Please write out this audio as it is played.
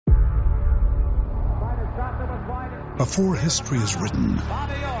Before history is written,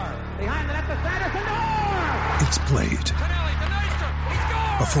 it's played.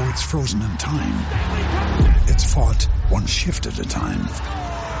 Before it's frozen in time, it's fought one shift at a time.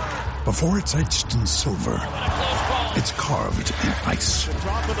 Before it's etched in silver, it's carved in ice.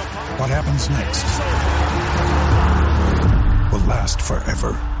 What happens next will last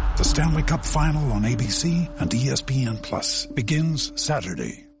forever. The Stanley Cup Final on ABC and ESPN Plus begins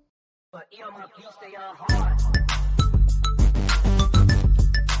Saturday.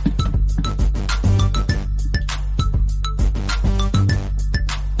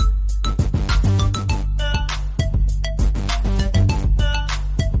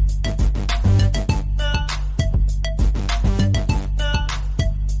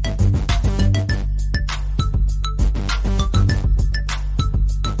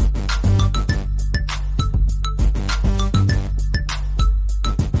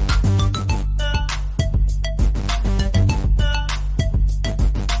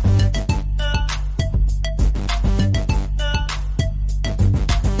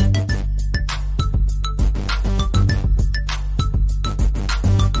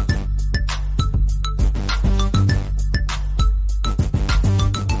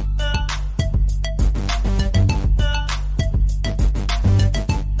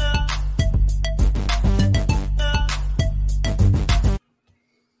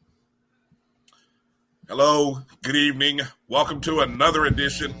 Hello, good evening. Welcome to another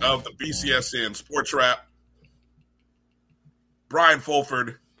edition of the BCSN Sports Wrap. Brian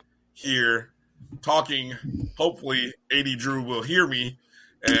Fulford here talking. Hopefully, AD Drew will hear me,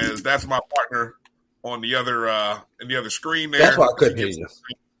 as that's my partner on the other screen there. That's why I couldn't hear you.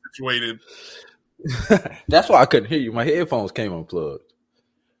 Situated. That's why I couldn't hear you. My headphones came unplugged.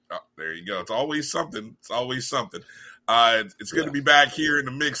 Oh, there you go. It's always something. It's good to be back here in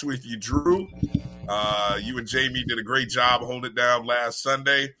the mix with you, Drew. You and Jamie did a great job holding it down last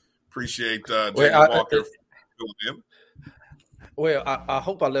Sunday. Appreciate Jamie Walker filling in. Well, I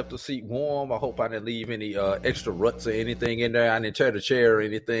hope I left the seat warm. I hope I didn't leave any extra ruts or anything in there. I didn't tear the chair or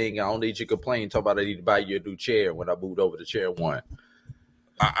anything. I don't need you to complain. Talk about I need to buy you a new chair when I moved over to chair one.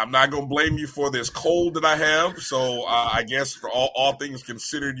 I'm not going to blame you for this cold that I have. So I guess for all things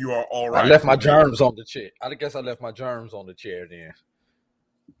considered, you are all right. I left my germs on the chair. I guess I left my germs on the chair then.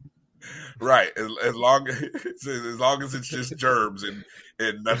 Right, as long as it's just germs and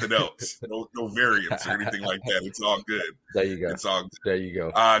nothing else, no variants or anything like that. It's all good. There you go. It's all good. There you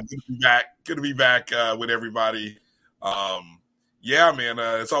go. Good to be back with everybody. Yeah, man,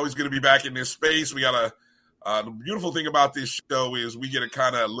 it's always good to be back in this space. We got the beautiful thing about this show is we get to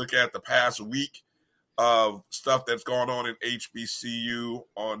kind of look at the past week of stuff that's gone on in HBCU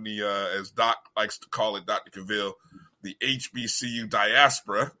on the as Doc likes to call it, Dr. Cavill, the HBCU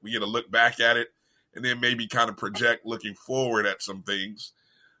diaspora. We get to look back at it and then maybe kind of project looking forward at some things.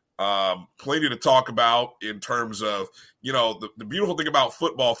 Plenty to talk about in terms of, the beautiful thing about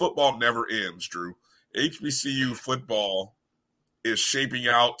football never ends, Drew. HBCU football is shaping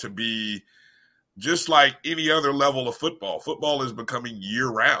out to be just like any other level of football. Football is becoming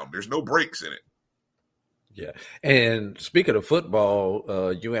year-round. There's no breaks in it. Yeah, and speaking of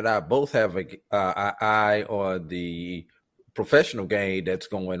football, you and I both have an eye on the professional game that's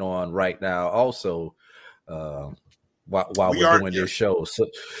going on right now. Also, while we're doing this show,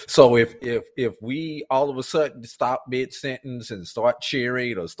 so if we all of a sudden stop mid sentence and start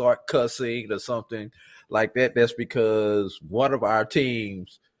cheering or start cussing or something like that, that's because one of our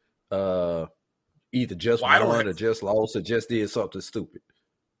teams either just won or just lost or just did something stupid.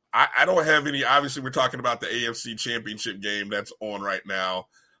 I don't have any. Obviously, we're talking about the AFC Championship game that's on right now.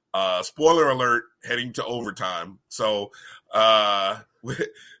 Spoiler alert, heading to overtime. So a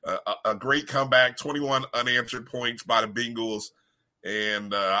great comeback, 21 unanswered points by the Bengals.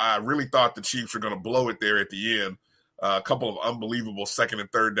 And I really thought the Chiefs were going to blow it there at the end. A couple of unbelievable second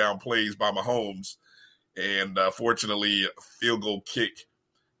and third down plays by Mahomes. And fortunately, a field goal kick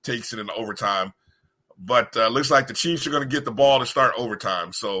takes it into overtime. But looks like the Chiefs are going to get the ball to start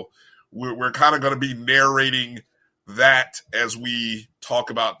overtime. So we're kind of going to be narrating that as we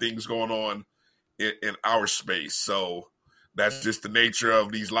talk about things going on in our space. So that's just the nature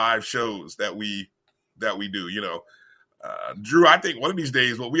of these live shows that we do. Drew, I think one of these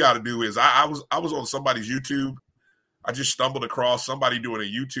days what we ought to do is I was on somebody's YouTube. I just stumbled across somebody doing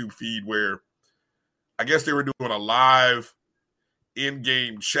a YouTube feed where I guess they were doing a live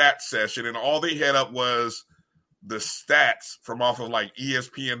in-game chat session, and all they had up was the stats from off of like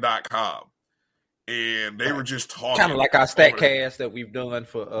ESPN.com, and they were just talking kind of like our StatCast that we've done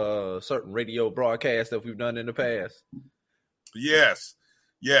for certain radio broadcasts that we've done in the past. Yes,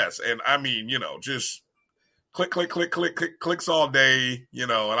 and I mean, just clicks all day,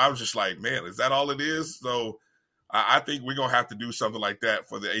 and I was just like, man, is that all it is? So I think we're going to have to do something like that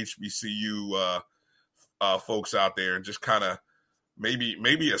for the HBCU folks out there, and just kind of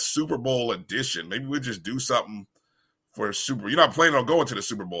maybe a Super Bowl edition. Maybe we'll just do something for a Super. You're not planning on going to the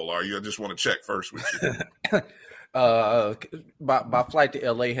Super Bowl, are you? I just want to check first with you. My flight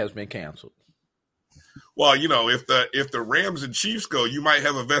to LA has been canceled. Well, if the Rams and Chiefs go, you might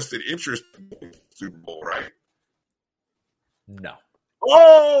have a vested interest in the Super Bowl, right? No.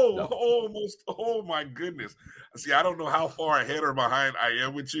 Almost. Oh my goodness. See, I don't know how far ahead or behind I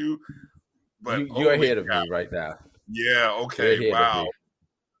am with you, but you're ahead of me right now. Yeah. Okay.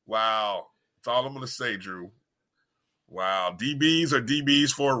 Wow. That's all I'm going to say, Drew. Wow. DBs are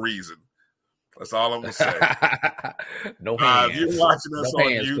DBs for a reason. That's all I'm going to say. No hands. If you're watching us on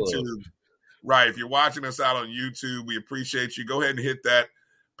YouTube, right? If you're watching us out on YouTube, we appreciate you. Go ahead and hit that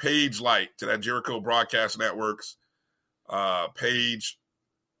page like to that Jericho Broadcast Network's page,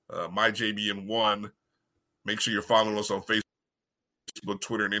 MyJBN1. Make sure you're following us on Facebook,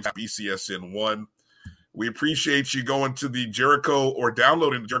 Twitter, and Instagram, BCSN1. We appreciate you going to the Jericho or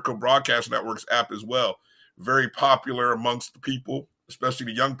downloading the Jericho Broadcast Network's app as well. Very popular amongst the people, especially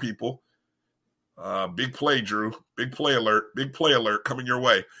the young people. Big play, Drew. Big play alert coming your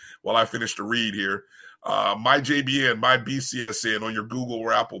way while I finish the read here. MyJBN, my BCSN on your Google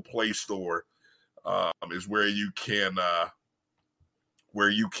or Apple Play Store is where you can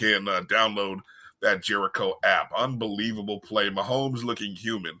download that Jericho app. Unbelievable play. Mahomes looking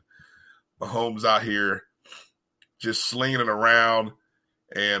human. Mahomes out here just slinging it around.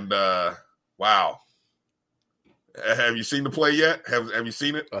 And, wow. Have you seen the play yet? Have you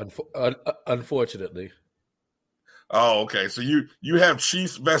seen it? Unfortunately. Oh, okay. So you have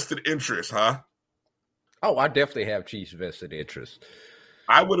Chiefs vested interest, huh? Oh, I definitely have Chiefs vested interest.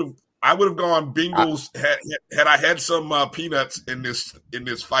 I would have gone Bengals had I had some peanuts in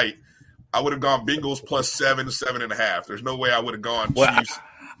this fight. I would have gone Bengals plus 7.5. There's no way I would have gone Chiefs.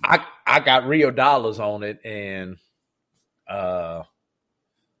 I got real dollars on it, and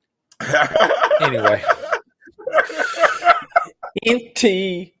anyway.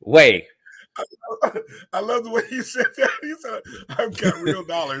 Way. I love the way you said that. He said, I've got real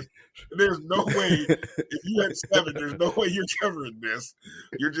dollars. There's no way, if you had 7, there's no way you're covering this.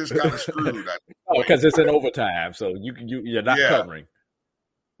 You're just kind of screwed. Because it's in overtime, so you're not covering.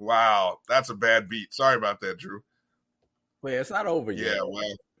 Wow, that's a bad beat. Sorry about that, Drew. Well, it's not over yet. Yeah,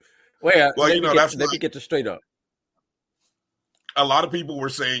 well, let me get this straight up. A lot of people were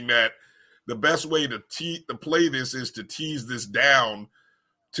saying that the best way to play this is to tease this down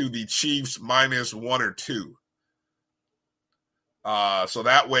to the Chiefs -1 or 2. So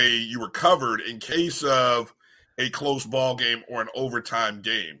that way you were covered in case of a close ball game or an overtime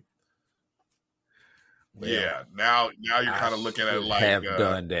game. Well, yeah, now you're kind of looking at it like have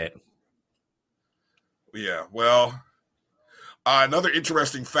done that. Yeah, well, another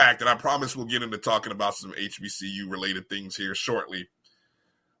interesting fact, and I promise we'll get into talking about some HBCU related things here shortly.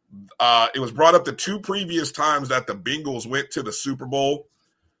 It was brought up the 2 previous times that the Bengals went to the Super Bowl.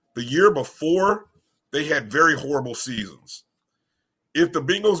 The year before, they had very horrible seasons. If the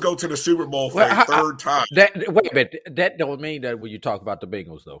Bengals go to the Super Bowl for a third time. Wait a minute. That don't mean that when you talk about the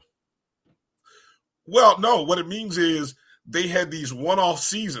Bengals, though. Well, no. What it means is they had these one-off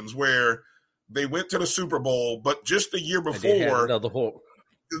seasons where they went to the Super Bowl, but just the year before,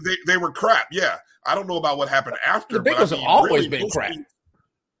 they were crap. Yeah. I don't know about what happened after. The Bengals have always been crap.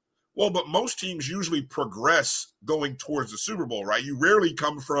 Well, but most teams usually progress going towards the Super Bowl, right? You rarely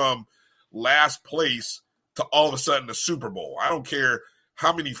come from last place to all of a sudden the Super Bowl. I don't care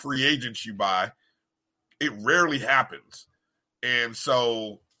how many free agents you buy. It rarely happens. And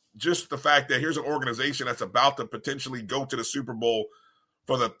so just the fact that here's an organization that's about to potentially go to the Super Bowl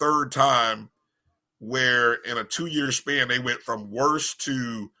for the third time, where in a 2-year span they went from worst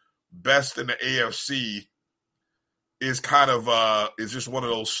to best in the AFC, is kind of is just one of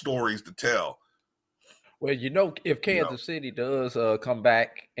those stories to tell. Well, if Kansas City does come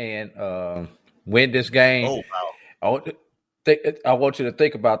back and win this game, wow. I want you to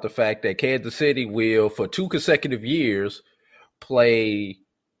think about the fact that Kansas City will, for 2 consecutive years, play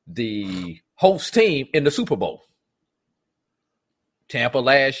the host team in the Super Bowl. Tampa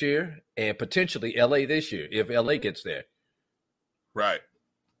last year and potentially LA this year, if LA gets there. Right.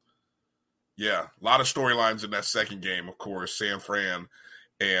 Yeah, a lot of storylines in that second game, of course, San Fran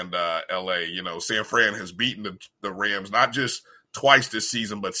and LA. San Fran has beaten the Rams not just twice this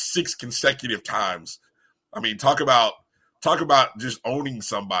season, but 6 consecutive times. I mean, talk about just owning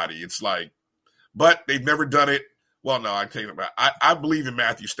somebody. It's like, but they've never done it. Well, no, I take it back. I believe in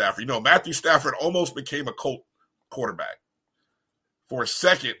Matthew Stafford. Matthew Stafford almost became a cult quarterback. For a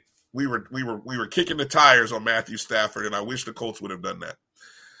second, we were kicking the tires on Matthew Stafford, and I wish the Colts would have done that.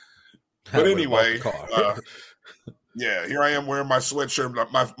 But anyway, yeah, here I am wearing my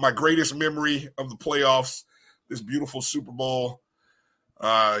sweatshirt. My greatest memory of the playoffs, this beautiful Super Bowl.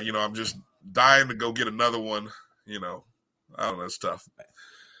 I'm just dying to go get another one. I don't know, it's tough.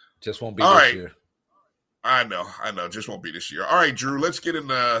 Just won't be this year. I know. Just won't be this year. All right, Drew, let's get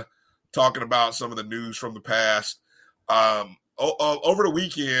into talking about some of the news from the past. Over the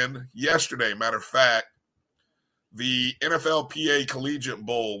weekend, yesterday, matter of fact, the NFLPA Collegiate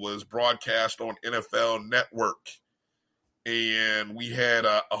Bowl was broadcast on NFL Network. And we had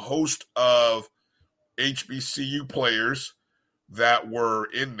a host of HBCU players that were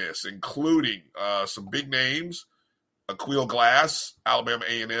in this, including some big names, Aqeel Glass, Alabama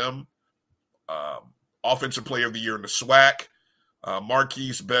A&M, Offensive Player of the Year in the SWAC,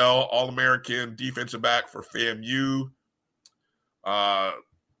 Marquise Bell, All-American defensive back for FAMU,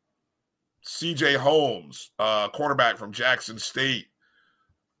 C.J. Holmes, cornerback from Jackson State,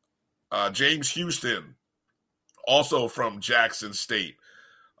 James Houston, also from Jackson State,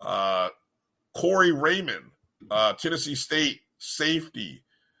 Corey Raymond, Tennessee State safety.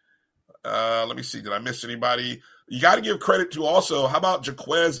 Let me see, did I miss anybody? You got to give credit to also, how about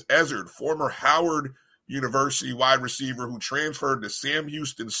Jaquez Ezzard, former Howard University wide receiver who transferred to Sam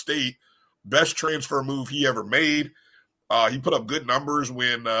Houston State. Best transfer move he ever made. He put up good numbers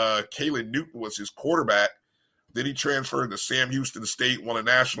when Kalen Newton was his quarterback. Then he transferred to Sam Houston State, won a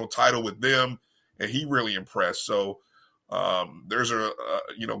national title with them, and he really impressed. So there's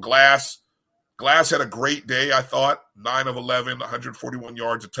Glass. Glass had a great day, I thought. 9 of 11, 141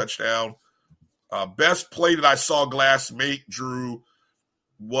 yards, a touchdown. Best play that I saw Glass make, Drew,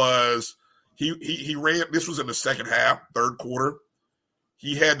 was he ran. This was in the second half, third quarter.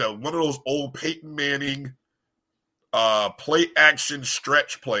 He had one of those old Peyton Manning play action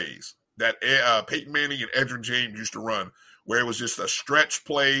stretch plays that Peyton Manning and Edgerrin James used to run, where it was just a stretch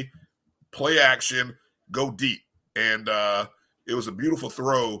play action, go deep. And it was a beautiful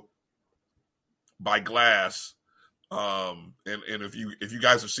throw by Glass. And if you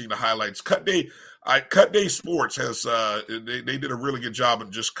guys have seen the highlights, Cut Day Sports has they did a really good job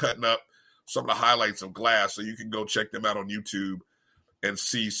of just cutting up some of the highlights of Glass, so you can go check them out on YouTube and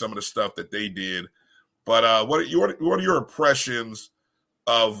see some of the stuff that they did. But what are your impressions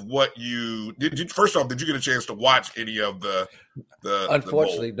of what you did? First off, did you get a chance to watch any of the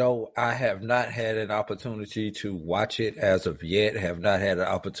Unfortunately, no, I have not had an opportunity to watch it as of yet. Have not had an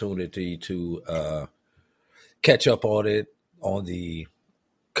opportunity to catch up on it on the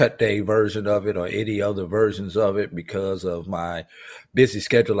Cut Day version of it or any other versions of it because of my busy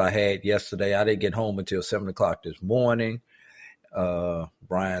schedule I had yesterday. I didn't get home until 7 o'clock this morning,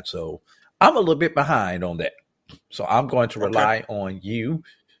 Brian. So I'm a little bit behind on that. So I'm going to rely on you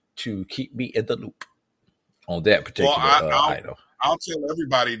to keep me in the loop on that particular item. I'll tell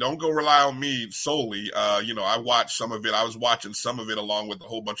everybody, don't go rely on me solely. I watched some of it. I was watching some of it along with a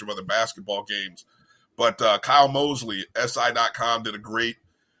whole bunch of other basketball games. But Kyle Mosley, SI.com, did a great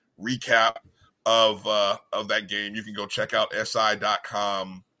recap of that game. You can go check out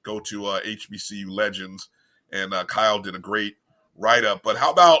SI.com, go to HBCU Legends, and Kyle did a great write-up. But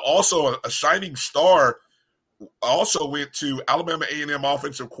how about also a shining star also went to Alabama A&M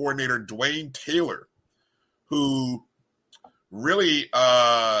offensive coordinator Dwayne Taylor, who really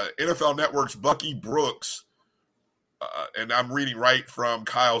NFL Network's Bucky Brooks, and I'm reading right from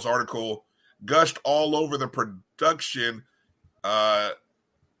Kyle's article, gushed all over the production.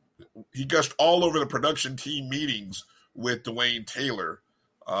 He gushed all over the production team meetings with Dwayne Taylor.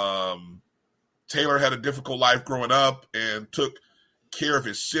 Taylor had a difficult life growing up and took care of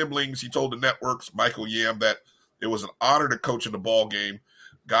his siblings. He told the network's Michael Yam that it was an honor to coach in the ball game.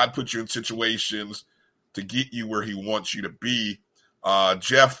 God put you in situations to get you where he wants you to be.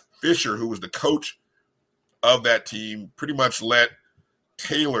 Jeff Fisher, who was the coach of that team, pretty much let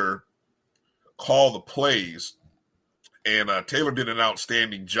Taylor call the plays, and Taylor did an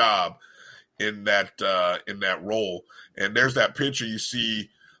outstanding job in that role. And there's that picture you see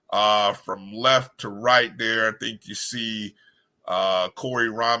from left to right there. I think you see Corey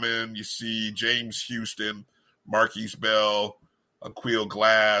Raymond, you see James Houston, Marquise Bell, Aqeel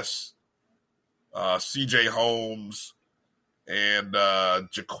Glass, C.J. Holmes, and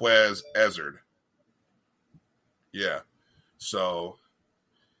Jaquez Ezzard. Yeah. So,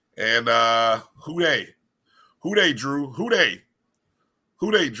 and who they, Drew? Who they,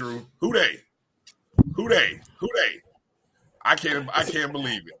 Drew? Who they? I can't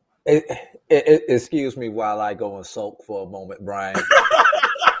believe it. Excuse me while I go and sulk for a moment, Brian.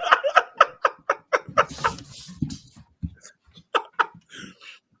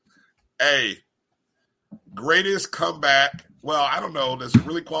 Hey, greatest comeback. Well, I don't know. Does it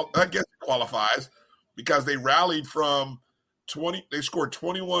really I guess it qualifies because they rallied from 20. They scored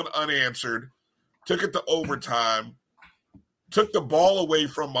 21 unanswered, took it to overtime, took the ball away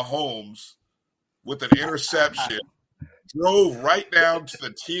from Mahomes with an interception, drove right down to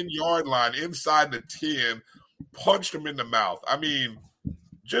the 10-yard line inside the 10, punched him in the mouth. I mean,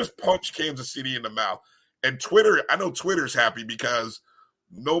 just punched Kansas City in the mouth. And Twitter, I know Twitter's happy because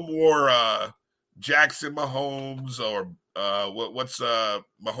no more Jackson Mahomes or what's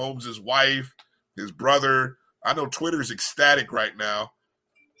Mahomes' wife, his brother. I know Twitter's ecstatic right now.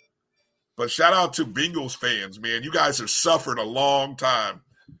 But shout out to Bengals fans, man. You guys have suffered a long time.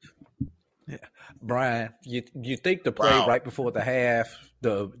 Yeah. Brian, you think the play right before the half,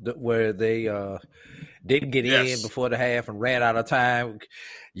 the where they didn't get in before the half and ran out of time,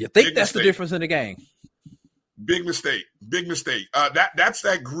 you think that's the difference in the game? Big mistake. Big mistake. That's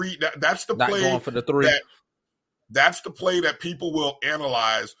that greed. That's the Not play going for the three. That's the play that people will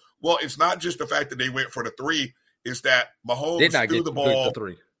analyze. Well, it's not just the fact that they went for the three. It's that Mahomes threw the ball. The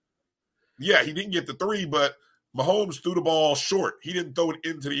three. Yeah, he didn't get the three, but Mahomes threw the ball short. He didn't throw it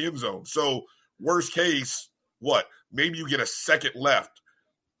into the end zone. So worst case, what? Maybe you get a second left.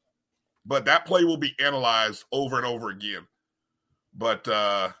 But that play will be analyzed over and over again. But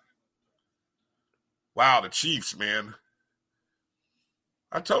wow, the Chiefs, man.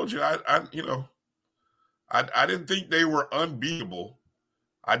 I told you, I didn't think they were unbeatable.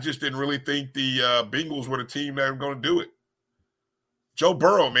 I just didn't really think the Bengals were the team that were going to do it. Joe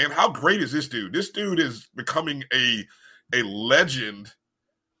Burrow, man, how great is this dude? This dude is becoming a legend,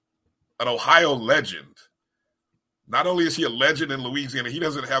 an Ohio legend. Not only is he a legend in Louisiana, he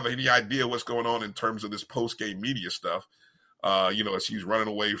doesn't have any idea what's going on in terms of this post-game media stuff. As he's running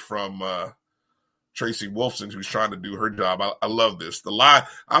away from Tracy Wolfson, who's trying to do her job. I love this.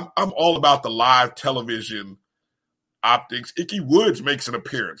 I'm all about the live television optics. Ickey Woods makes an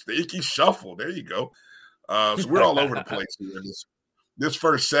appearance. The Ickey Shuffle. There you go. So we're all over the place here in this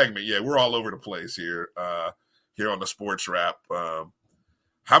first segment. Yeah, we're all over the place here on the Sports Wrap.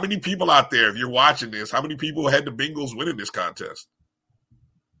 How many people out there, if you're watching this, how many people had the Bengals winning this contest?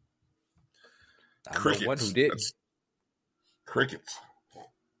 Crickets. One who did. Crickets.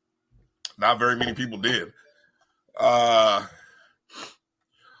 Not very many people did.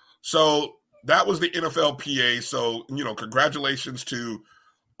 So that was the NFLPA. So, congratulations to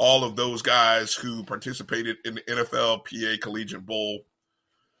all of those guys who participated in the NFLPA Collegiate Bowl.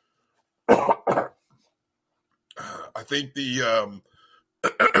 I think the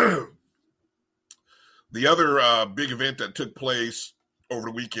other big event that took place over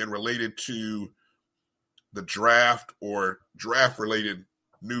the weekend related to the draft or draft-related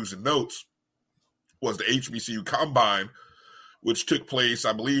news and notes was the HBCU Combine, which took place,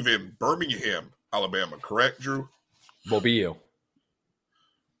 I believe, in Birmingham, Alabama. Correct, Drew? Mobile.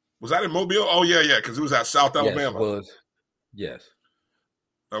 Was that in Mobile? Oh, yeah, because it was at South Alabama. Yes, it was. Yes.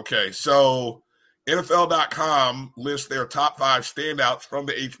 Okay, so NFL.com lists their top 5 standouts from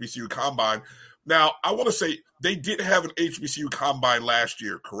the HBCU Combine. Now, I want to say they did have an HBCU Combine last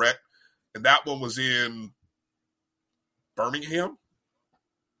year, correct? And that one was in Birmingham?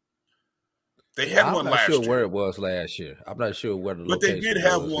 They had one last year. I'm not sure where it was last year. I'm not sure where the location was. But they did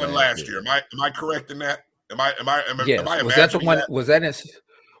have one last year. Am I correct in that? Am I was that the one? That? Was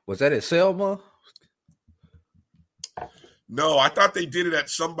that in Selma? No, I thought they did it at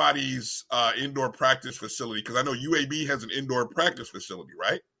somebody's indoor practice facility because I know UAB has an indoor practice facility,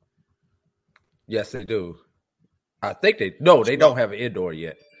 right? Yes, they do. I think they don't have an indoor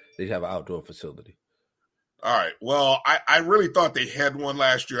yet. They have an outdoor facility. All right. Well, I really thought they had one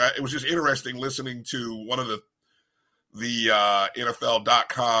last year. It was just interesting listening to one of the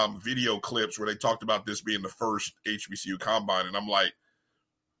NFL.com video clips where they talked about this being the first HBCU Combine. And I'm like,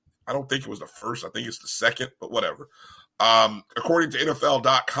 I don't think it was the first. I think it's the second, but whatever. According to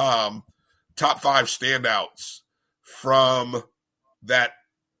NFL.com, top 5 standouts from that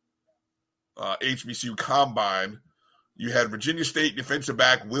HBCU Combine, you had Virginia State defensive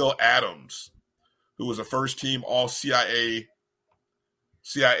back Will Adams, who was a first-team All-CIAA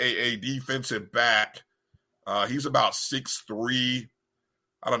defensive back. He's about 6'3".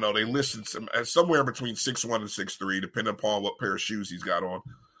 I don't know. They listed somewhere between 6'1" and 6'3", depending upon what pair of shoes he's got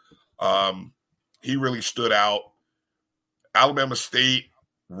on. He really stood out. Alabama State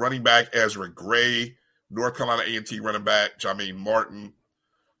running back Ezra Gray, North Carolina A&T running back Jermaine Martin,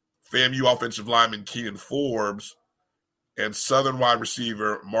 FAMU offensive lineman Keenan Forbes, and Southern wide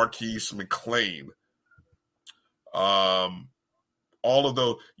receiver Marquise McLean. All of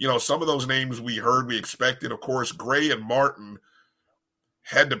those, some of those names we heard, we expected. Of course, Gray and Martin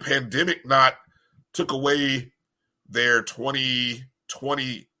had the pandemic not took away their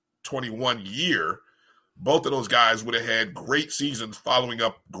 2020-21 year, both of those guys would have had great seasons following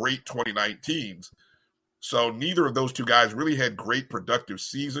up great 2019s. So neither of those two guys really had great productive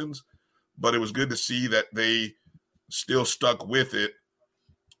seasons, but it was good to see that they still stuck with it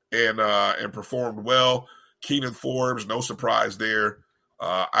and performed well. Keenan Forbes, no surprise there.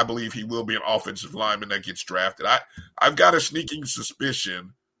 I believe he will be an offensive lineman that gets drafted. I've got a sneaking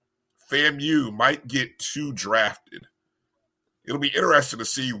suspicion FAMU might get 2 drafted. It'll be interesting to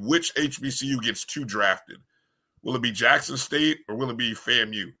see which HBCU gets 2 drafted. Will it be Jackson State or will it be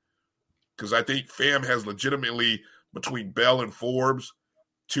FAMU? Because I think FAM has legitimately, between Bell and Forbes,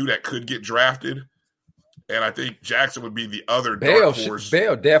 2 that could get drafted. And I think Jackson would be the other dark horse.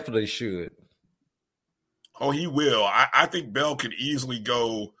 Bell definitely should. Oh, he will. I think Bell can easily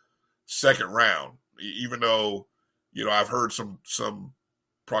go second round, even though, I've heard some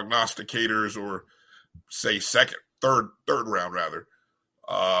prognosticators or say third round rather.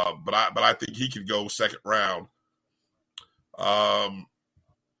 But I think he can go second round.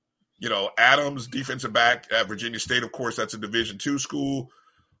 Adams, defensive back at Virginia State, of course, that's a Division II school.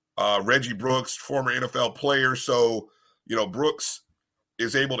 Reggie Brooks, former NFL player. So, Brooks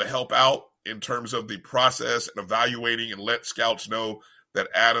is able to help out in terms of the process and evaluating and let scouts know that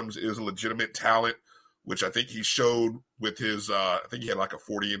Adams is a legitimate talent, which I think he showed with his, I think he had like a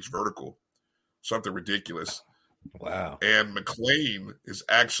 40-inch vertical, something ridiculous. Wow. And McLean is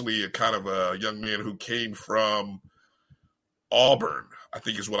actually a kind of a young man who came from Auburn, I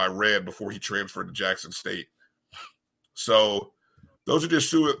think is what I read before he transferred to Jackson State. So those are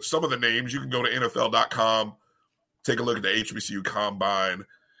just some of the names. You can go to NFL.com, take a look at the HBCU Combine.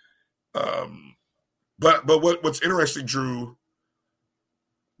 But what's interesting, Drew,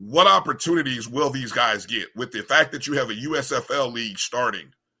 what opportunities will these guys get with the fact that you have a USFL league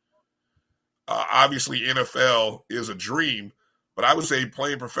starting? Obviously, NFL is a dream, but I would say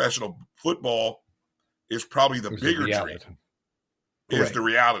playing professional football is probably the bigger dream. Is the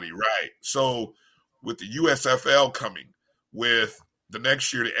reality, right? So with the USFL coming, with the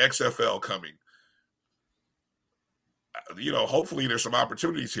next year the XFL coming, hopefully there's some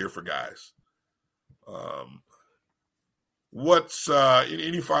opportunities here for guys. What's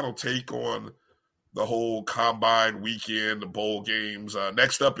any final take on the whole combine weekend, the bowl games?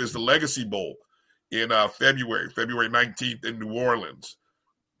 Next up is the Legacy Bowl in February 19th in New Orleans.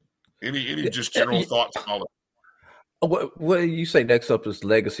 Any just general thoughts on all of it? What you say next up is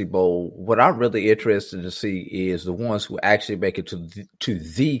Legacy Bowl. What I'm really interested to see is the ones who actually make it to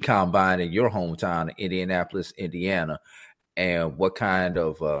the combine in your hometown, Indianapolis, Indiana, and what kind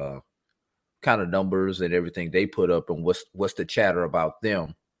of numbers and everything they put up, and what's the chatter about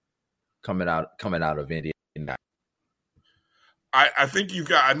them coming out of Indiana. I think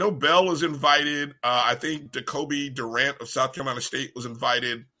I know Bell was invited. I think Jacoby Durant of South Carolina State was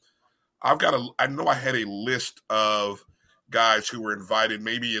invited. I know I had a list of guys who were invited.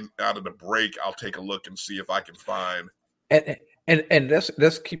 Maybe out of the break, I'll take a look and see if I can find. And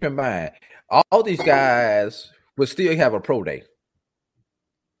let's keep in mind, all these guys will still have a pro day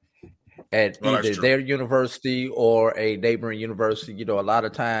at either their university or a neighboring university. A lot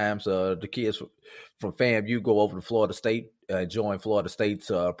of times the kids from FAMU go over to Florida State, join Florida State's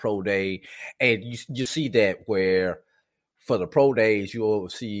pro day, and you see that where for the pro days you'll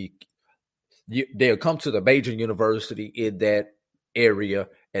see. They'll come to the major university in that area,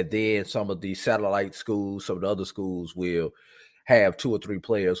 and then some of the satellite schools, some of the other schools will have 2 or 3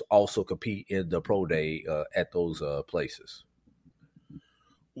 players also compete in the pro day at those places.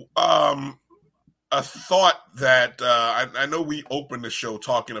 A thought that I know we opened the show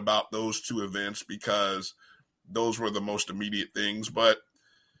talking about those 2 events because those were the most immediate things, but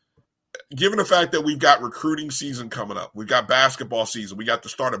given the fact that we've got recruiting season coming up, we've got basketball season, we got the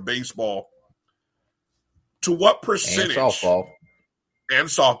start of baseball. To what percentage? And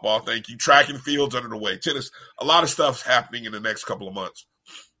softball, thank you. Track and field's under the way. Tennis, a lot of stuff's happening in the next couple of months.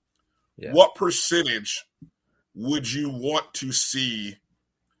 Yeah. What percentage would you want to see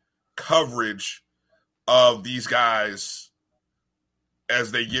coverage of these guys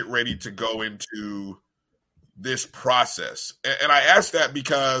as they get ready to go into this process? And I ask that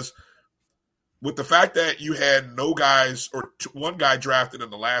because with the fact that you had no guys or one guy drafted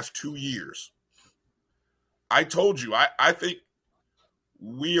in the last 2 years, I told you, I think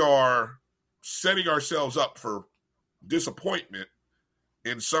we are setting ourselves up for disappointment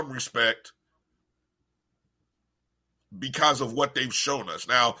in some respect because of what they've shown us.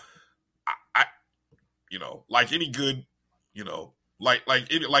 Now, I like any good, like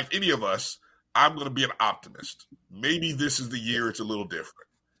any of us, I'm going to be an optimist. Maybe this is the year it's a little different.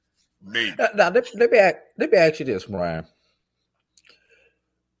 Maybe. Now let me ask you this, Brian.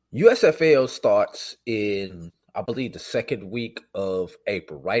 USFL starts in, I believe, the second week of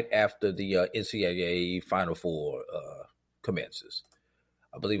April, right after the NCAA Final Four commences.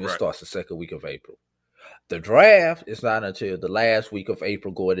 I believe it starts the second week of April. The draft is not until the last week of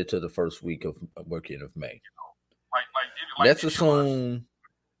April, going into the first week of working of May. Let's assume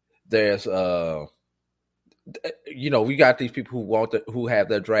there's we got these people who have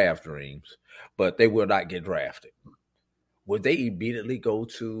their draft dreams, but they will not get drafted. Would they immediately go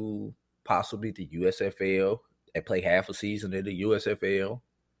to possibly the USFL and play half a season in the USFL,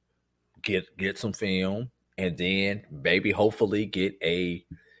 get some film, and then maybe hopefully get a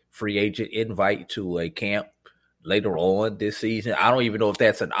free agent invite to a camp later on this season? I don't even know if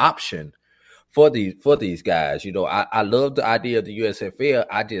that's an option for these guys. I love the idea of the USFL.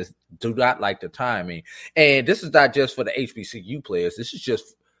 I just do not like the timing. And this is not just for the HBCU players. This is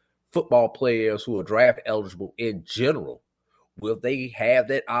just football players who are draft eligible in general. Will they have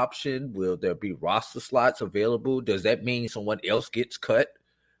that option? Will there be roster slots available? Does that mean someone else gets cut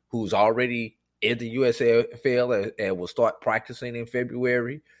who's already in the USFL and will start practicing in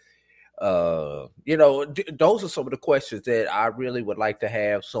February? Those are some of the questions that I really would like to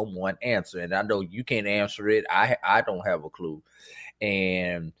have someone answer. And I know you can't answer it. I don't have a clue.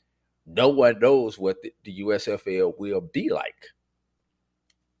 And no one knows what the USFL will be like.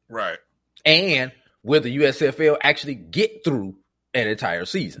 Right. And will the USFL actually get through an entire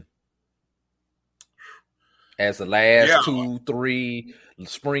season? As the last 2-3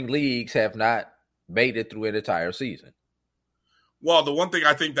 spring leagues have not made it through an entire season. Well, the one thing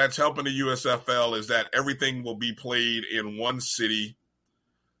I think that's helping the USFL is that everything will be played in one city,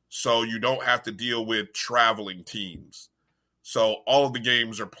 so you don't have to deal with traveling teams. So all of the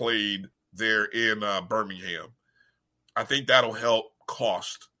games are played there in Birmingham. I think that'll help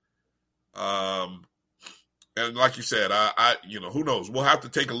cost. And like you said, I who knows? We'll have to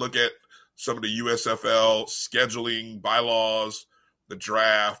take a look at some of the USFL scheduling, bylaws, the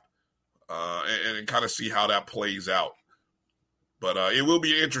draft, and kind of see how that plays out. But it will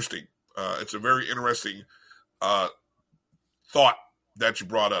be interesting. It's a very interesting thought that you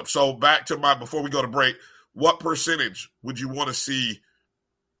brought up. So back to before we go to break, what percentage would you want to see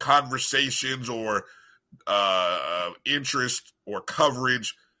conversations or interest or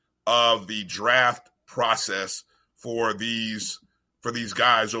coverage of the draft process for these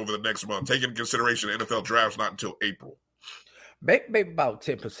guys over the next month, taking into consideration the NFL draft's not until April? Maybe about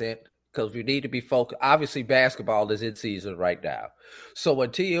 10%, because we need to be focused. Obviously, basketball is in season right now. So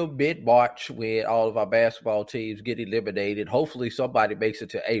until mid-March, when all of our basketball teams get eliminated, hopefully somebody makes it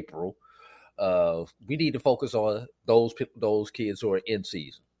to April, we need to focus on those kids who are in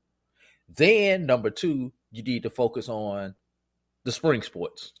season. Then, number 2, you need to focus on the spring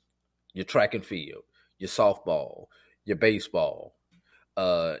sports, your track and field, your softball, your baseball,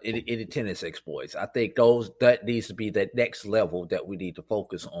 any tennis exploits. I think that needs to be that next level that we need to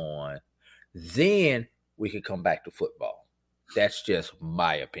focus on. Then we can come back to football. That's just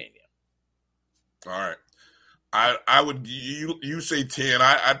my opinion. All right. I would, you say 10.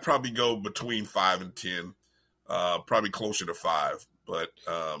 I'd probably go between 5 and 10, probably closer to 5. But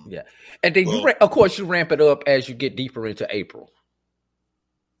yeah, and then of course you ramp it up as you get deeper into April.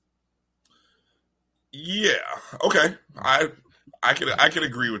 Yeah. Okay. I can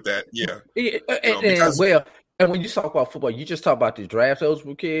agree with that. Yeah. And when you talk about football, you just talk about the draft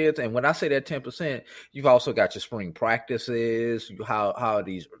eligible kids. And when I say that 10%, you've also got your spring practices. How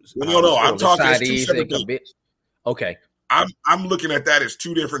these? No. I'm talking two separate things. Okay. I'm looking at that as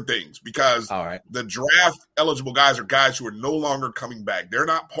two different things, because the draft eligible guys are guys who are no longer coming back. They're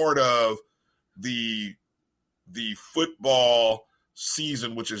not part of the football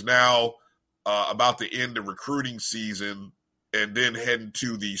season, which is now about to end the recruiting season and then heading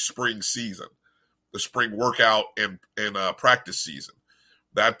to the spring season, the spring workout and practice season.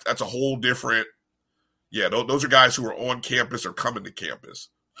 That's a whole different. Yeah, those are guys who are on campus or coming to campus.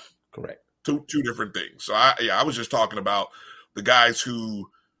 Correct. Two different things. So I was just talking about the guys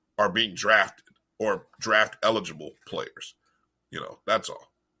who are being drafted or draft eligible players. That's all.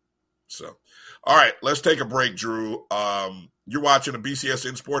 So, all right, let's take a break, Drew. You're watching the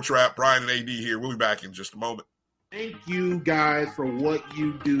BCSN Sports Wrap. Brian and AD here. We'll be back in just a moment. Thank you guys for what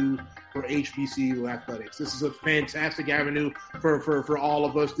you do for HBCU athletics. This is a fantastic avenue for all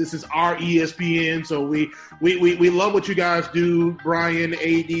of us. This is our ESPN, so we love what you guys do. Brian,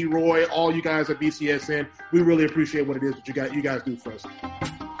 AD, Roy, all you guys at BCSN. We really appreciate what it is that you guys do for us.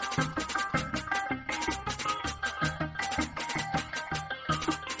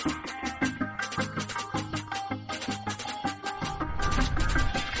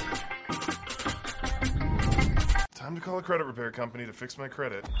 a credit repair company to fix my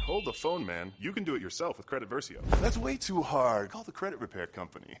credit. Hold the phone, man. You can do it yourself with Credit Versio. That's way too hard. Call the credit repair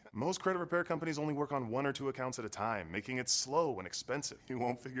company. Most credit repair companies only work on 1 or 2 accounts at a time, making it slow and expensive. You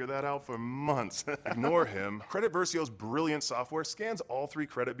won't figure that out for months. Ignore him. Credit Versio's brilliant software scans all 3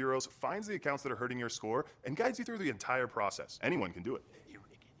 credit bureaus, finds the accounts that are hurting your score, and guides you through the entire process. Anyone can do it.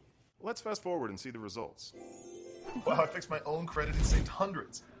 Let's fast forward and see the results. Wow, I fixed my own credit and saved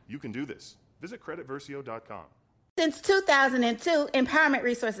hundreds. You can do this. Visit creditversio.com. Since 2002, Empowerment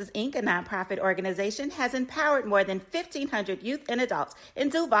Resources, Inc., a nonprofit organization, has empowered more than 1,500 youth and adults in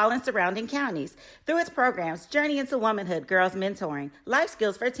Duval and surrounding counties through its programs Journey into Womanhood, Girls Mentoring, Life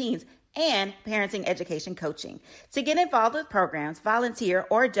Skills for Teens, and parenting education coaching. To get involved with programs, volunteer,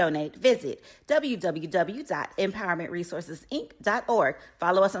 or donate, visit www.empowermentresourcesinc.org.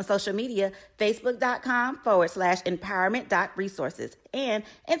 Follow us on social media, facebook.com/empowerment.resources and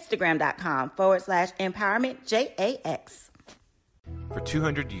instagram.com/empowermentjax. For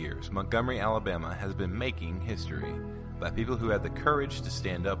 200 years, Montgomery, Alabama has been making history by people who had the courage to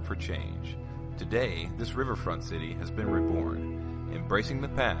stand up for change. Today, this riverfront city has been reborn, embracing the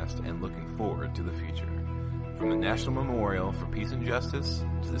past and looking forward to the future. From the National Memorial for Peace and Justice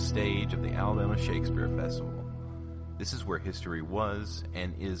to the stage of the Alabama Shakespeare Festival, this is where history was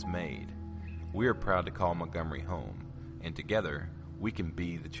and is made. We are proud to call Montgomery home, and together we can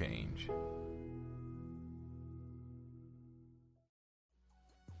be the change.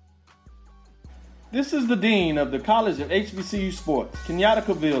 This is the Dean of the College of HBCU Sports, Kenyatta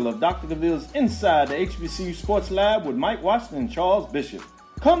Cavill of Dr. Cavill's Inside the HBCU Sports Lab with Mike Washington and Charles Bishop.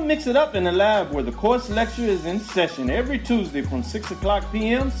 Come mix it up in the lab where the course lecture is in session every Tuesday from 6 o'clock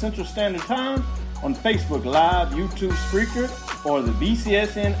p.m. Central Standard Time on Facebook Live, YouTube Spreaker, or the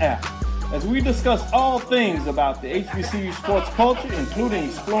BCSN app, as we discuss all things about the HBCU sports culture, including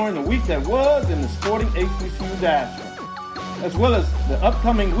exploring the week that was in the sporting HBCU diaspora, as well as the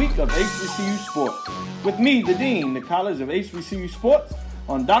upcoming week of HBCU sports. With me, the Dean, the College of HBCU Sports,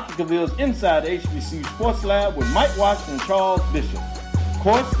 on Dr. Cavill's Inside the HBCU Sports Lab with Mike Washington and Charles Bishop.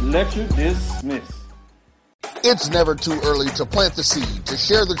 Course lecture dismissed. It's never too early to plant the seed, to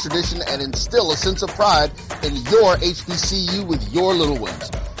share the tradition, and instill a sense of pride in your HBCU with your little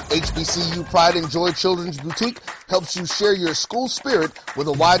ones. HBCU Pride and Joy Children's Boutique helps you share your school spirit with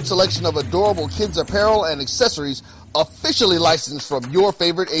a wide selection of adorable kids apparel and accessories officially licensed from your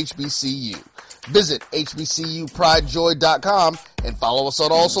favorite HBCU. Visit hbcupridejoy.com and follow us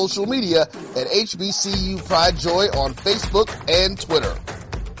on all social media at HBCU Pride Joy on Facebook and Twitter.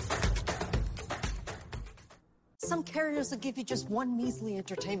 Some carriers will give you just one measly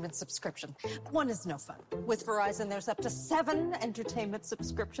entertainment subscription. One is no fun. With Verizon, there's up to 7 entertainment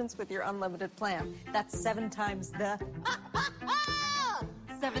subscriptions with your unlimited plan. That's 7 times the...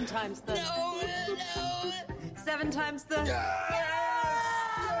 7 times the... No. 7 times the...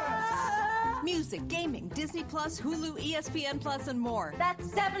 Music, gaming, Disney Plus, Hulu, ESPN Plus, and more.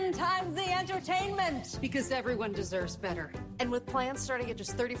 That's 7 times the entertainment. Because everyone deserves better. And with plans starting at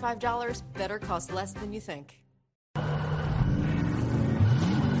just $35, better costs less than you think.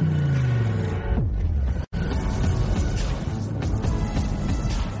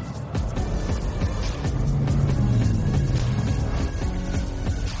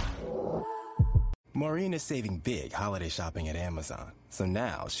 Maureen is saving big holiday shopping at Amazon, so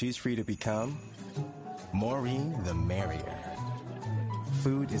now she's free to become Maureen the Merrier.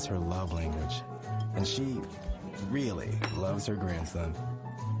 Food is her love language, and she really loves her grandson.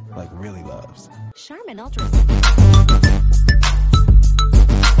 Like, really loves. Charmin Ultra.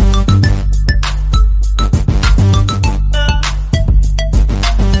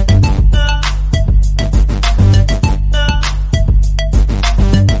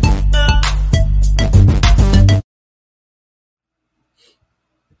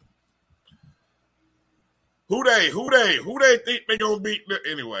 Who they think they gonna beat?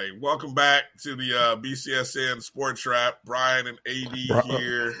 Anyway, welcome back to the BCSN Sports Wrap. Brian and AD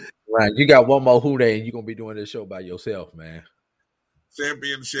here. Ryan, you got one more who they, and you're gonna be doing this show by yourself, man.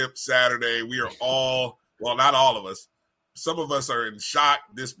 Championship Saturday. We are all, well, not all of us. Some of us are in shock,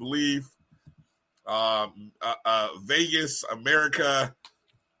 disbelief. Vegas, America.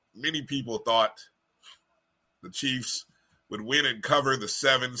 Many people thought the Chiefs would win and cover the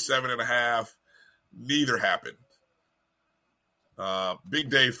 7.5. Neither happened.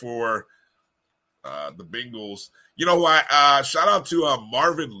 Big day for the Bengals. You know what? Shout out to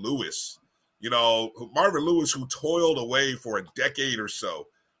Marvin Lewis. You know, Marvin Lewis, who toiled away for a decade or so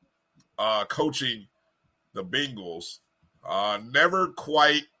coaching the Bengals, never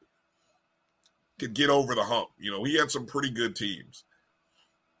quite could get over the hump. You know, he had some pretty good teams.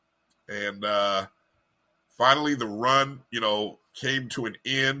 And finally the run, came to an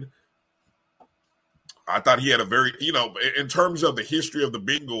end. I thought he had a very, in terms of the history of the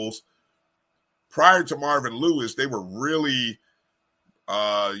Bengals, prior to Marvin Lewis, they were really,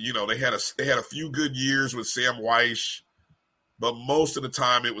 they had a few good years with Sam Weish, but most of the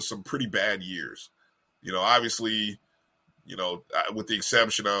time it was some pretty bad years. Obviously, with the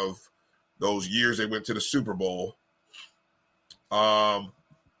exception of those years they went to the Super Bowl. But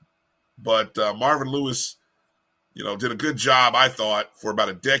Marvin Lewis, did a good job, I thought, for about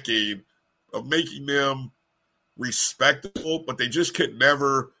a decade of making them respectable, but they just could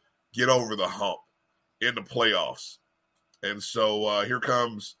never get over the hump in the playoffs. And so here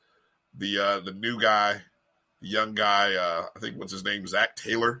comes the new guy, the young guy, I think what's his name, Zach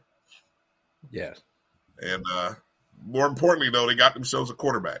Taylor. Yes. And more importantly, though, they got themselves a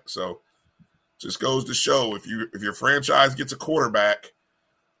quarterback. So just goes to show if your franchise gets a quarterback,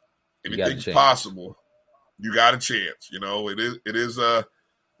 anything's possible. You got a chance. It is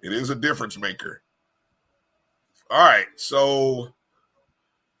a difference maker. All right, so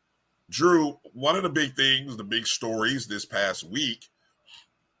Drew, one of the big things, the big stories this past week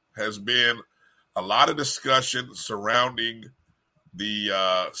has been a lot of discussion surrounding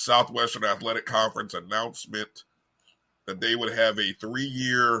the Southwestern Athletic Conference announcement that they would have a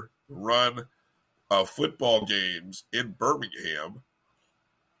 3-year run of football games in Birmingham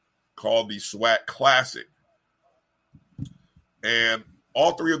called the SWAC Classic. And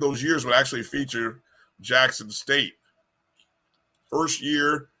all 3 of those years would actually feature Jackson State. First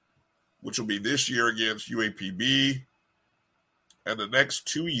year, which will be this year against UAPB, and the next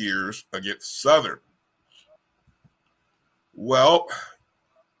 2 years against Southern. Well,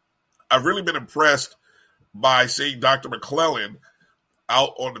 I've really been impressed by seeing Dr. McClellan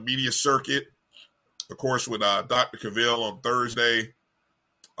out on the media circuit, of course, with Dr. Cavill on Thursday.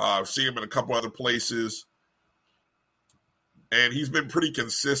 I've seen him in a couple other places. And he's been pretty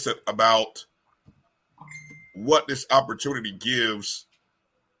consistent about what this opportunity gives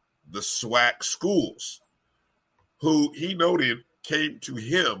the SWAC schools, who he noted came to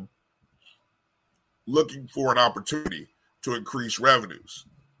him looking for an opportunity to increase revenues.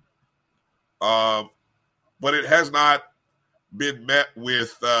 But it has not been met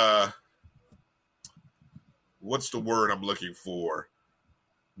with, what's the word I'm looking for?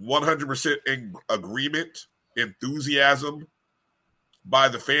 100% in agreement, enthusiasm by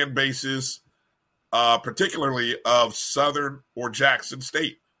the fan bases, particularly of Southern or Jackson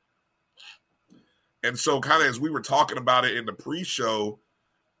State. And so kind of as we were talking about it in the pre-show,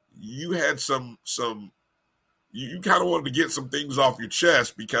 you had you kind of wanted to get some things off your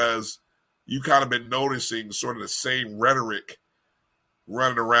chest because you kind of been noticing sort of the same rhetoric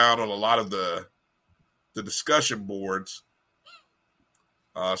running around on a lot of the discussion boards.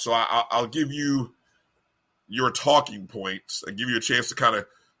 So I'll give you your talking points and give you a chance to kind of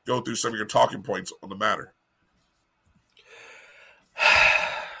go through some of your talking points on the matter.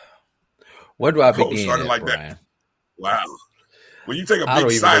 Where do I begin? Started like Brian? that. Wow. When you take a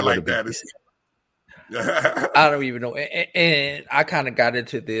big side like that, I don't even know. And I kind of got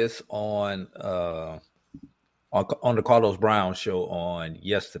into this on the Carlos Brown show on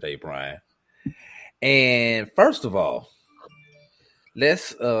yesterday, Brian. And first of all,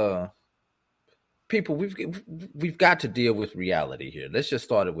 let's people, we've got to deal with reality here. Let's just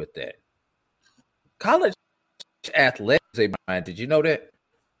start it with that. College athletics, Brian, did you know that?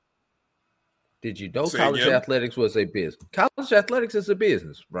 Did you know college athletics was a business? College athletics is a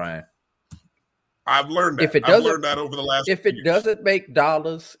business, Brian. I've learned that. I've learned that over the last If it doesn't make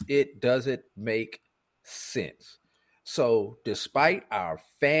dollars, it doesn't make sense. So despite our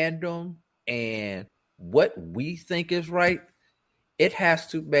fandom and what we think is right, it has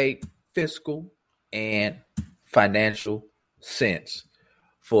to make fiscal and financial sense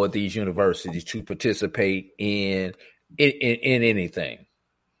for these universities to participate in anything.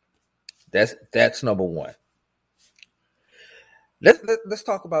 That's number one. Let's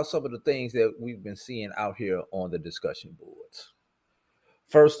talk about some of the things that we've been seeing out here on the discussion boards.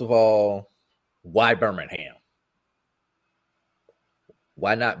 First of all, why Birmingham?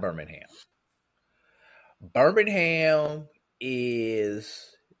 Why not Birmingham? Birmingham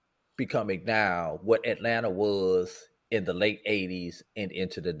is becoming now what Atlanta was in the late 80s and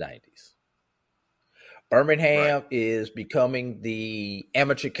into the 90s. Birmingham is becoming the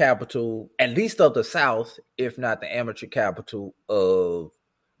amateur capital, at least of the South, if not the amateur capital of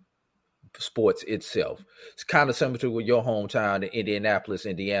sports itself. It's kind of similar to what your hometown, Indianapolis,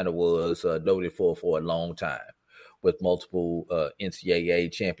 Indiana, was noted for a long time, with multiple NCAA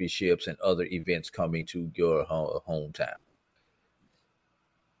championships and other events coming to your hometown.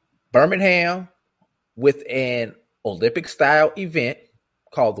 Birmingham with an Olympic-style event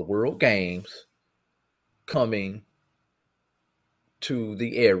called the World Games coming to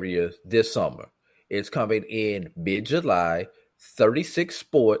the area this summer. It's coming in mid-July. 36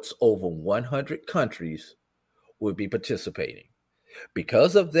 sports over 100 countries will be participating.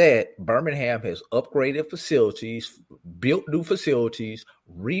 Because of that, Birmingham has upgraded facilities, built new facilities,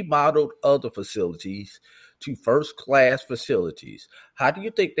 remodeled other facilities to first-class facilities. How do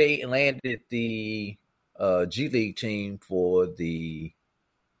you think they landed the G League team for the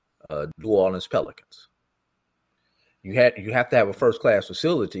New Orleans Pelicans? You have to have a first-class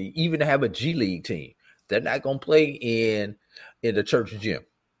facility, even to have a G League team. They're not going to play in the church gym.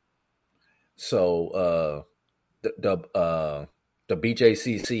 So the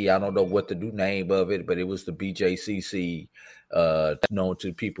BJCC, I don't know what the new name of it, but it was the BJCC, known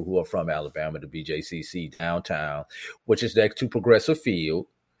to people who are from Alabama, the BJCC downtown, which is next to Progressive Field,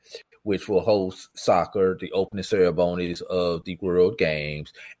 which will host soccer, the opening ceremonies of the World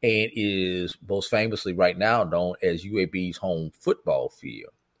Games, and is most famously right now known as UAB's home football field.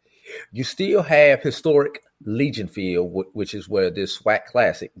 You still have historic Legion Field, which is where this SWAC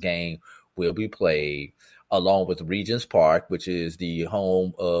Classic game will be played, along with Regents Park, which is the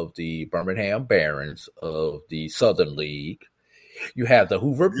home of the Birmingham Barons of the Southern League. You have the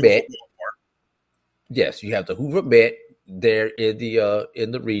Hoover Met. Yes, you have the Hoover Met there in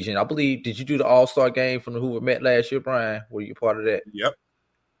the region. I believe, did you do the All-Star game from the Hoover Met last year, Brian? Were you part of that? Yep.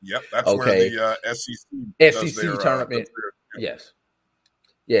 That's okay. Where the SEC tournament. Yes.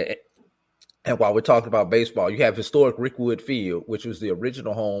 Yeah. And while we're talking about baseball, you have historic Rickwood Field, which was the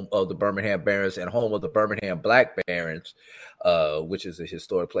original home of the Birmingham Barons and home of the Birmingham Black Barons, which is a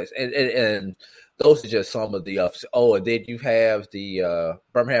historic place. And those are just some of the and then you have the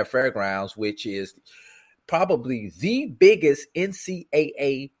Birmingham Fairgrounds, which is probably the biggest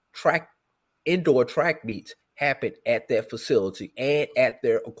NCAA indoor track meets happen at that facility and at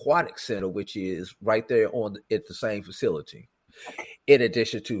their aquatic center, which is right there at the same facility. In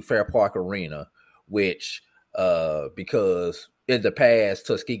addition to Fair Park Arena, which because in the past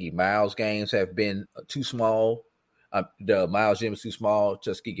Tuskegee Miles games have been too small. The Miles Gym is too small.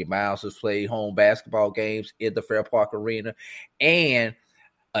 Tuskegee Miles has played home basketball games in the Fair Park Arena, and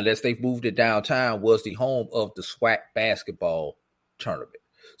unless they've moved it downtown, was the home of the SWAC basketball tournament.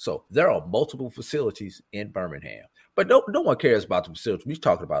 So there are multiple facilities in Birmingham, but no one cares about the facilities. We're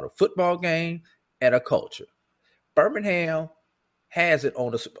talking about a football game and a culture. Birmingham has it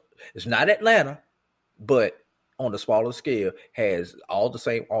it's not Atlanta, but on a smaller scale, has all the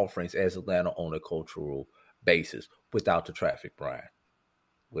same offerings as Atlanta on a cultural basis without the traffic, Brian.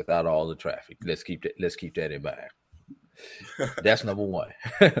 Without all the traffic. Let's keep that in mind. That's number one.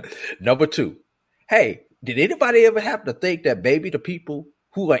 Number two, hey, did anybody ever happen to think that maybe the people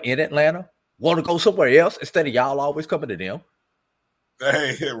who are in Atlanta want to go somewhere else instead of y'all always coming to them?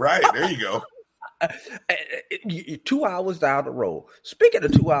 Hey, right. There you go. 2 hours down the road. Speaking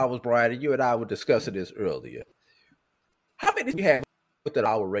of 2 hours, Brian, you and I were discussing this earlier. How many do you have within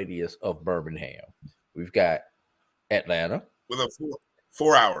our radius of Birmingham? We've got Atlanta. With a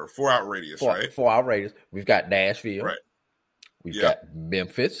 4 hour radius, right? 4 hour radius. We've got Nashville. Right. We've got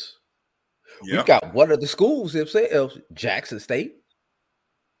Memphis. Yep. We've got one of the schools themselves, Jackson State.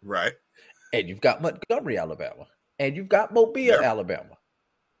 Right. And you've got Montgomery, Alabama. And you've got Mobile, Alabama.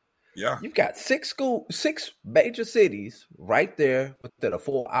 Yeah. You've got six major cities right there within a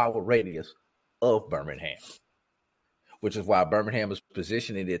 4 hour radius of Birmingham, which is why Birmingham is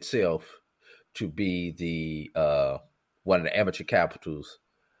positioning itself to be the one of the amateur capitals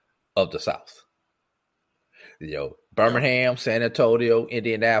of the South. Birmingham, San Antonio,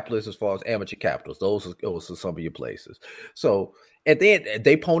 Indianapolis, as far as amateur capitals, those are some of your places. So, and then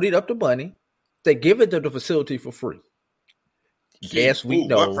they ponied up the money. They give it to the facility for free. Yes, we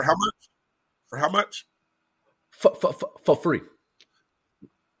know. What, for how much? For how much? For free.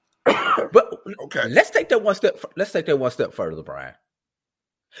 But okay, let's take that one step further, Brian.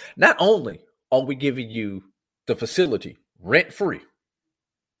 Not only are we giving you the facility rent free,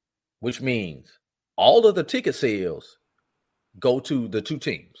 which means all of the ticket sales go to the two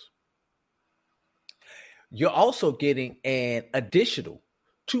teams. You're also getting an additional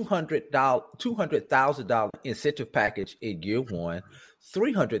 $200,000 incentive package in year one,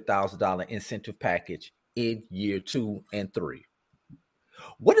 $300,000 incentive package in year 2 and 3.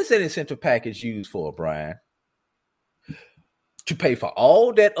 What is that incentive package used for, Brian? To pay for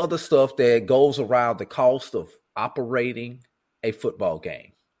all that other stuff that goes around the cost of operating a football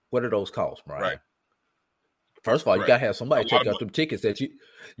game. What are those costs, Brian? Right. First of all, you got to have somebody take up them tickets that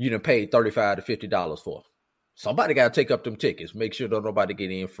you done paid $35 to $50 for. Somebody got to take up them tickets. Make sure that nobody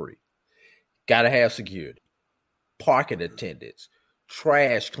get in free. Got to have security, parking attendants,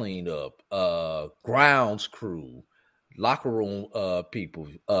 trash cleanup, grounds crew, locker room people,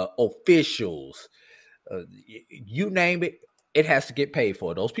 officials, you name it. It has to get paid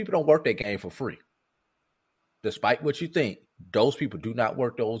for. Those people don't work that game for free. Despite what you think, those people do not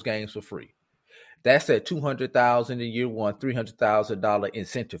work those games for free. That's at $200,000 in year one, $300,000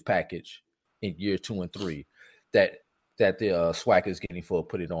 incentive package in year 2 and 3 that the SWAC is getting for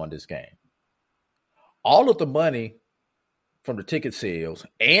putting on this game. All of the money from the ticket sales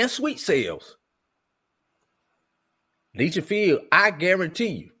and suite sales, Legion Field, I guarantee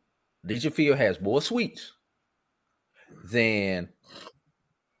you, Legion Field has more suites than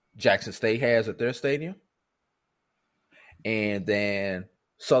Jackson State has at their stadium, and then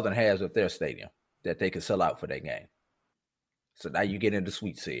Southern has at their stadium that they can sell out for that game. So now you get into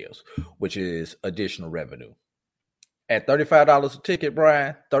suite sales, which is additional revenue. At $35 a ticket,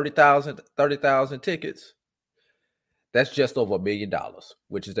 Brian, 30,000 tickets, that's just over $1 million,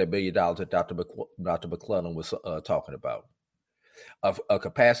 which is that $1 million that Dr. McClellan was talking about. A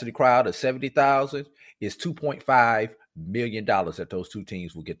capacity crowd of 70,000 is $2.5 million that those two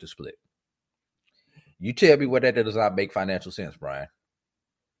teams will get to split. You tell me what that does not make financial sense, Brian.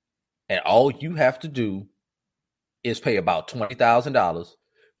 And all you have to do is pay about $20,000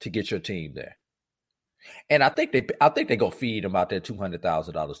 to get your team there. And I think they're gonna feed them out that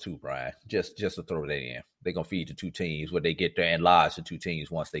 $200,000 too, Brian. Just to throw that in. They're gonna feed the two teams when they get there and lodge the two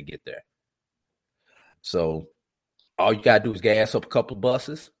teams once they get there. So all you gotta do is gas up a couple of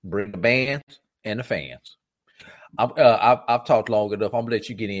buses, bring the bands and the fans. I've talked long enough. I'm gonna let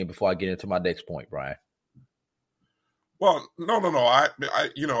you get in before I get into my next point, Brian. Well, no.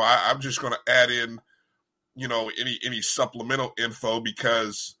 I'm just going to add in, any supplemental info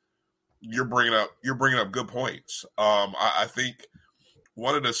because you're bringing up good points. I think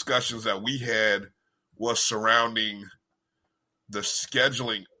one of the discussions that we had was surrounding the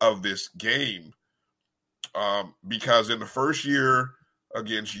scheduling of this game, because in the first year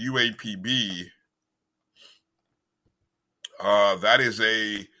against UAPB, that is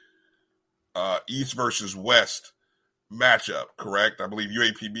a East versus West matchup, correct? I believe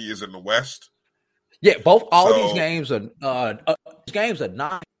UAPB is in the West. Yeah, these games are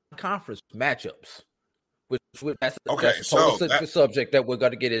non-conference matchups. That's the subject that we're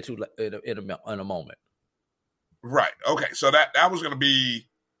going to get into in a moment. Right. Okay. So that was going to be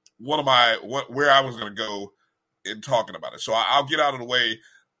where I was going to go in talking about it. So I'll get out of the way.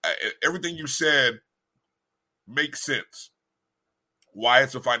 Everything you said makes sense. Why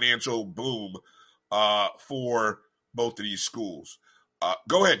it's a financial boom for both of these schools.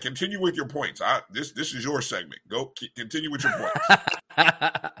 Go ahead, continue with your points. This is your segment. Go continue with your points.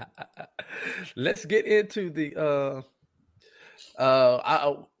 Let's get into the.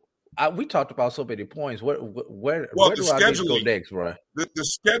 We talked about so many points. Where do I need to go next, Brian? The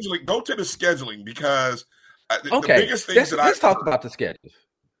scheduling. Go to the scheduling because the biggest things let's talk about the schedules.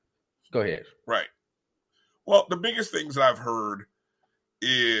 Go ahead. Right. Well, the biggest things that I've heard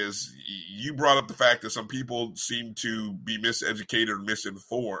is you brought up the fact that some people seem to be miseducated or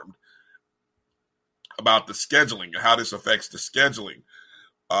misinformed about the scheduling and how this affects the scheduling.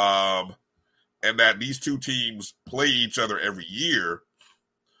 And that these two teams play each other every year.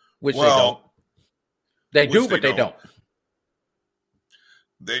 Which they don't. They do, but they don't.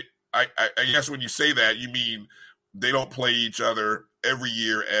 I guess when you say that, you mean they don't play each other every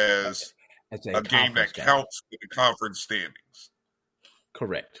year as a game that counts in the conference standings.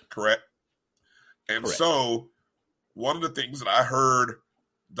 Correct. And so one of the things that I heard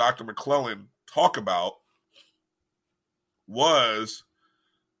Dr. McClellan talk about was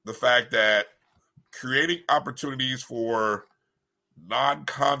the fact that creating opportunities for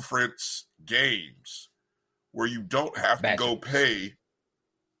non-conference games where you don't have to go pay,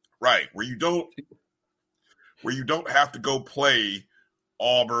 right, where you don't have to go play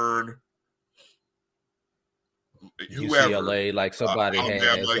Auburn, whoever, UCLA, like somebody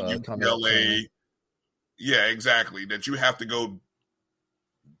has UCLA. Yeah, exactly. That you have to go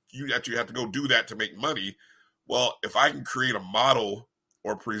do that to make money. Well, if I can create a model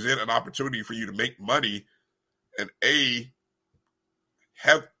or present an opportunity for you to make money and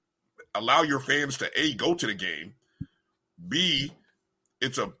allow your fans to go to the game, B,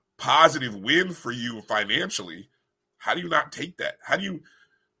 it's a positive win for you financially. How do you not take that?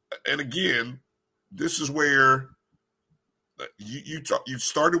 And again, this is where you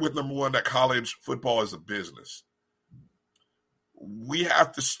started with number one, that college football is a business. We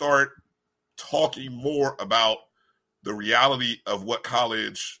have to start talking more about the reality of what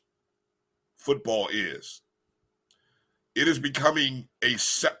college football is. It is becoming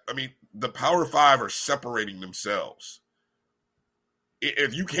the Power Five are separating themselves.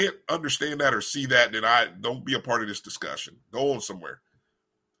 If you can't understand that or see that, then don't be a part of this discussion. Go on somewhere.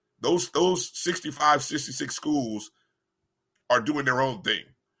 Those 65, 66 schools are doing their own thing.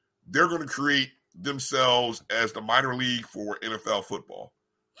 They're going to create themselves as the minor league for NFL football.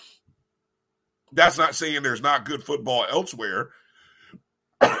 That's not saying there's not good football elsewhere.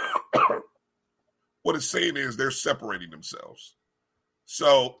 What it's saying is they're separating themselves.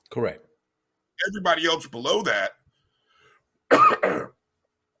 So correct. Everybody else below that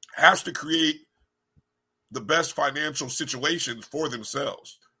has to create the best financial situations for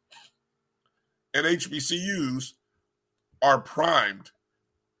themselves. And HBCUs are primed,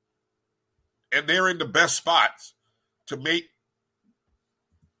 and they're in the best spots to make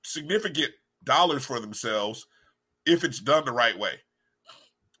significant dollars for themselves if it's done the right way.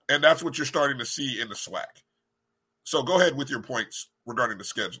 And that's what you're starting to see in the SWAC. So go ahead with your points regarding the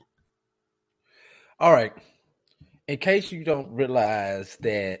schedule. All right. In case you don't realize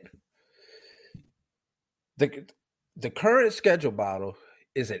that the current schedule model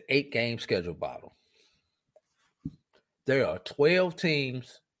is an 8-game schedule model. There are 12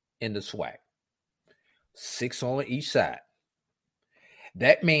 teams in the SWAC, 6 on each side.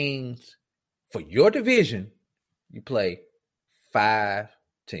 That means for your division, you play 5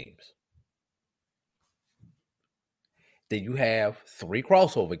 teams. Then you have 3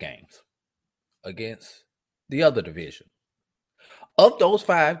 crossover games against the other division. Of those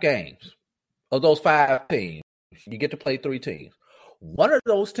 5 games, of those 5 teams, you get to play 3 teams. One of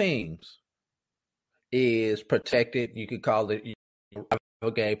those teams is protected. You could call it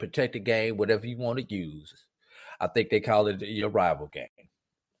your game, protected game, whatever you want to use. I think they call it your rival game.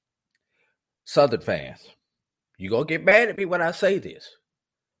 Southern fans, you're going to get mad at me when I say this,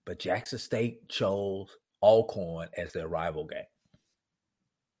 but Jackson State chose Alcorn as their rival game.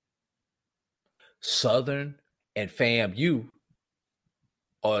 Southern and FAMU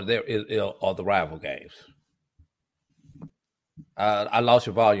are the rival games. I lost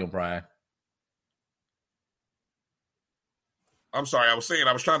your volume, Brian. I'm sorry. I was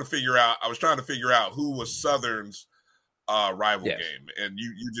trying to figure out who was Southern's rival game, and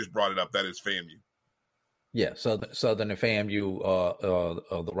you just brought it up. That is FAMU. Yeah, Southern and FAMU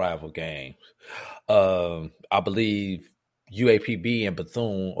are the rival games. I believe UAPB and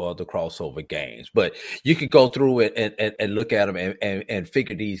Bethune are the crossover games. But you can go through it and look at them and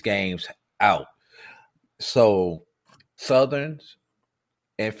figure these games out. So Southern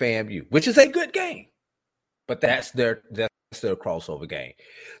and FAMU, which is a good game, but that's their crossover game.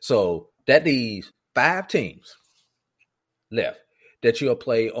 So that leaves 5 teams left that you'll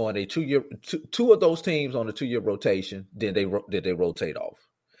play on a 2-year. Two of those teams on a 2-year rotation. Then they rotate off.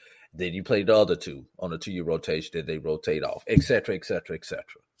 Then you play the other 2 on a 2-year rotation. Then they rotate off, et cetera, et cetera, et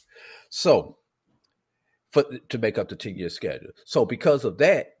cetera. So to make up the 2-year schedule. So because of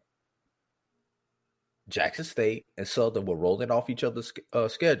that, Jackson State and Southern were rolling off each other's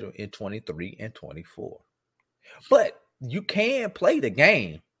schedule in 23 and 24. But you can play the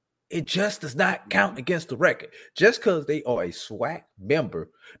game. It just does not count against the record. Just because they are a SWAC member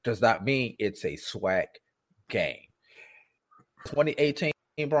does not mean it's a SWAC game. 2018,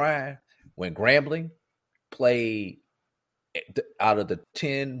 Brian, when Grambling played out of the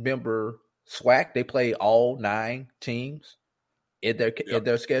 10-member SWAC, they played all 9 teams in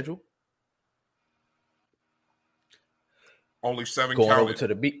their schedule. Only 7 going counted. over to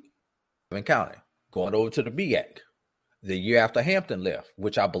the 7 counted. Going over to the BAC. The year after Hampton left,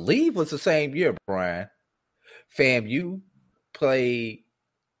 which I believe was the same year, Brian, FAMU played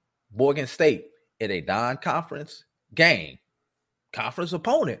Morgan State in a non-conference game. Conference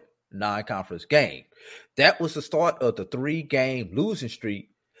opponent, non-conference game. That was the start of the 3-game losing streak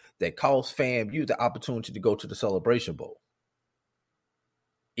that cost FAMU the opportunity to go to the Celebration Bowl,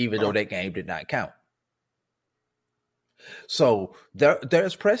 even though that game did not count. So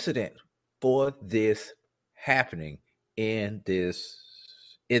there's precedent for this happening in this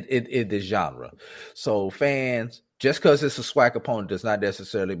genre. So fans, just because it's a SWAC opponent does not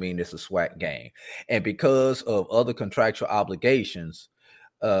necessarily mean it's a SWAC game. And because of other contractual obligations,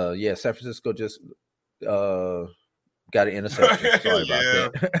 San Francisco just got an interception. Sorry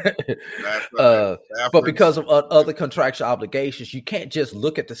about that. But because of other contractual obligations, you can't just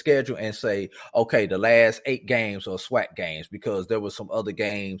look at the schedule and say, okay, the last 8 games are SWAC games, because there were some other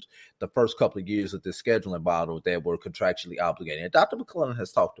games the first couple of years of this scheduling model that were contractually obligated. And Dr. McClellan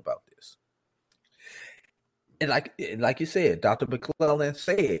has talked about this. And like you said, Dr. McClellan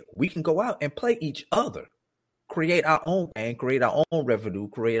said, we can go out and play each other, create our own and create our own revenue,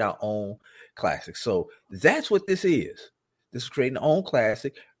 create our own classic. So that's what this is. This is creating our own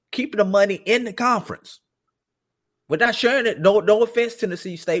classic, keep the money in the conference. We're not sharing it. No offense,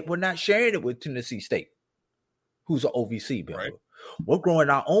 Tennessee State. We're not sharing it with Tennessee State, who's an OVC member. Right. We're growing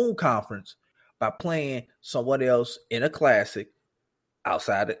our own conference by playing someone else in a classic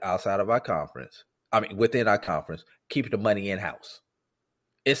outside of our conference. I mean, within our conference, keep the money in house.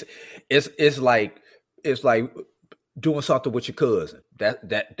 It's like doing something with your cousin.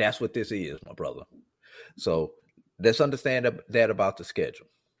 That's what this is, my brother. So let's understand that about the schedule.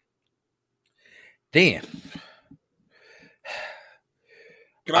 Then,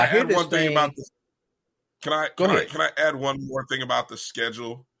 can I add one thing about this? Can I add one more thing about the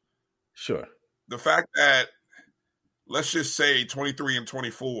schedule? Sure. The fact that, let's just say 23 and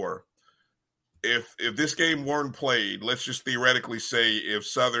 24, if this game weren't played, let's just theoretically say if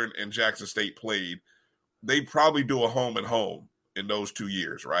Southern and Jackson State played, they'd probably do a home and home in those 2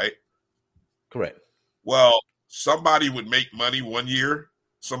 years, right? Correct. Well, somebody would make money one year,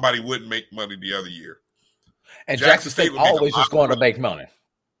 somebody wouldn't make money the other year. And Jackson State always is going to make money.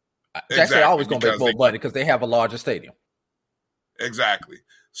 Jackson State always going to make more money because they have a larger stadium. Exactly.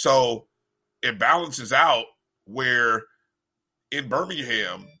 So it balances out where in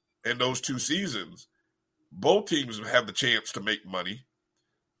Birmingham in those 2 seasons, both teams have the chance to make money,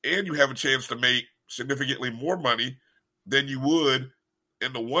 and you have a chance to make significantly more money than you would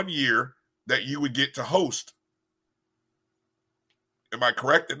in the 1 year that you would get to host. Am I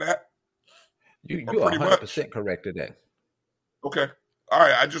correct in that? You are 100% correct in that. Okay. All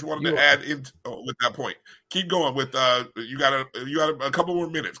right. I just wanted to add in with that point. Keep going with you got a couple more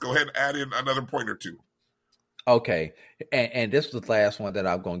minutes. Go ahead and add in another point or two. Okay, and this is the last one that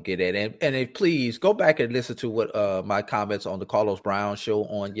I'm going to get at, and please go back and listen to what my comments on the Carlos Brown show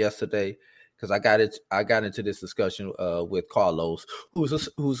on yesterday, because I got into this discussion with Carlos, who's a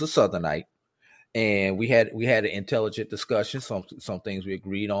Southernite, and we had an intelligent discussion. Some things we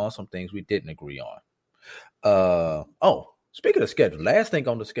agreed on, some things we didn't agree on. Speaking of schedule, last thing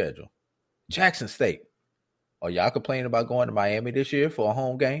on the schedule, Jackson State. Are y'all complaining about going to Miami this year for a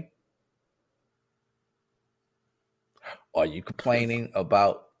home game? Are you complaining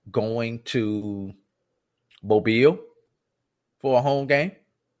about going to Mobile for a home game?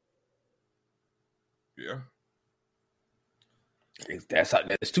 Yeah.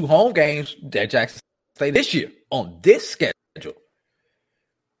 There's 2 home games that Jackson State this year on this schedule.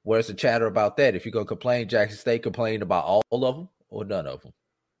 Where's the chatter about that? If you're going to complain, Jackson State complained about all of them or none of them.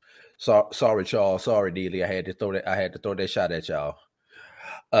 Sorry, Charles. Sorry, Neely. I had to throw that shot at y'all.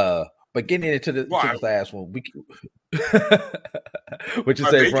 But getting into the last one, what you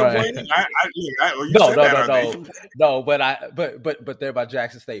say, Brian? No. But they're by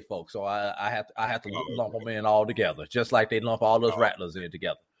Jackson State folks, so I have to lump them in all together, just like they lump all those Rattlers in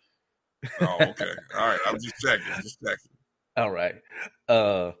together. Oh, okay, all right. I'm just checking. All right,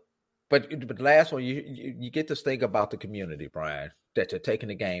 but the last one, you get this thing about the community, Brian, that you're taking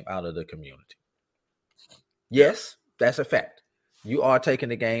the game out of the community. Yes, that's a fact. You are taking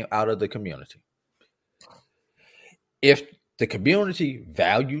the game out of the community. If the community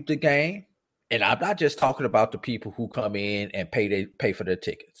valued the game, and I'm not just talking about the people who come in and pay for their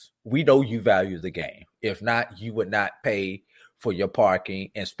tickets. We know you value the game. If not, you would not pay for your parking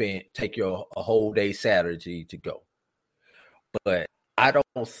and take a whole day Saturday to go. But I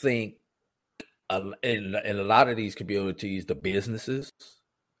don't think in a lot of these communities, the businesses,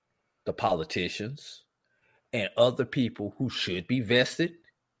 the politicians, and other people who should be vested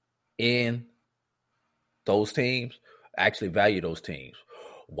in those teams actually value those teams.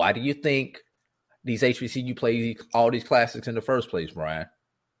 Why do you think these HBCU play all these classics in the first place, Brian?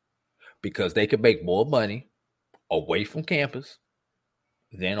 Because they could make more money away from campus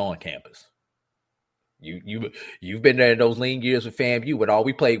than on campus. You've been there in those lean years with FAMU, when all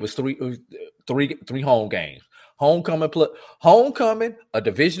we played was three home games: homecoming, a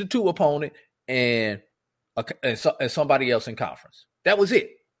Division II opponent, and somebody else in conference. That was it.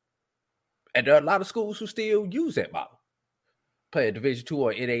 And there are a lot of schools who still use that model. Play a Division II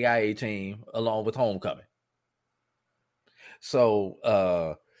or NAIA team along with homecoming.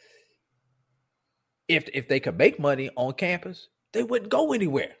 So if they could make money on campus, they wouldn't go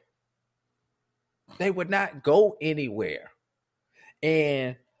anywhere. They would not go anywhere.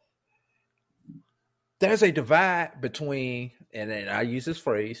 And there's a divide between, and then I use this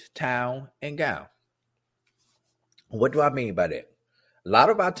phrase, town and gown. What do I mean by that? A lot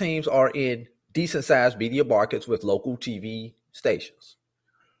of our teams are in decent-sized media markets with local TV stations.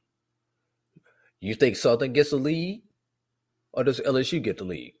 You think Southern gets the lead, or does LSU get the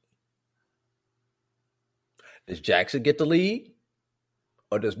lead? Does Jackson get the lead,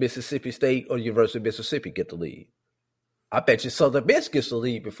 or does Mississippi State or University of Mississippi get the lead? I bet you Southern Miss gets the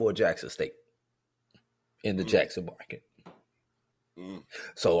lead before Jackson State in the Jackson market.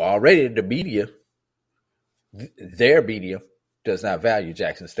 So already the media, their media, does not value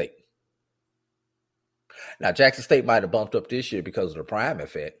Jackson State. Now, Jackson State might have bumped up this year because of the prime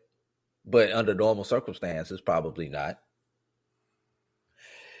effect, but under normal circumstances, probably not.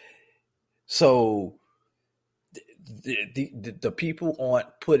 So the people aren't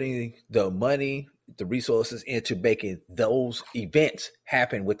putting the money, the resources into making those events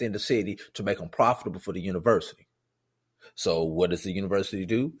happen within the city to make them profitable for the university. So what does the university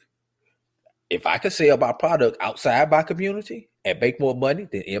do? If I can sell my product outside my community and make more money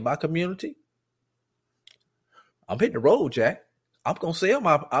than in my community, I'm hitting the road, Jack. I'm gonna sell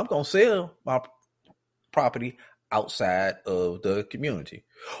my property outside of the community.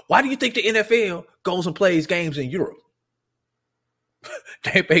 Why do you think the NFL goes and plays games in Europe?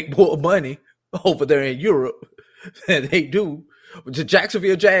 They make more money over there in Europe than they do. The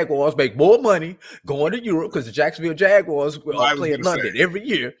Jacksonville Jaguars make more money going to Europe because the Jacksonville Jaguars play in London every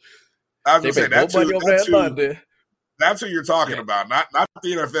year. I was going to say, that's London. That's who you're talking about, not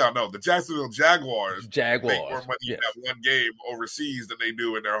the NFL. No, the Jacksonville Jaguars make more money in that one game overseas than they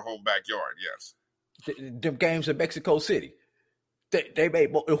do in their home backyard. Yes, them games in Mexico City, they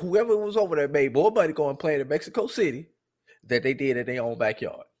made more, whoever was over there made more money going playing in Mexico City than they did in their own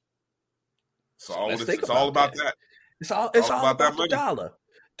backyard. It's all about that. It's all about the dollar.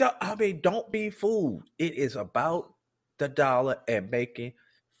 I mean, don't be fooled. It is about the dollar and making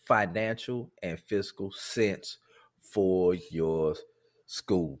financial and fiscal sense for your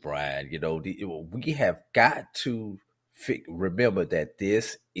school, Brian. You know, we have got to remember that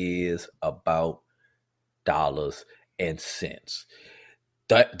this is about dollars and cents.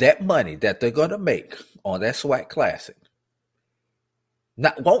 That money that they're going to make on that SWAC Classic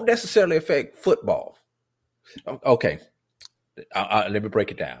won't necessarily affect football. Okay, let me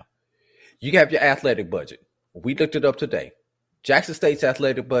break it down. You have your athletic budget. We looked it up today. Jackson State's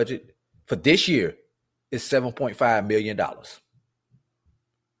athletic budget for this year is $7.5 million.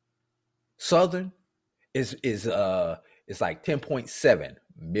 Southern is like $10.7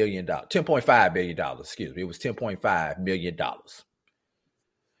 million, $10.5 million. Excuse me, it was $10.5 million.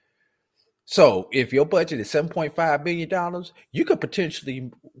 So if your budget is $7.5 million, you could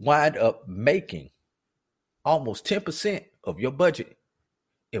potentially wind up making almost 10% of your budget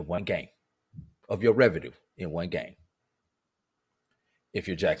in one game, of your revenue in one game, if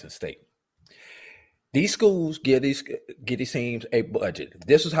you're Jackson State. These schools give these teams a budget.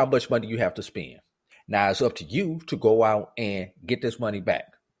 This is how much money you have to spend. Now it's up to you to go out and get this money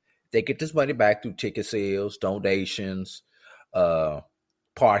back. They get this money back through ticket sales, donations,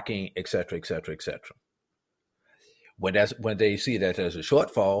 parking, etc., etc., etc. When they see that there's a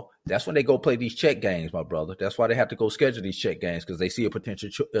shortfall, that's when they go play these check games, my brother. That's why they have to go schedule these check games, because they see a potential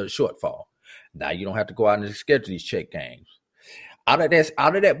shortfall. Now you don't have to go out and schedule these check games. Out of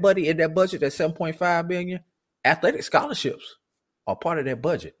that money in that budget, that $7.5 million, athletic scholarships are part of that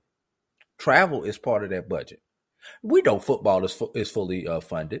budget. Travel is part of that budget. We know football is fully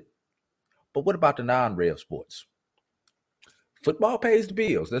funded, but what about the non-rev sports? Football pays the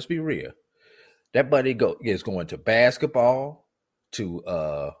bills. Let's be real. That money is going to basketball,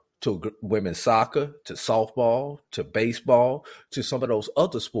 to women's soccer, to softball, to baseball, to some of those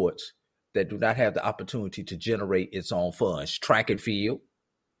other sports that do not have the opportunity to generate its own funds, track and field.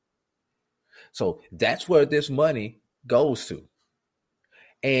 So that's where this money goes to.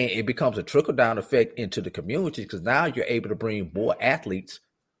 And it becomes a trickle-down effect into the community, because now you're able to bring more athletes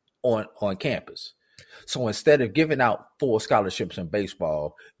on campus. So instead of giving out 4 scholarships in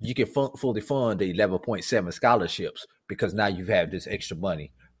baseball, you can fully fund the 11.7 scholarships, because now you've had this extra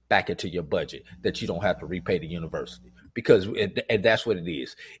money back into your budget that you don't have to repay the university. And that's what it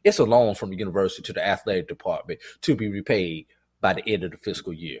is. It's a loan from the university to the athletic department to be repaid by the end of the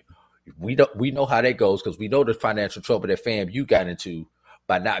fiscal year. We know how that goes, because we know the financial trouble that FAMU got into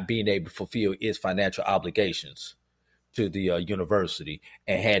by not being able to fulfill its financial obligations to the university,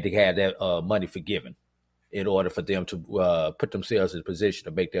 and had to have that money forgiven in order for them to put themselves in a position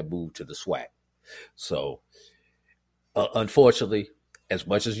to make that move to the SWAC. So, unfortunately, as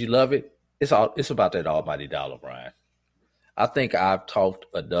much as you love it, it's about that almighty dollar, Brian. I think I've talked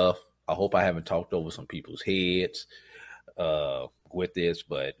enough. I hope I haven't talked over some people's heads with this,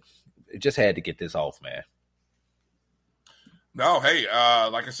 but it just had to get this off, man. No, hey,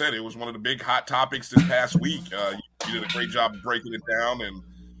 like I said, it was one of the big hot topics this past week. You did a great job of breaking it down,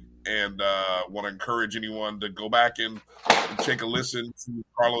 and want to encourage anyone to go back and take a listen to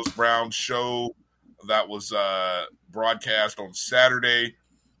Carlos Brown's show that was broadcast on Saturday.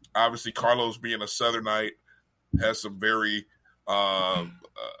 Obviously, Carlos being a Southernite, has some very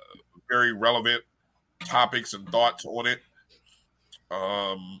very relevant topics and thoughts on it.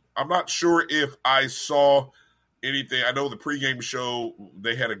 I'm not sure if I saw anything. I know the pregame show,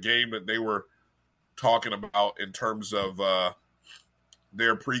 they had a game that they were talking about in terms of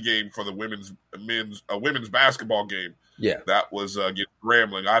their pregame for the women's basketball game. Yeah, that was getting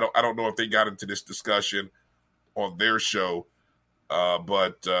rambling. I don't know if they got into this discussion on their show,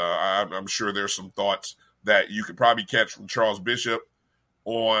 but I'm sure there's some thoughts that you could probably catch from Charles Bishop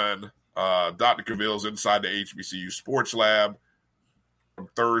on Dr. Cavill's Inside the HBCU Sports Lab from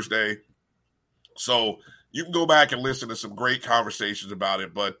Thursday. So you can go back and listen to some great conversations about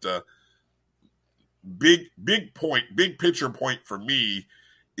it. But big picture point for me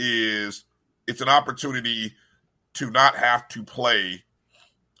is it's an opportunity to not have to play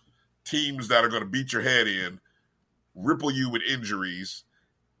teams that are going to beat your head in, ripple you with injuries,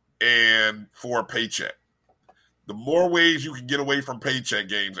 and for a paycheck. The more ways you can get away from paycheck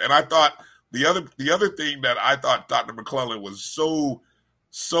games. And I thought the other thing that I thought Dr. McClellan was so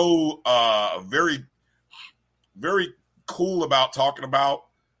very, very cool about talking about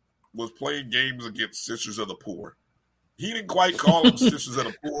was playing games against Sisters of the Poor. He didn't quite call them Sisters of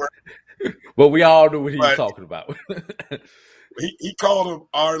the Poor. But we all knew what he was talking about. he called them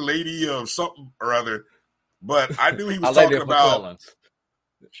Our Lady of something or other. But I knew he was talking about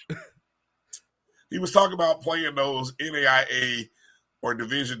he was talking about playing those NAIA or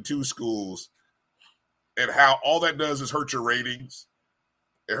Division II schools and how all that does is hurt your ratings.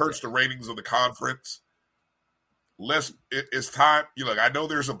 It hurts the ratings of the conference. It's time. I know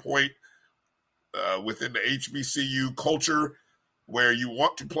there's a point within the HBCU culture where you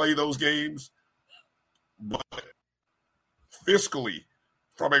want to play those games, but fiscally,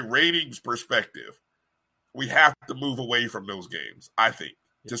 from a ratings perspective, we have to move away from those games, I think,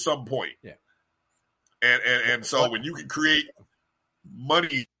 to some point. Yeah. And so when you can create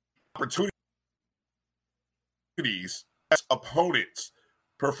money opportunities as opponents,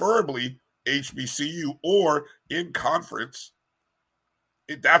 preferably HBCU or in conference,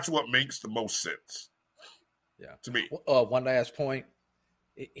 that's what makes the most sense. Yeah, to me. One last point.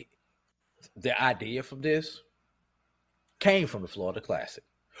 The idea from this came from the Florida Classic,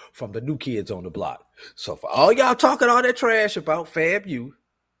 from the new kids on the block. So for all y'all talking all that trash about FAMU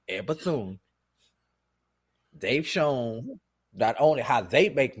and Bethune, they've shown not only how they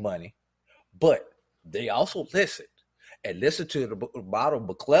make money, but they also listen to the model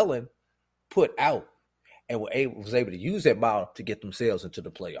McClellan put out and was able to use that model to get themselves into the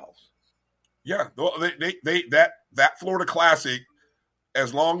playoffs. Yeah, that Florida Classic,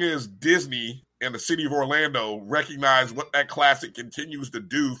 as long as Disney and the city of Orlando recognize what that classic continues to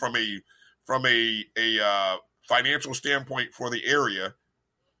do from a financial standpoint for the area,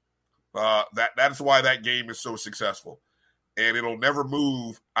 that's why that game is so successful, and it'll never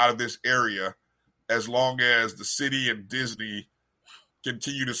move out of this area as long as the city and Disney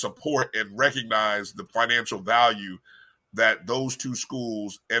continue to support and recognize the financial value that those two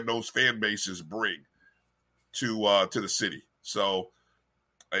schools and those fan bases bring to the city. So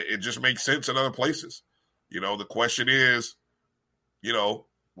it just makes sense in other places. The question is,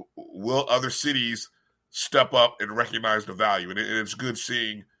 will other cities step up and recognize the value? And it's good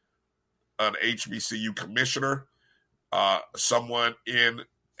seeing an HBCU commissioner, someone in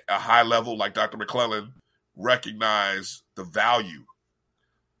a high level like Dr. McClellan, recognize the value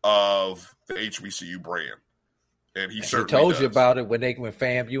of the HBCU brand. And he told you about it when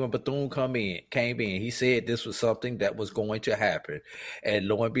FAMU and Bethune came in. He said this was something that was going to happen, and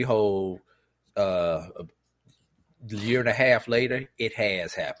lo and behold, a year and a half later, it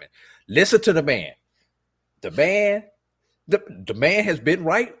has happened. Listen to the man. The man has been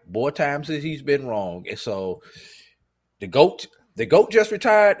right more times than he's been wrong, and so the GOAT just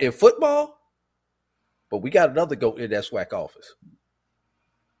retired in football, but we got another GOAT in that SWAC office.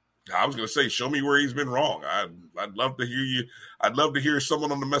 I was going to say, show me where he's been wrong. I'd love to hear you. I'd love to hear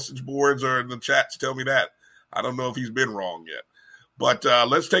someone on the message boards or in the chats tell me that. I don't know if he's been wrong yet. But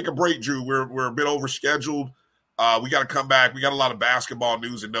let's take a break, Drew. We're a bit overscheduled. We got to come back. We got a lot of basketball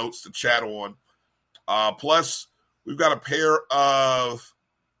news and notes to chat on. Plus, we've got a pair of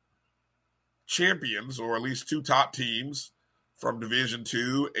champions, or at least two top teams from Division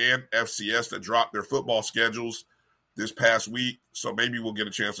II and FCS that dropped their football schedules this past week, so maybe we'll get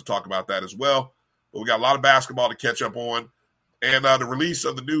a chance to talk about that as well. But we got a lot of basketball to catch up on. And the release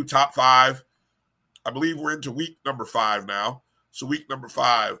of the new top 5, I believe we're into week number 5 now. So week number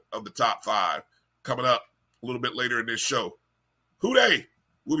 5 of the top 5 coming up a little bit later in this show. Who dey?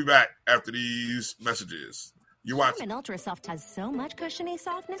 We'll be back after these messages. Charmin Ultra Soft has so much cushiony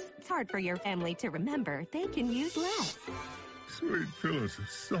softness, it's hard for your family to remember. They can use less. Sweet pillows of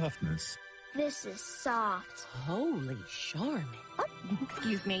softness. This is soft. Holy Charmin. Oh,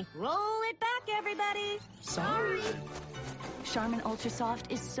 excuse me. Roll it back, everybody. Sorry. Charmin Ultra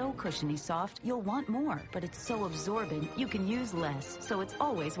Soft is so cushiony soft, you'll want more. But it's so absorbent, you can use less. So it's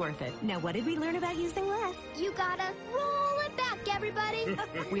always worth it. Now, what did we learn about using less? You gotta roll it back, everybody.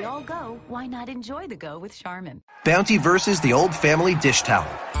 We all go. Why not enjoy the go with Charmin? Bounty versus the old family dish towel.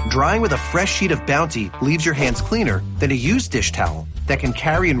 Drying with a fresh sheet of Bounty leaves your hands cleaner than a used dish towel that can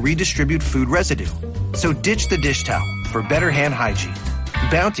carry and redistribute food residue. So ditch the dish towel for better hand hygiene.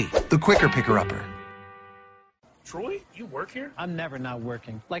 Bounty, the quicker picker-upper. Troy, you work here? I'm never not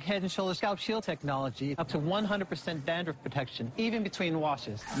working. Like Head & Shoulders Scalp Shield technology, up to 100% dandruff protection, even between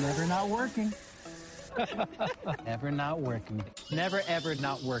washes. Never not working. Never not working. Never ever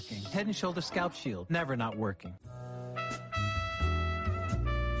not working. Head & Shoulders Scalp Shield, never not working.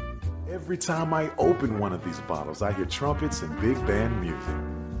 Every time I open one of these bottles, I hear trumpets and big band music.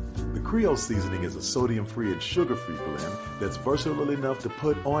 The Creole seasoning is a sodium-free and sugar-free blend that's versatile enough to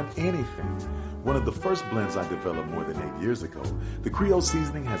put on anything. One of the first blends I developed more than 8 years ago, the Creole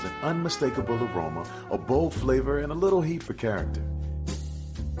seasoning has an unmistakable aroma, a bold flavor, and a little heat for character.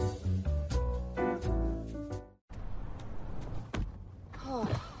 Oh,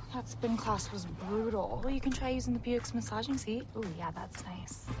 that spin class was brutal. Well, you can try using the Buick's massaging seat. Ooh, yeah, that's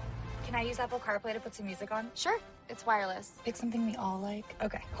nice. Can I use Apple CarPlay to put some music on? Sure. It's wireless. Pick something we all like.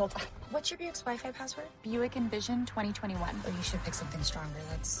 Okay, hold on. What's your Buick's Wi-Fi password? Buick Envision 2021. Oh, you should pick something stronger.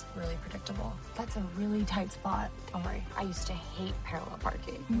 That's really predictable. That's a really tight spot. Don't worry. I used to hate parallel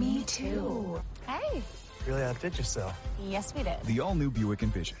parking. Me too. Hey. Really outdid yourself. Yes, we did. The all-new Buick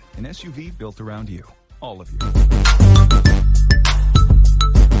Envision, an SUV built around you. All of you.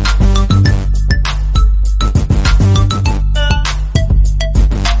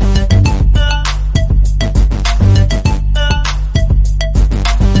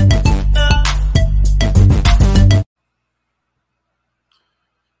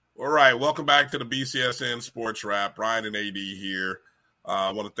 All right, welcome back to the BCSN Sports Wrap. Brian and AD here.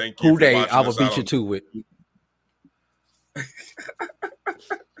 I want to thank you Who for they? watching I will us beat out you on- to it.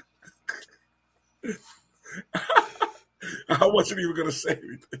 I wasn't even going to say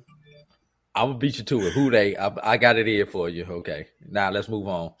anything. I will beat you to it. Who they? I got it here for you. Okay. Now let's move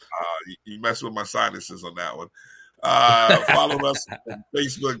on. You messed with my sinuses on that one. Follow us on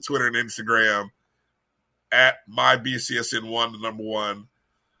Facebook, Twitter, and Instagram at MyBCSN1, the number one.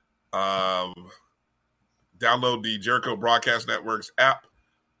 Download the Jericho Broadcast Network's app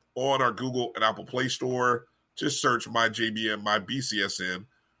on our Google and Apple Play Store. Just search MyJBN, MyBCSN.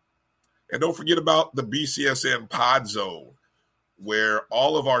 And don't forget about the BCSN Pod Zone, where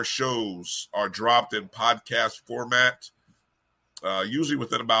all of our shows are dropped in podcast format, usually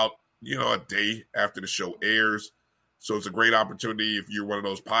within about, a day after the show airs. So it's a great opportunity if you're one of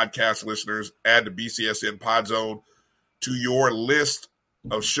those podcast listeners, add the BCSN Pod Zone to your list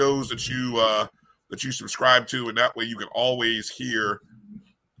of shows that you subscribe to, and that way you can always hear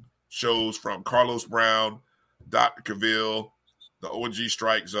shows from Carlos Brown, Dr. Cavill, the O&G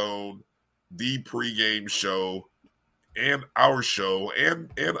Strike Zone, the pregame show, and our show,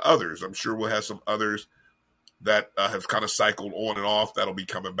 and others. I'm sure we'll have some others that have kind of cycled on and off that'll be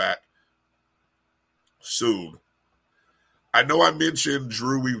coming back soon. I know I mentioned,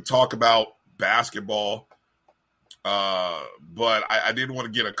 Drew, we would talk about basketball, but I did want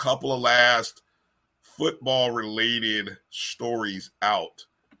to get a couple of last football-related stories out.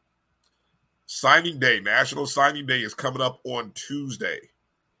 Signing Day, National Signing Day is coming up on Tuesday.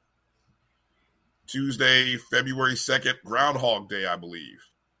 Tuesday, February 2nd, Groundhog Day, I believe.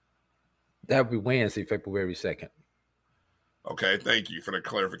 That would be Wednesday, February 2nd. Okay, thank you for the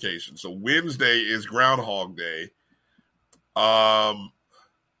clarification. So Wednesday is Groundhog Day. I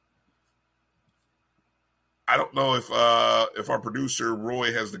don't know if our producer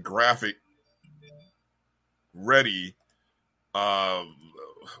Roy has the graphic ready.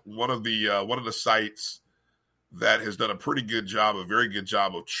 One of the sites that has done a very good job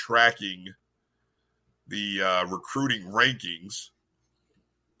of tracking the recruiting rankings.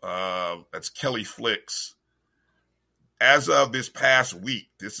 That's Kelly Flicks. As of this past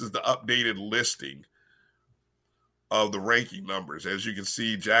week, this is the updated listing of the ranking numbers. As you can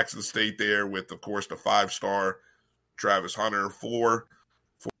see, Jackson State there with, of course, the 5-star Travis Hunter, 4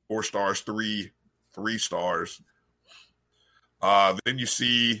 stars, 3 stars. Then you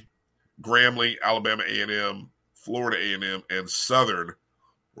see Grambling, Alabama A&M, Florida A&M, and Southern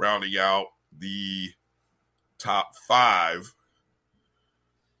rounding out the top 5.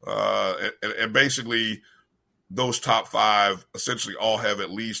 And basically those top 5 essentially all have at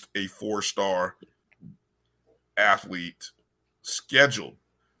least a 4-star athlete scheduled.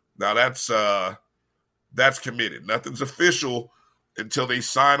 Now that's committed. Nothing's official until they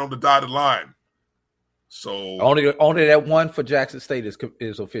sign on the dotted line. So only that one for Jackson State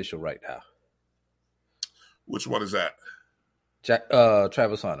is official right now. Which one is that?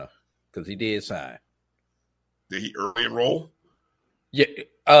 Travis Hunter, because he did sign. Did he early enroll? Yeah,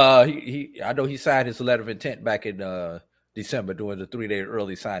 he I know he signed his letter of intent back in December during the 3-day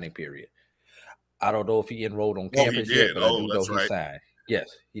early signing period. I don't know if he enrolled on campus yet, but I do know he signed.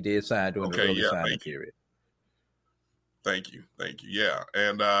 Yes, he did sign during the early signing period. Thank you. Yeah,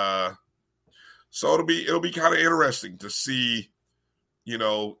 and so it'll be kind of interesting to see.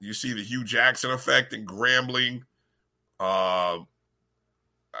 You see the Hugh Jackson effect in Grambling.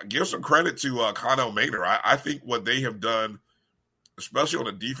 Give some credit to Connell Maynor. I think what they have done, especially on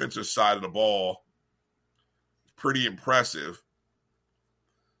the defensive side of the ball, pretty impressive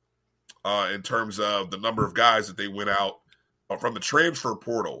in terms of the number of guys that they went out from the transfer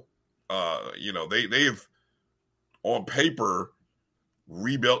portal. They've on paper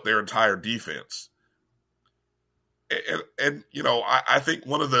rebuilt their entire defense. And I think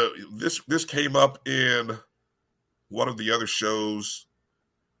one of this came up in one of the other shows,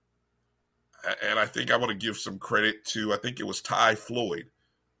 and I think I want to give some credit to, I think it was Ty Floyd.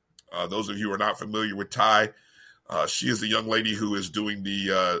 Those of you who are not familiar with Ty, she is the young lady who is doing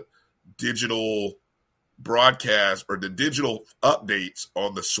the digital broadcast or the digital updates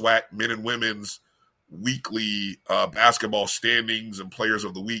on the SWAC men and women's weekly basketball standings and players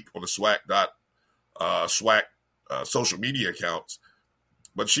of the week on the SWAC social media accounts.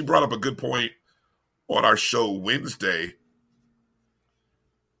 But she brought up a good point on our show Wednesday,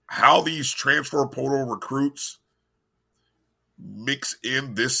 how these transfer portal recruits mix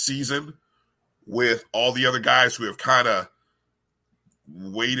in this season with all the other guys who have kind of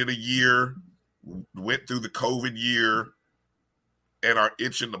waited a year, went through the COVID year, and are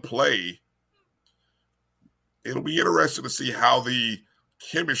itching to play. It'll be interesting to see how the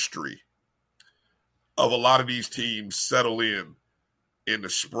chemistry of a lot of these teams settle in the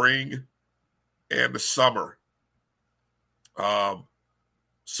spring and the summer.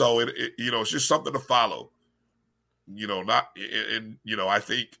 So it's just something to follow. I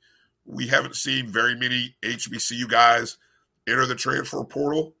think we haven't seen very many HBCU guys enter the transfer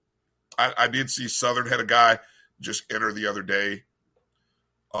portal. I did see Southern had a guy just enter the other day.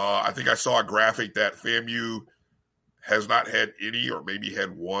 I think I saw a graphic that FAMU has not had any, or maybe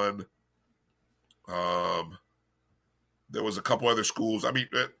had one. There was a couple other schools. I mean,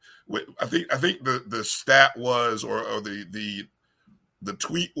 I think the stat was, or the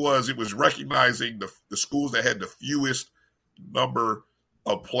tweet was, it was recognizing the schools that had the fewest number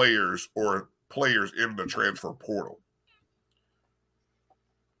of players in the transfer portal.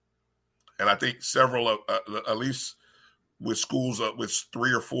 And I think several, at least with schools with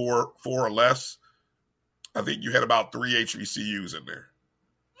 3 or 4 or less, I think you had about 3 HBCUs in there.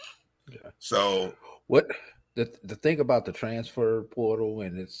 Yeah. So what the thing about the transfer portal,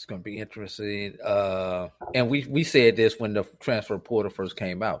 and it's going to be interesting. And we said this when the transfer portal first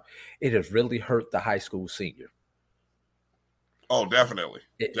came out. It has really hurt the high school senior. Oh, definitely.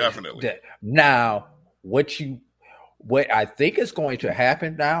 Now, what I think is going to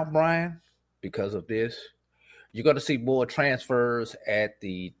happen now, Brian, because of this, you're going to see more transfers at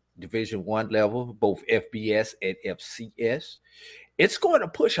the Division I level, both FBS and FCS. It's going to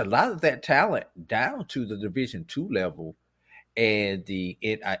push a lot of that talent down to the Division II level and the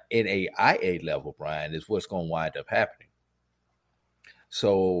NAIA level, Brian, is what's going to wind up happening.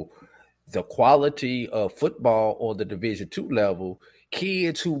 So the quality of football on the Division II level,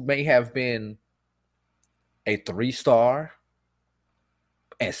 kids who may have been a 3-star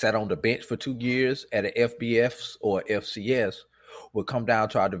and sat on the bench for 2 years at an FBS or FCS will come down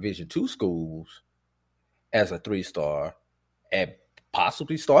to our Division II schools as a 3-star and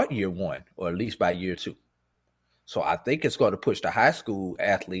possibly start year 1 or at least by year 2. So I think it's going to push the high school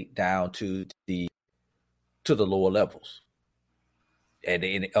athlete down to the lower levels. And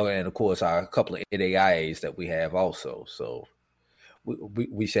of course, a couple of NAIAs that we have also. So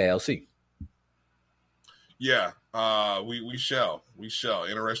we shall see. Yeah, we shall.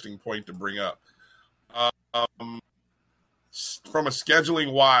 Interesting point to bring up. From a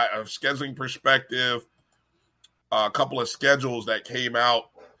scheduling perspective, a couple of schedules that came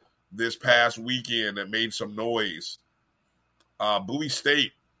out this past weekend that made some noise. Bowie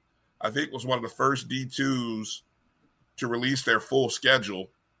State, I think, was one of the first D2s to release their full schedule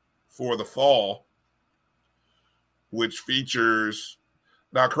for the fall, which features,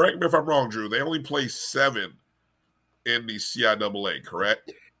 now correct me if I'm wrong, Drew, they only play 7 in the CIAA,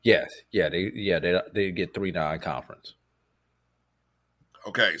 correct? Yes. Yeah. They get 3 non-conference.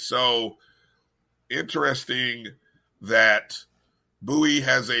 Okay, so interesting that Bowie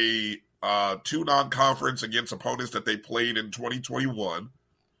has a 2 non-conference against opponents that they played in 2021.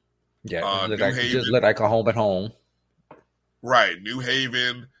 Yeah, just look like a home at home. Right, New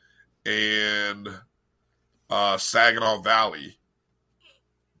Haven and Saginaw Valley.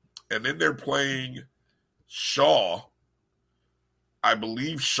 And then they're playing Shaw. I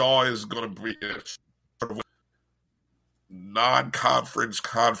believe Shaw is going to be non-conference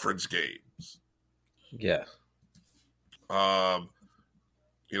conference games. Yes.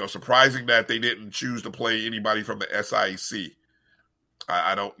 Surprising that they didn't choose to play anybody from the SIAC.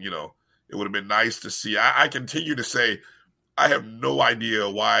 I don't, it would have been nice to see. I continue to say I have no idea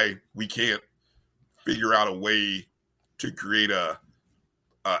why we can't figure out a way to create a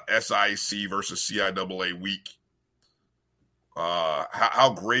SIAC versus CIAA week.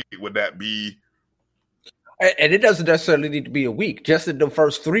 How great would that be? And it doesn't necessarily need to be a week, just in the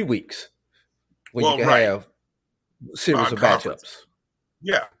first 3 weeks when you can have series of matchups.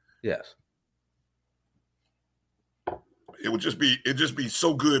 Yeah. Yes. It'd just be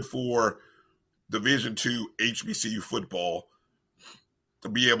so good for Division II HBCU football to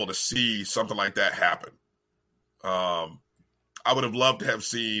be able to see something like that happen. I would have loved to have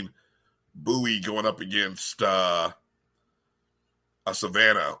seen Bowie going up against a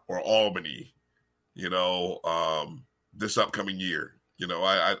Savannah or Albany, this upcoming year.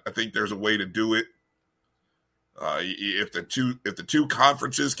 I think there's a way to do it. If the two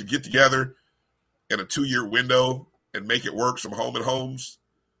conferences could get together in a 2-year window and make it work, some home and homes,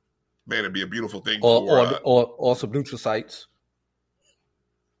 man, it'd be a beautiful thing. Or some neutral sites.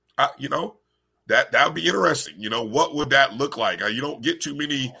 That would be interesting. What would that look like? You don't get too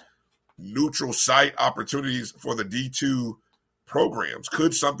many neutral site opportunities for the D2 programs.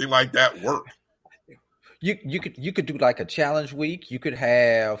 Could something like that work? You could do like a challenge week. You could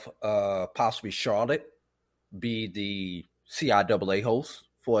have possibly Charlotte be the CIAA host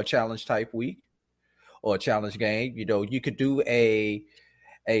for a challenge type week or a challenge game. You could do a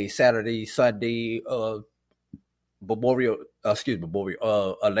Saturday, Sunday, a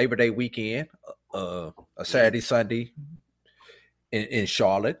Labor Day weekend, a Saturday, Sunday in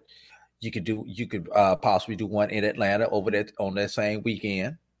Charlotte. You could possibly do one in Atlanta on that same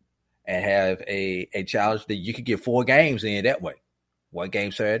weekend and have a challenge that you could get 4 games in that way. 1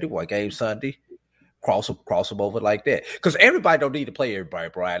 game Saturday, 1 game Sunday. Cross them over like that. Because everybody don't need to play everybody,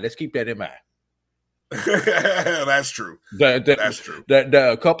 Brian. Let's keep that in mind. That's true. That's true. There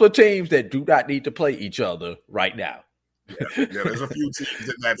are a couple of teams that do not need to play each other right now. Yeah, there's a few teams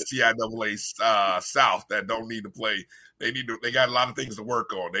in that CIAA South that don't need to play. They got a lot of things to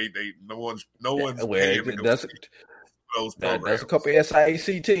work on. No one's paying to go those programs. There's a couple of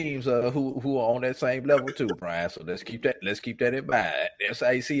SIAC teams who are on that same level too, Brian. So let's keep that in mind.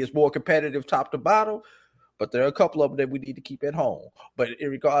 SIAC is more competitive top to bottom, but there are a couple of them that we need to keep at home. But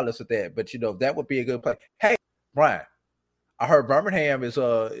regardless of that, that would be a good play. Hey, Brian, I heard Birmingham is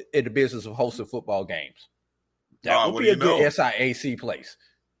in the business of hosting football games. That would be a good SIAC place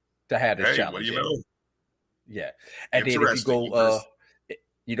to have this challenge. Yeah, and then if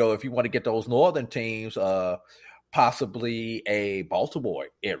you go, if you want to get those northern teams, possibly a Baltimore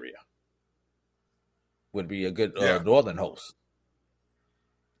area would be a good northern host.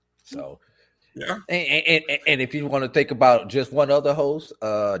 So, yeah, and if you want to think about just one other host,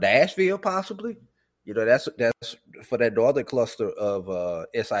 Nashville possibly. That's for that northern cluster of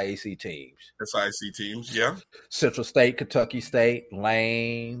SIAC teams. SIAC teams, yeah. Central State, Kentucky State,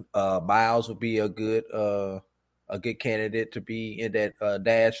 Lane, Miles would be a good candidate to be in that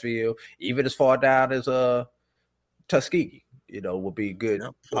Nashville. Even as far down as Tuskegee, would be good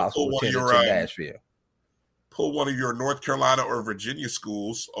possible tenant to Nashville. Pull one of your North Carolina or Virginia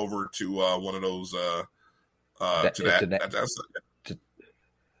schools over to one of those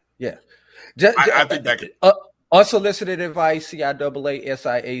yeah. I think that could. Unsolicited advice, CIAA,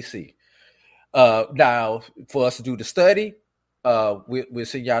 SIAC. Now, for us to do the study, we'll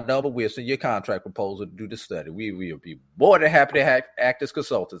send y'all number. We'll send your contract proposal to do the study. We will be more than happy to act as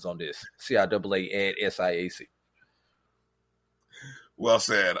consultants on this, CIAA and SIAC. Well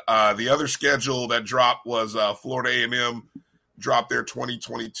said. The other schedule that dropped was Florida A&M dropped their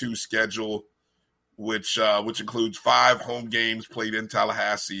 2022 schedule, which includes 5 home games played in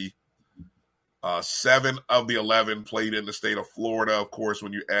Tallahassee. 7 of the 11 played in the state of Florida. Of course,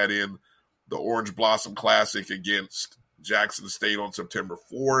 when you add in the Orange Blossom Classic against Jackson State on September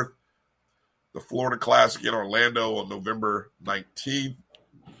 4th, the Florida Classic in Orlando on November 19th,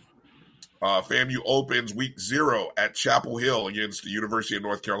 FAMU opens week 0 at Chapel Hill against the University of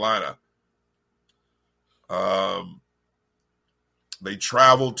North Carolina. They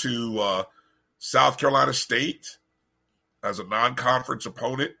travel to South Carolina State as a non-conference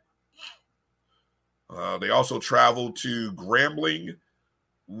opponent. They also travel to Grambling,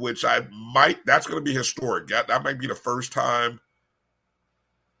 which that's going to be historic. That might be the first time.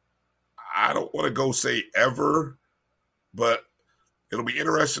 I don't want to go say ever, but it'll be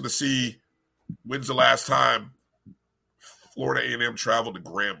interesting to see when's the last time Florida A&M traveled to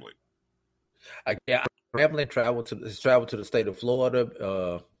Grambling. Grambling traveled to the state of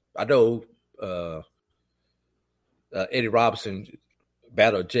Florida. I know Eddie Robinson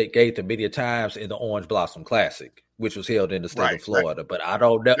battled Jake Gaither many times in the Orange Blossom Classic, which was held in the state of Florida. Right. But I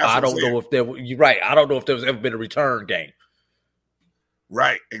don't know. You're right. I don't know if there's ever been a return game.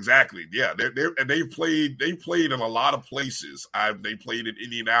 Right. Exactly. Yeah. They've played in a lot of places. They played in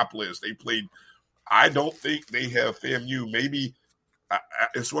Indianapolis. They played. I don't think they have FAMU. Maybe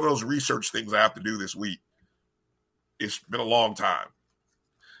it's one of those research things I have to do this week. It's been a long time.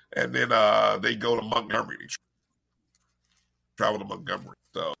 And then they go to Montgomery. They travel to Montgomery.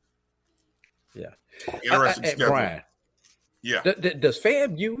 So, yeah. Interesting schedule. Brian, yeah. Does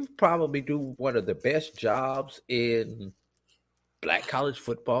FAMU probably do one of the best jobs in Black college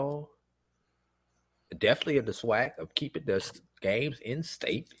football? Definitely in the SWAC of keeping the games in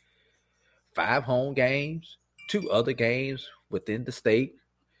state. 5 home games, 2 other games within the state.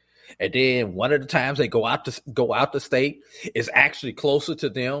 And then one of the times they go out the state is actually closer to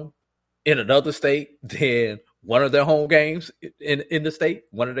them in another state than one of their home games in the state,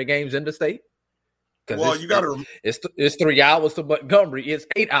 one of the games in the state. Well, you got to. It's 3 hours to Montgomery. It's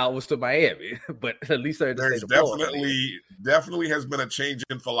 8 hours to Miami. But at least they're in the there's state of Florida. definitely has been a change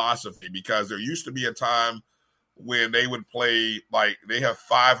in philosophy, because there used to be a time when they would play, like, they have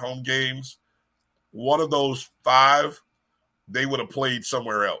 5 home games. One of those 5, they would have played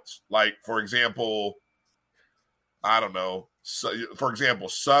somewhere else. Like, for example, I don't know. For example,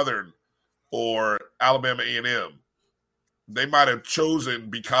 Southern or Alabama A&M. They might have chosen,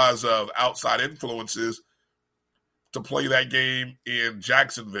 because of outside influences, to play that game in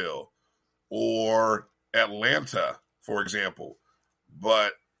Jacksonville or Atlanta, for example.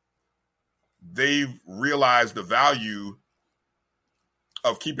 But they've realized the value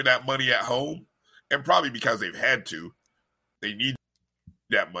of keeping that money at home, and probably because they've had to. They need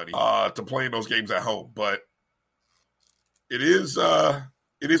that money to play in those games at home. But it is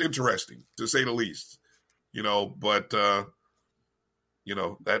interesting, to say the least. But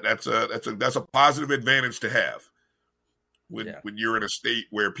that's a positive advantage to have when you're in a state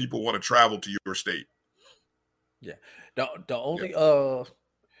where people want to travel to your state. Yeah. The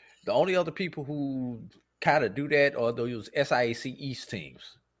only other people who kind of do that are those SIAC East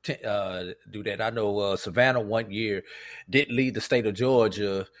teams. Do that. I know Savannah one year didn't leave the state of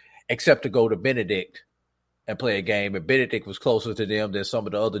Georgia except to go to Benedict and play a game, and Benedict was closer to them than some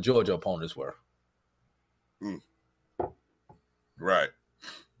of the other Georgia opponents were. Right.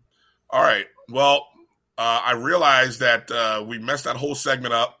 All right. Well, I realized that we messed that whole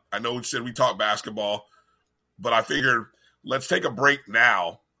segment up. I know we said we talked basketball, but I figured let's take a break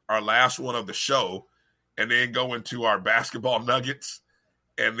now, our last one of the show, and then go into our basketball nuggets,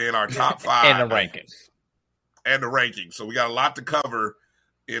 and then our top 5. And the rankings. So we got a lot to cover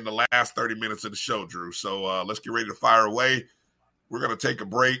in the last 30 minutes of the show, Drew. So let's get ready to fire away. We're going to take a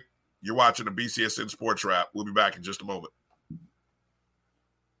break. You're watching the BCSN Sports Wrap. We'll be back in just a moment.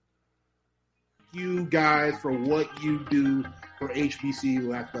 You guys for what you do for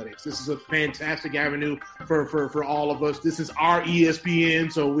HBCU athletics. This is a fantastic avenue for all of us. This is our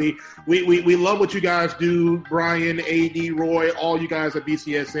ESPN, so we love what you guys do. Brian, AD, Roy, all you guys at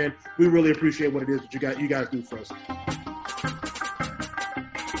BCSN. We really appreciate what it is that you guys do for us.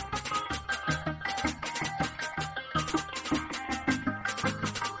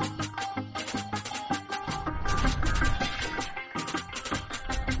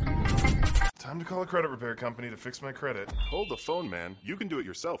 Call a credit repair company to fix my credit. Hold the phone, man. You can do it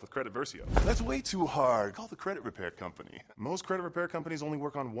yourself with Credit Versio. That's way too hard. Call the credit repair company. Most credit repair companies only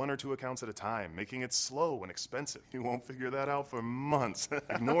work on 1 or 2 accounts at a time, making it slow and expensive. You won't figure that out for months.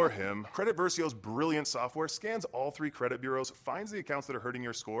 Ignore him. Credit Versio's brilliant software scans all 3 credit bureaus, finds the accounts that are hurting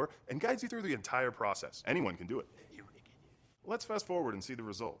your score, and guides you through the entire process. Anyone can do it. Let's fast forward and see the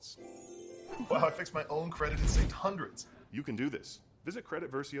results. Wow, I fixed my own credit and saved hundreds. You can do this. Visit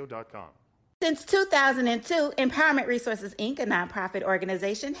creditversio.com. Since 2002, Empowerment Resources, Inc., a nonprofit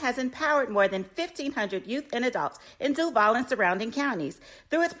organization, has empowered more than 1,500 youth and adults in Duval and surrounding counties.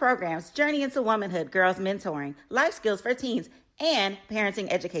 Through its programs, Journey into Womanhood, Girls Mentoring, Life Skills for Teens, and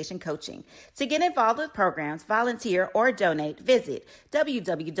parenting education coaching. To get involved with programs, volunteer, or donate, visit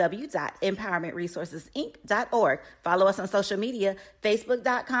www.empowermentresourcesinc.org. Follow us on social media,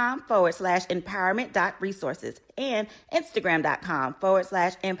 facebook.com/empowerment.resources and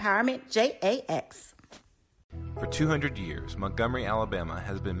instagram.com/empowermentJAX. For 200 years, Montgomery, Alabama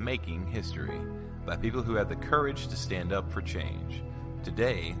has been making history by people who had the courage to stand up for change.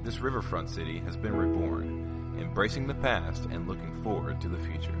 Today, this riverfront city has been reborn, embracing the past and looking forward to the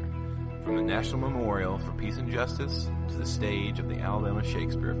future. From the National Memorial for Peace and Justice to the stage of the Alabama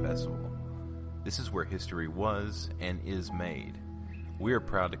Shakespeare Festival, this is where history was and is made. We are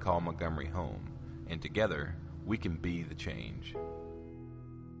proud to call Montgomery home, and together, we can be the change.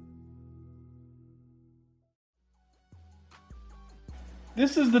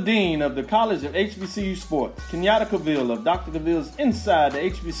 This is the Dean of the College of HBCU Sports, Kenyatta Cavill of Dr. Cavill's Inside the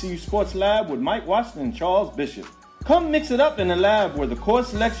HBCU Sports Lab with Mike Washington and Charles Bishop. Come mix it up in the lab where the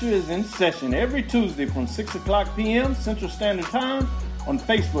course lecture is in session every Tuesday from 6 o'clock p.m. Central Standard Time on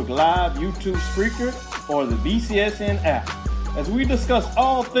Facebook Live, YouTube Spreaker, or the BCSN app, as we discuss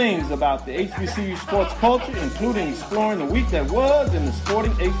all things about the HBCU sports culture, including exploring the week that was in the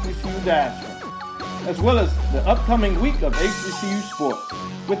sporting HBCU diaspora, as well as the upcoming week of HBCU sports.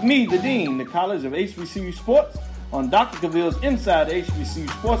 With me, the Dean, the College of HBCU Sports, on Dr. Cavill's Inside the HBCU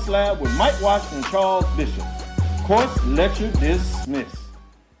Sports Lab with Mike Washington and Charles Bishop. Course lecture dismissed.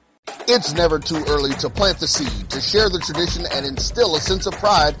 It's never too early to plant the seed, to share the tradition, and instill a sense of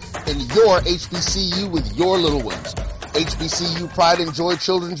pride in your HBCU with your little ones. HBCU Pride and Joy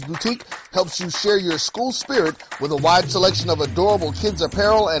Children's Boutique helps you share your school spirit with a wide selection of adorable kids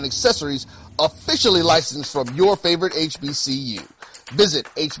apparel and accessories officially licensed from your favorite HBCU. Visit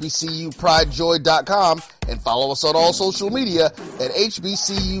hbcupridejoy.com and follow us on all social media at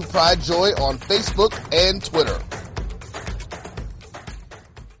HBCU Pride Joy on Facebook and Twitter.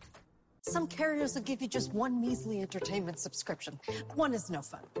 Some carriers will give you just one measly entertainment subscription. One is no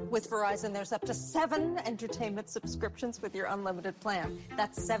fun. With Verizon, there's up to 7 entertainment subscriptions with your unlimited plan.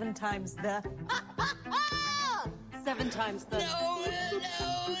 That's 7 times the... 7 times the... No.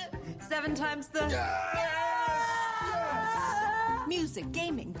 7 times the... Music,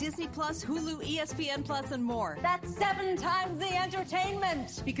 gaming, Disney Plus, Hulu, ESPN Plus, and more. That's 7 times the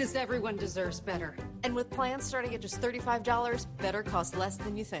entertainment. Because everyone deserves better. And with plans starting at just $35, better costs less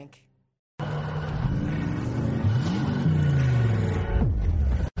than you think.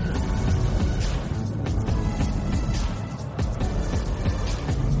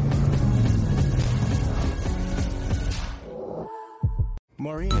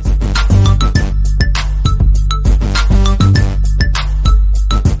 Maureen.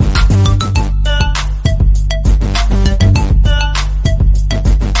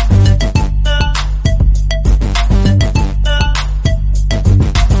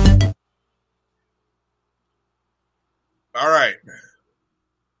 All right.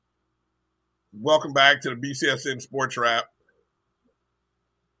 Welcome back to the BCSN Sports Wrap.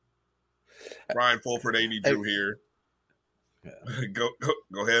 Brian Fulford, 82 here. Go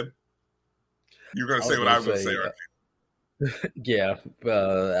ahead. You're going to say what I was going to say, aren't you? Yeah.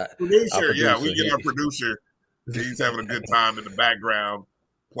 Producer, we get our producer. He's having a good time in the background,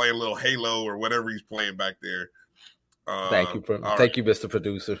 playing a little Halo or whatever he's playing back there. Thank you, Mr.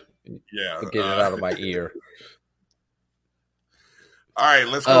 Producer. Yeah. For getting it out of my ear. All right,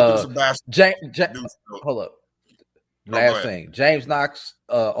 let's go through some basketball. Hold up. Last thing. James Knox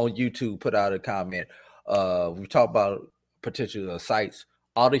on YouTube put out a comment. We talked about potential sites.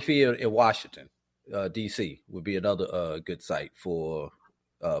 Audi Field in Washington, D.C. would be another good site for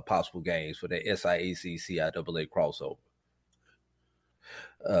possible games for the SIAC-CIAA crossover.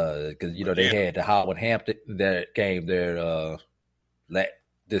 Because, they had the Howard Hampton that game there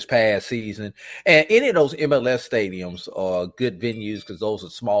this past season. And any of those MLS stadiums are good venues because those are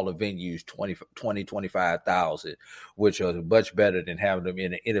smaller venues, 25,000, which are much better than having them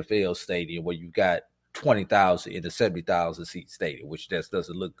in an NFL stadium where you got 20,000 in a 70,000 seat stadium, which just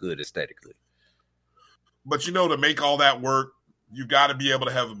doesn't look good aesthetically. But to make all that work, you got to be able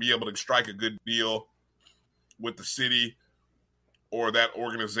to strike a good deal with the city or that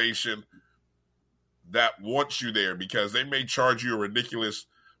organization that wants you there, because they may charge you a ridiculous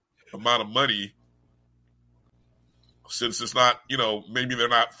amount of money since it's not, maybe they're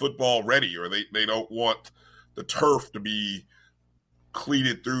not football ready, or they don't want the turf to be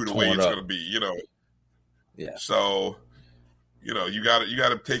cleated through the way it's going to be, Yeah. So, you got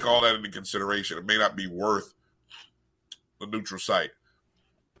to take all that into consideration. It may not be worth the neutral site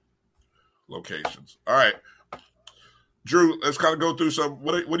locations. All right, Drew, let's kind of go through some.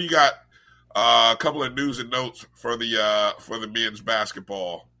 What do you got A couple of news and notes for the men's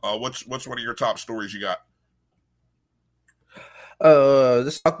basketball. What's one of your top stories you got?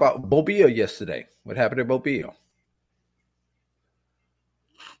 Let's talk about Mobile yesterday. What happened at Mobile?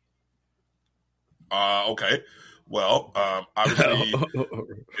 Okay. Well, obviously, in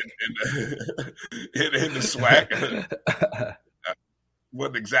the SWAC,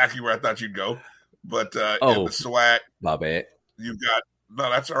 wasn't exactly where I thought you'd go, but in the SWAC, my bad. You've got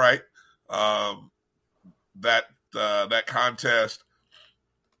that's all right. That contest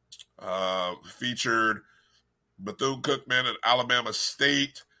featured Bethune-Cookman and Alabama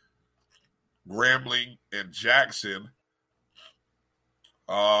State, Grambling and Jackson.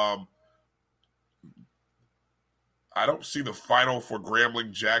 I don't see the final for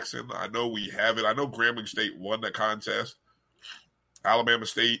Grambling Jackson. I know we have it. I know Grambling State won the contest. Alabama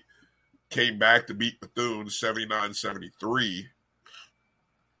State came back to beat Bethune 79-73.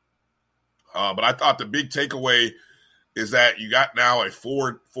 But I thought the big takeaway is that you got now a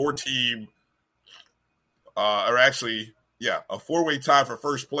four-team, a four-way tie for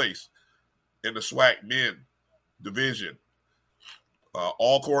first place in the SWAC men division.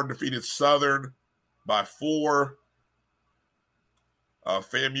 Alcorn defeated Southern by 4.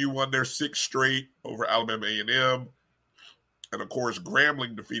 FAMU won their 6th straight over Alabama A&M. And, of course,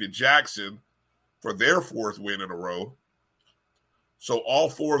 Grambling defeated Jackson for their 4th win in a row. So all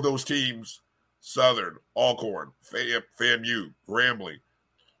 4 of those teams, Southern, Alcorn, FAMU, Grambling,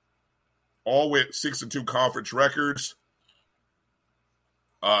 all went 6-2 conference records.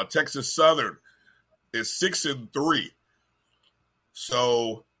 Texas Southern is 6-3.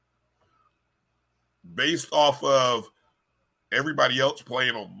 So based off of everybody else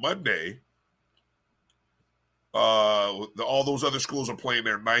playing on Monday, all those other schools are playing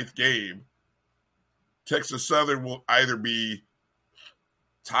their 9th game. Texas Southern will either be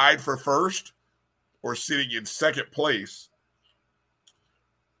tied for first or sitting in 2nd place.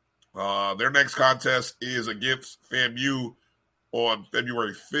 Their next contest is against FAMU on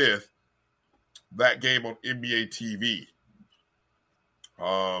February 5th. That game on NBA TV.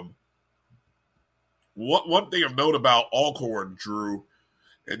 One thing of note about Alcorn, Drew,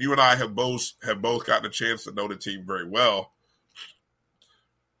 and you and I have both gotten a chance to know the team very well.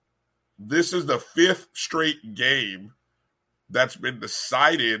 This is the 5th straight game that's been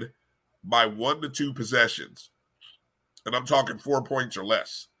decided by 1 to 2 possessions. And I'm talking 4 points or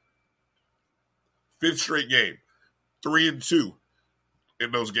less. 5th straight game. 3-2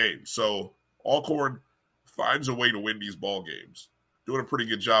 in those games. So Alcorn finds a way to win these ball games. Doing a pretty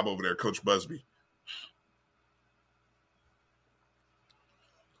good job over there, Coach Busby.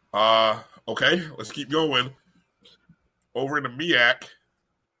 Okay, let's keep going. Over in the MEAC,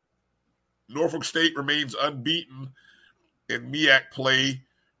 Norfolk State remains unbeaten in MEAC play.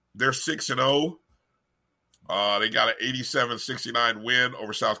 They're 6-0. They got an 87-69 win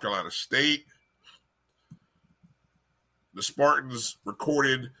over South Carolina State. The Spartans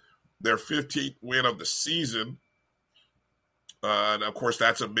recorded their 15th win of the season. And, of course,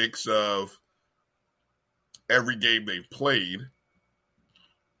 that's a mix of every game they've played.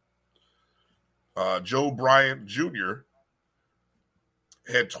 Joe Bryant Jr.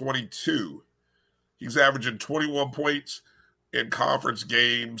 had 22. He's averaging 21 points in conference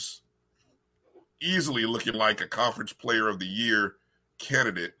games, easily looking like a Conference Player of the Year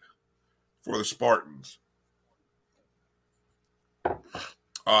candidate for the Spartans. How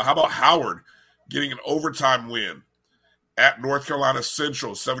about Howard getting an overtime win at North Carolina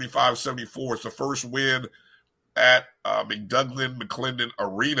Central, 75-74. It's the first win at McDougald-McClendon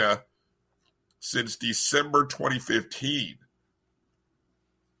Arena since December 2015.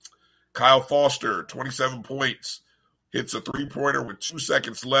 Kyle Foster, 27 points, hits a three-pointer with 2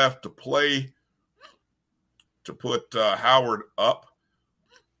 seconds left to play to put Howard up.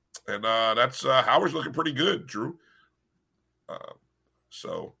 And that's Howard's looking pretty good, Drew. All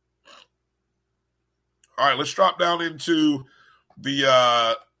right, let's drop down into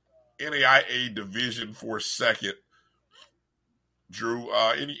the NAIA division for a second. Drew,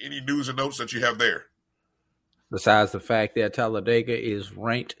 any news and notes that you have there? Besides the fact that Talladega is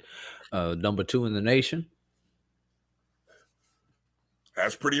ranked number 2 in the nation.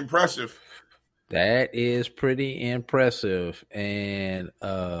 That's pretty impressive. That is pretty impressive. And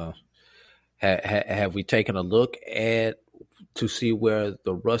have we taken a look to see where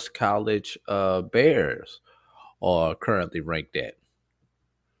the Rust College Bears are currently ranked at?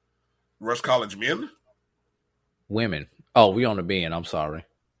 Rust College men? Women. Oh, we on the men. I'm sorry.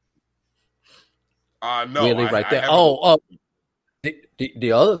 No. Really, right there.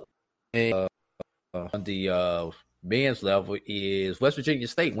 The other thing, the men's level is West Virginia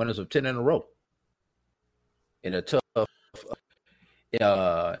State, winners of 10 in a row. In a tough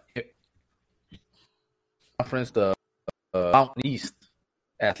conference, the Mountain East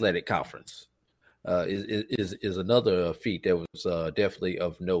Athletic Conference is another feat that was definitely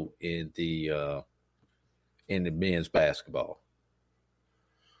of note in the men's basketball.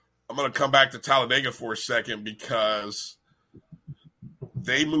 I'm going to come back to Talladega for a second because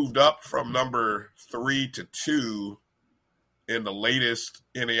they moved up from number 3 to 2 in the latest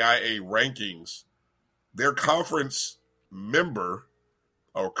NAIA rankings. Their conference member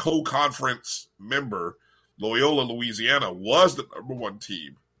or co-conference member, Loyola, Louisiana, was the number 1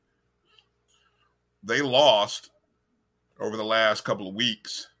 team. They lost over the last couple of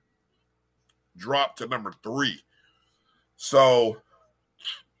weeks, dropped to number 3. So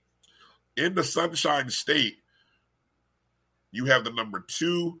in the Sunshine State, you have the number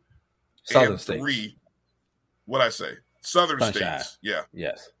 2 Southern and 3. States. What'd I say? Southern Sunshine. States. Yeah.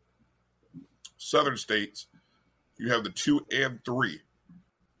 Yes. Southern States. You have the 2 and 3.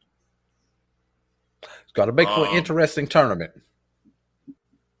 It's got to make for an interesting tournament.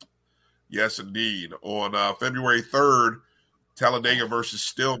 Yes, indeed. On February 3rd, Talladega versus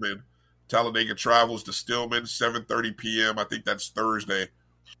Stillman. Talladega travels to Stillman, 7:30 p.m. I think that's Thursday.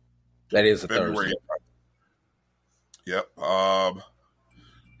 That is a February. Thursday. Yep.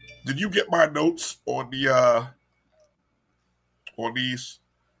 Did you get my notes on the on these?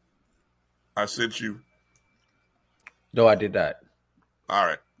 I sent you. No, I did not. All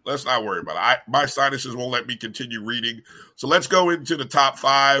right. Let's not worry about it. My sinuses won't let me continue reading. So let's go into the top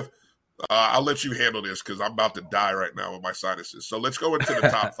 5. I'll let you handle this because I'm about to die right now with my sinuses. So let's go into the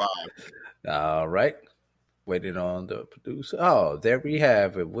top 5. All right. Waiting on the producer. Oh, there we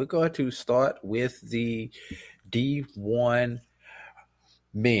have it. We're going to start with the D1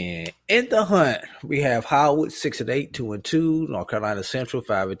 men. In the hunt, we have Howard 6-8, 2-2, North Carolina Central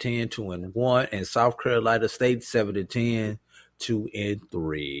 5-10, 2-1, and South Carolina State 7-10,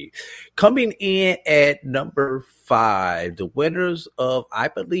 2-3. Coming in at number 5, the winners of, I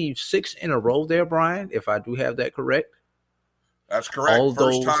believe, 6 in a row there, Brian, if I do have that correct. That's correct. All First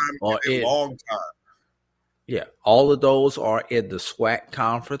those time in a long time. Yeah, all of those are in the SWAC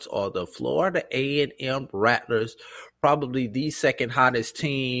conference or the Florida A&M Rattlers, probably the second hottest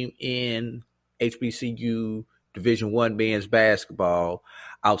team in HBCU Division I men's basketball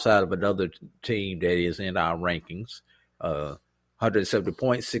outside of another team that is in our rankings. 170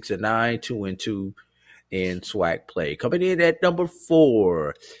 points, 6-9, 2-2 in SWAC play. Coming in at number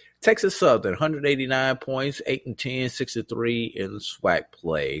 4, Texas Southern, 189 points, 8-10, 6-3 in SWAC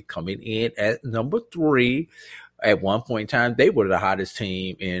play. Coming in at number 3, at one point in time, they were the hottest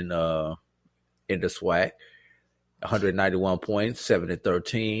team in the SWAC. 191 points,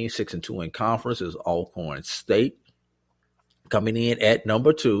 7-13, 6-2 in conference is Alcorn State. Coming in at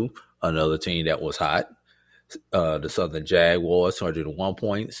number 2, another team that was hot, the Southern Jaguars, 201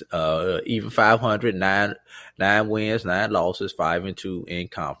 points, even 500, 9 wins, 9 losses, 5-2 in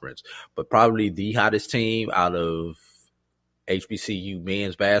conference. But probably the hottest team out of HBCU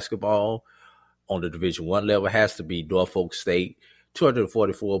men's basketball on the Division I level has to be Norfolk State,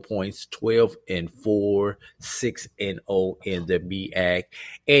 244 points, 12-4, 6-0 in the MEAC.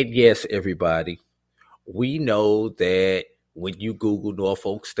 And yes, everybody, we know that when you Google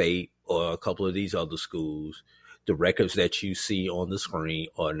Norfolk State or a couple of these other schools, the records that you see on the screen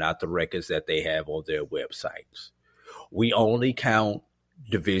are not the records that they have on their websites. We only count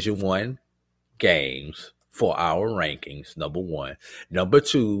Division I games for our rankings, number 1. Number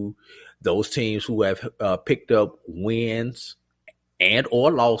 2, those teams who have picked up wins and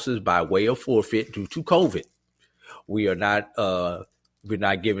or losses by way of forfeit due to COVID. We're not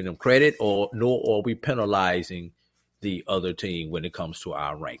giving them credit, nor are we penalizing the other team when it comes to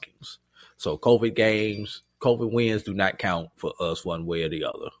our rankings. So COVID wins do not count for us one way or the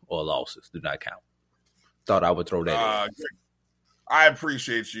other, or losses do not count. Thought I would throw that in. I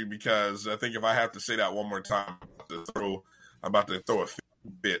appreciate you because I think if I have to say that one more time, I'm about to throw a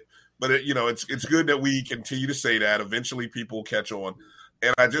bit. But it's good that we continue to say that. Eventually, people will catch on.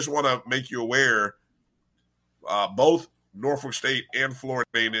 And I just want to make you aware, both Norfolk State and Florida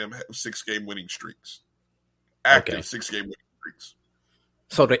A&M have 6-game winning streaks. Active 6-game winning streaks.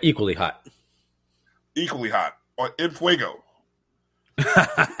 So they're equally hot. Equally hot. In fuego.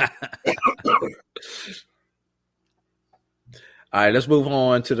 All right, let's move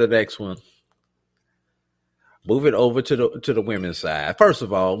on to the next one. Move it over to the women's side. First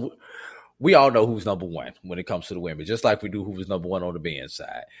of all, we all know who's number 1 when it comes to the women, just like we do who was number 1 on the men's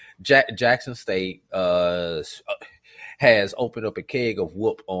side. Jackson State had has opened up a keg of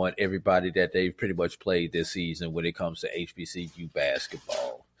whoop on everybody that they've pretty much played this season when it comes to HBCU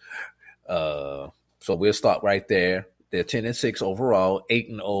basketball. So we'll start right there. They're 10-6 overall,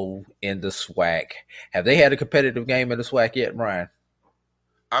 8-0 in the SWAC. Have they had a competitive game in the SWAC yet, Brian?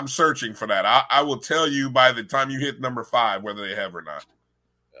 I'm searching for that. I will tell you by the time you hit number 5 whether they have or not.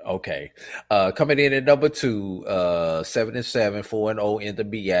 Okay. Coming in at number 2, 7-7, 4-0 in the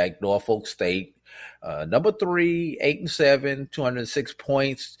MEAC, Norfolk State. Number 3, 8-7, 206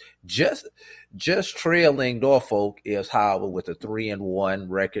 points. Just trailing Norfolk is Howard with a 3-1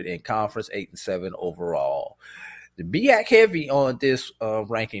 record in conference, 8-7 overall. The MEAC heavy on this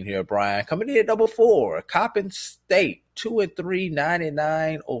ranking here, Brian. Coming in at number 4, Coppin State, 2-3,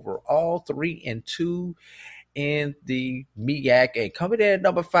 99 overall, 3-2 in the MEAC. And coming in at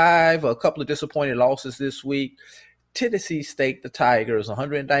number 5, a couple of disappointing losses this week. Tennessee State, the Tigers,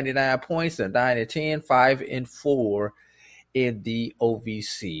 199 points, they're 9-10, 5-4 in the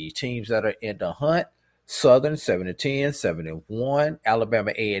OVC. Teams that are in the hunt: Southern 7-10, 7-1,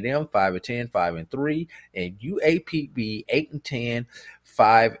 Alabama A&M 5-10, 5-3, and UAPB 8-10,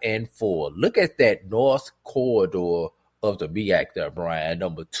 5-4. Look at that north corridor of the MEAC there, Brian.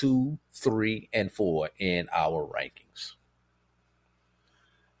 Number 2, 3, and 4 in our rankings.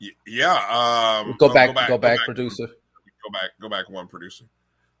 Yeah. Go back, producer. Go back one, producer.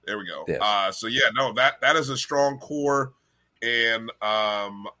 There we go. Yes. So yeah, no, that is a strong core, and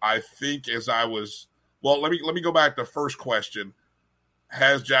I think as I was. Well, let me go back to the first question.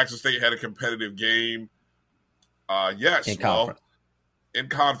 Has Jackson State had a competitive game? Yes. In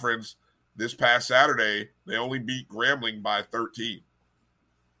conference, this past Saturday, they only beat Grambling by 13.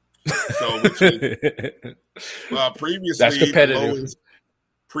 So, which is, previously, that's competitive.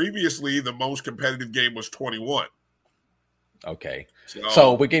 Previously, the most competitive game was 21. Okay.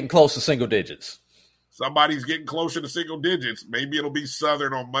 So we're getting close to single digits. Somebody's getting closer to single digits. Maybe it'll be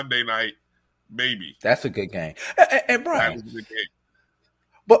Southern on Monday night. Maybe. That's a good game. And Brian, that is a good game.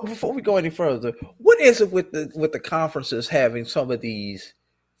 But before we go any further, what is it with the conferences having some of these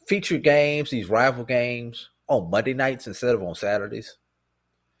feature games, these rival games on Monday nights instead of on Saturdays?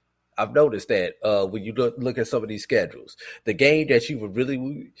 I've noticed that when you look at some of these schedules, the game that you would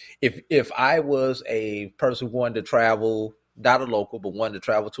really, if I was a person who wanted to travel, not a local, but wanted to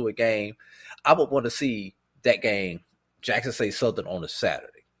travel to a game, I would want to see that game, Jackson State Southern, on a Saturday.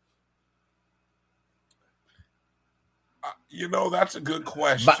 That's a good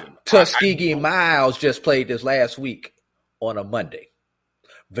question. Tuskegee Miles just played this last week on a Monday.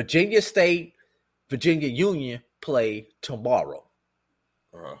 Virginia State, Virginia Union play tomorrow.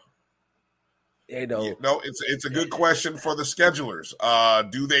 It's a good question for the schedulers.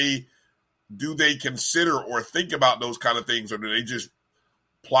 Do they consider or think about those kind of things, or do they just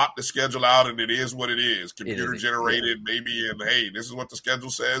plot the schedule out and it is what it is, computer generated maybe, and hey, this is what the schedule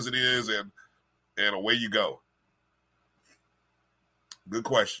says it is, and away you go. Good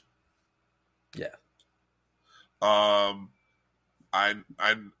question. Yeah.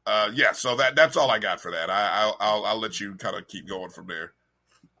 So that's all I got for that. I'll let you kind of keep going from there.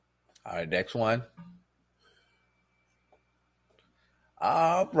 All right, next one.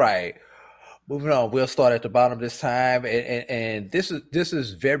 All right. Moving on, we'll start at the bottom this time, and this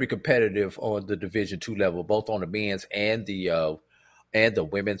is very competitive on the Division II level, both on the men's and the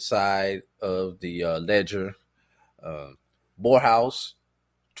women's side of the ledger. Morehouse,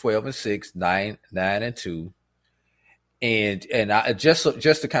 12-6, 9-2, and I just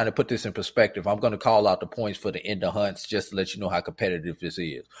to kind of put this in perspective, I'm going to call out the points for the end of hunts just to let you know how competitive this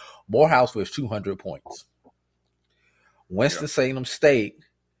is. Morehouse with 200 points. Winston-Salem State,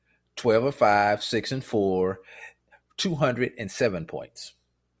 12-5, 6-4, 207 points.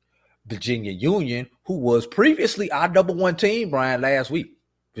 Virginia Union, who was previously our number 1 team, Brian, last week.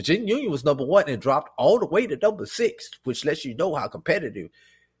 Virginia Union was number 1 and dropped all the way to number 6, which lets you know how competitive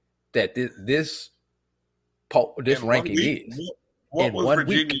that this ranking is. What was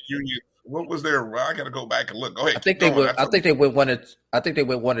Virginia Union? What was their? I got to go back and look. Go ahead. I think they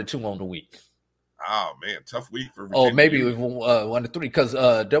went 1 or 2 on the week. Oh man, tough week for Virginia. Oh, maybe it was 1 to 3 because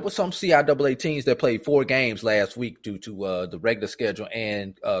there was some CIAA teams that played 4 games last week due to the regular schedule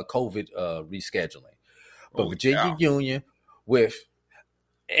and COVID rescheduling. But Virginia Union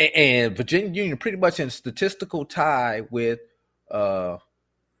and Virginia Union pretty much in statistical tie with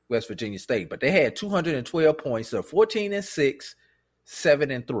West Virginia State, but they had 212 points. They're 14-6,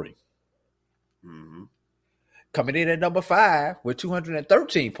 7-3. Mm-hmm. Coming in at number 5 with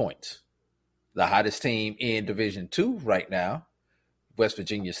 213 points. The hottest team in Division II right now. West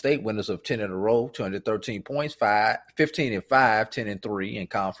Virginia State, winners of 10 in a row, 213 points, 15-5, 10-3 in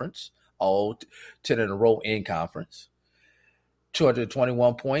conference, all 10 in a row in conference.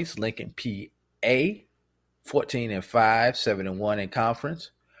 221 points. Lincoln, PA, 14-5, 7-1 in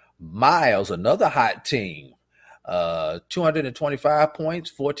conference. Miles, another hot team, 225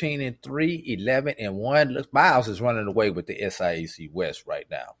 points, 14-3, 11-1. Look, Miles is running away with the SIAC West right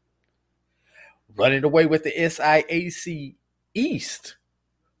now. Running away with the SIAC East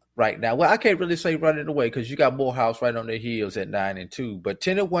right now. Well, I can't really say running away because you got Morehouse right on their heels at 9-2, but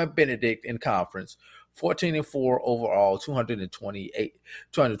 10-1 Benedict in conference, 14-4 overall,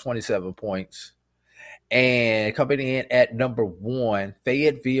 227 points. And coming in at number 1,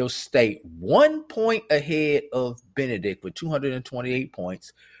 Fayetteville State, 1 point ahead of Benedict with 228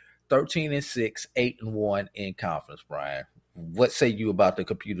 points, 13-6, 8-1 in conference. Brian, what say you about the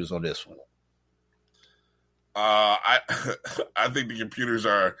computers on this one? I think the computers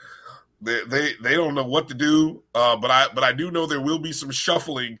are they don't know what to do. But I do know there will be some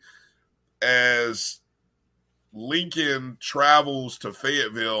shuffling as Lincoln travels to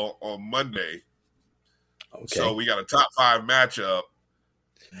Fayetteville on Monday. Okay. So we got a top 5 matchup.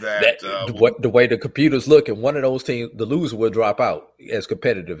 The way the computers look, and one of those teams, the loser will drop out. As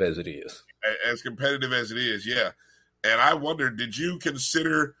competitive as it is, yeah. And I wonder, did you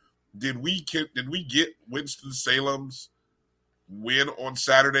consider? Did we get Winston-Salem's win on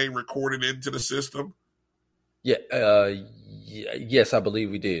Saturday recorded into the system? Yeah. Yes, I believe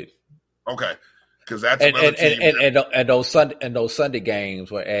we did. Okay. Because that's another team. And those Sunday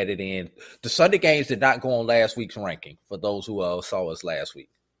games were added in. The Sunday games did not go on last week's ranking. For those who saw us last week,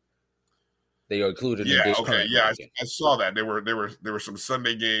 they are included in this. Okay, yeah, I saw that. There were some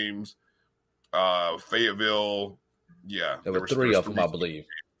Sunday games. Fayetteville, yeah, there were 3 of them, I believe.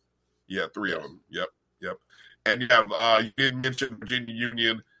 Yeah, 3 of them. Yep. And you have you did mention Virginia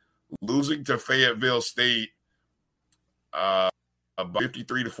Union losing to Fayetteville State, a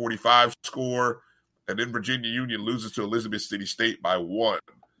 53-45 score. And then Virginia Union loses to Elizabeth City State by 1.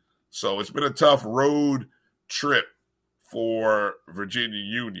 So it's been a tough road trip for Virginia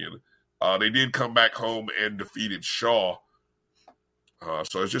Union. They did come back home and defeated Shaw.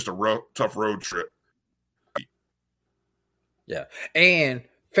 So it's just a tough road trip. Yeah. And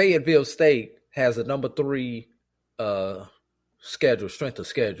Fayetteville State has a number 3 strength of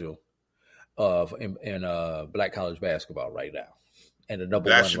schedule in Black college basketball right now. And the number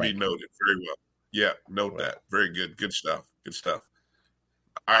 1 that should be noted very well. Yeah, note that. Very good. Good stuff.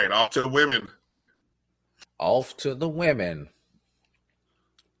 All right, off to the women.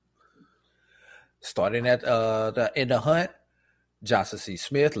 Starting at in the hunt, Johnson C.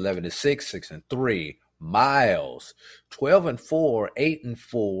 Smith, 11-6, 6-3. Miles, 12-4,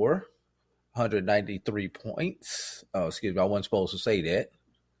 8-4, 193 points. Oh, excuse me, I wasn't supposed to say that.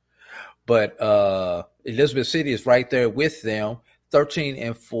 But Elizabeth City is right there with them.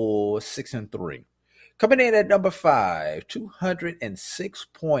 13-4, 6-3. Coming in at number 5, 206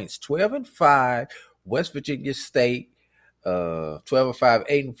 points, 12-5. West Virginia State,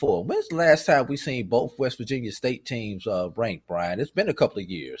 12-5, 8-4. When's the last time we seen both West Virginia State teams ranked, Brian? It's been a couple of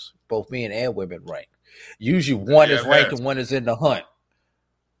years. Both men and women ranked. Usually one is ranked and one is in the hunt.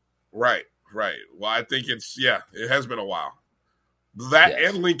 Right. Well, I think it has been a while. That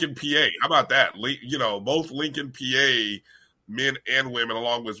and Lincoln, PA. How about that? Both Lincoln, PA, men and women,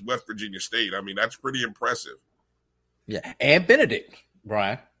 along with West Virginia State. I mean, that's pretty impressive. Yeah, and Benedict,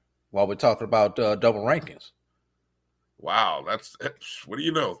 Brian, while we're talking about double rankings. Wow, that's what do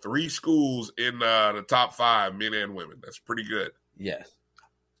you know? 3 schools in the top 5, men and women. That's pretty good. Yes.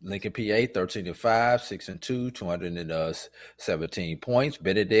 Lincoln, PA, 13-5, 6-2, 217 points.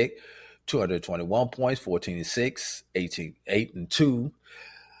 Benedict, 221 points, 14-6, 8-2.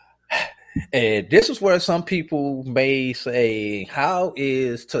 And this is where some people may say, how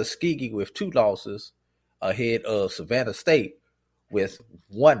is Tuskegee with 2 losses ahead of Savannah State with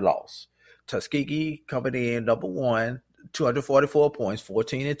 1 loss? Tuskegee coming in number 1, 244 points,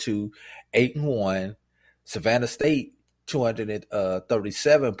 14-2, 8-1. Savannah State,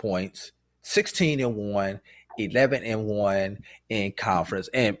 237 points, 16-1, 11-1 in conference.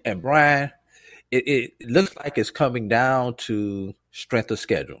 And Brian, it looks like it's coming down to strength of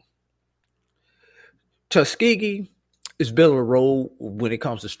schedule. Tuskegee is middle of the road when it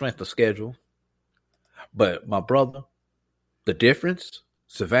comes to strength of schedule. But my brother, the difference,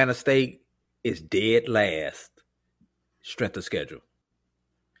 Savannah State is dead last strength of schedule.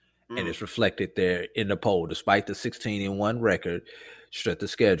 And it's reflected there in the poll. Despite the 16-1 record, strength of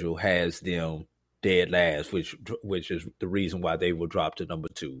schedule has them dead last, which is the reason why they will drop to number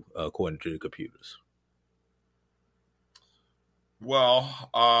 2, according to the computers. Well,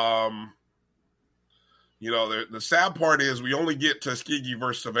 the sad part is we only get Tuskegee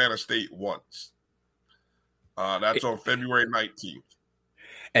versus Savannah State once. That's on February 19th.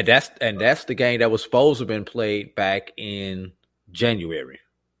 And that's the game that was supposed to have been played back in January.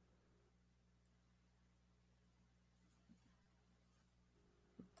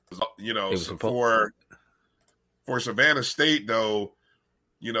 You know, for Savannah State, though,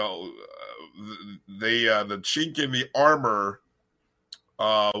 you know, the chink in the armor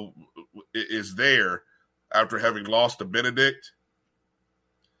is there after having lost to Benedict.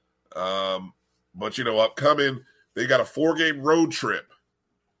 But, you know, upcoming, they got a 4-game road trip,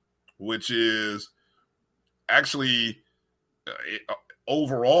 which is actually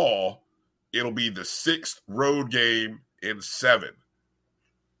overall, it'll be the 6th road game in 7.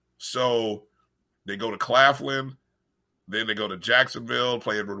 So they go to Claflin, then they go to Jacksonville,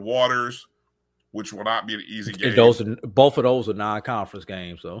 play Edward Waters, which will not be an easy game. Both of those are non-conference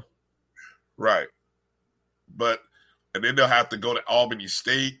games, though. Right. And then they'll have to go to Albany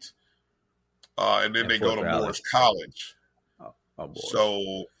State, and then they go to Morris College.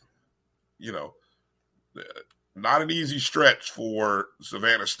 So, you know, not an easy stretch for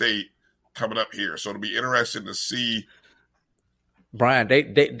Savannah State coming up here. So it'll be interesting to see. Brian,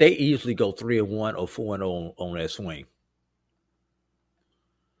 they easily go 3-1 or 4-0 on that swing.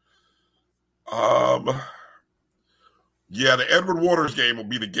 Yeah, the Edward Waters game will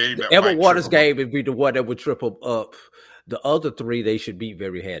be the game that Edward Waters game would be the one that would trip them up. The other 3 they should beat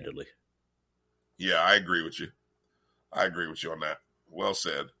very handily. Yeah, I agree with you. I agree with you on that. Well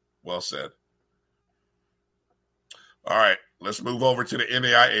said. Well said. All right, let's move over to the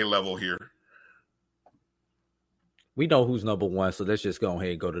NAIA level here. We know who's number 1, so let's just go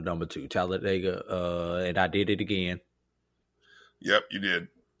ahead and go to number 2, Talladega. And I did it again. Yep, you did.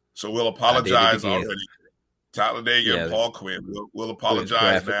 So we'll apologize already. Talladega and Paul Quinn. We'll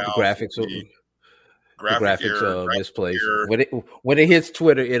apologize now. The graphics are misplaced. When it hits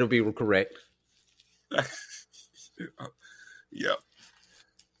Twitter, it'll be correct. Yep.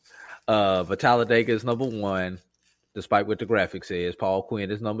 But Talladega is number 1, despite what the graphic says. Paul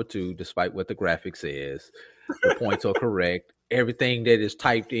Quinn is number 2, despite what the graphic says. The points are correct. Everything that is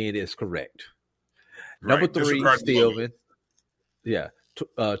typed in is correct. Number 3, Stillman. Yeah.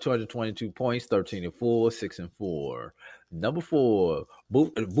 222 points, 13-4, 6-4. Number 4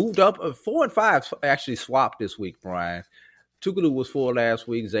 moved up. 4 and 5 actually swapped this week, Brian. Tougaloo was 4 last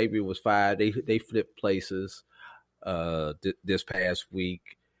week. Xavier was 5. They flipped places this past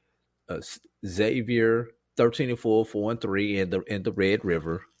week. Xavier 13-4, 4-3 in the Red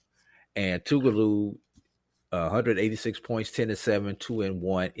River, and Tougaloo 186 points, 10-7,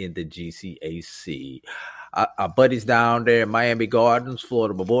 2-1 in the GCAC. Our buddies down there in Miami Gardens,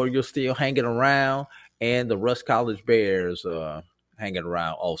 Florida Memorial, still hanging around, and the Rusk College Bears hanging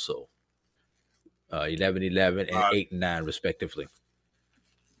around also. 11-11 and 8-9 respectively.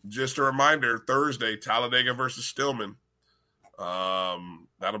 Just a reminder: Thursday, Talladega versus Stillman.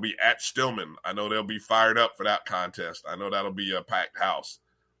 That'll be at Stillman. I know they'll be fired up for that contest. I know that'll be a packed house.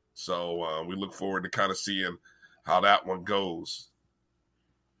 So we look forward to kind of seeing how that one goes.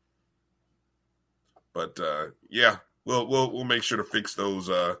 But yeah, we'll make sure to fix those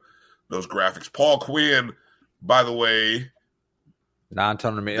graphics. Paul Quinn, by the way,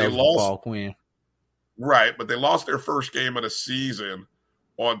 non-tournament eligible Paul Quinn. Right, but they lost their first game of the season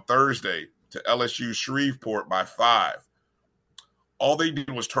on Thursday to LSU Shreveport by 5. All they did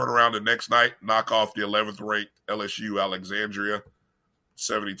was turn around the next night, knock off the 11th ranked LSU Alexandria,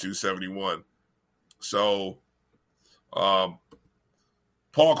 72-71. So Paul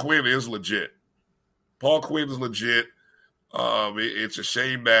Quinn is legit. Paul Quinn is legit. It's a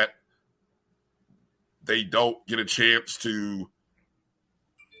shame that they don't get a chance to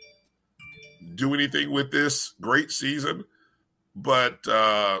do anything with this great season, but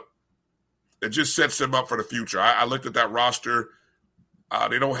it just sets them up for the future. I looked at that roster.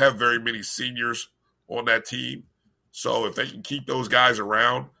 They don't have very many seniors on that team. So if they can keep those guys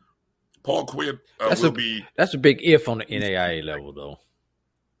around, Paul Quinn will be. That's a big if on the NAIA level, though.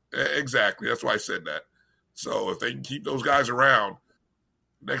 Exactly. That's why I said that. So if they can keep those guys around,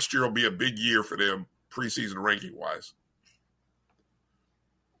 next year will be a big year for them preseason ranking-wise.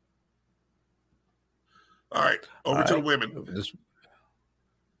 All right, over to the women.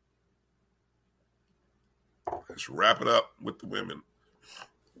 Let's wrap it up with the women.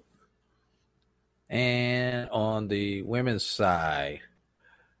 And on the women's side,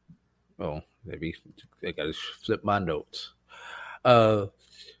 maybe I got to flip my notes.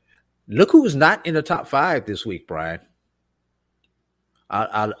 Look who's not in the top 5 this week, Brian.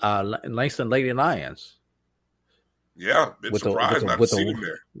 Langston Lady Lions. Yeah, been surprised not to see them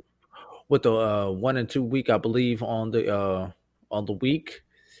there. With the 1 and 2 week, I believe on the week,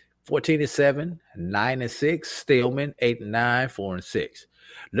 14-7, 9-6. Stillman 8-9, 4-6.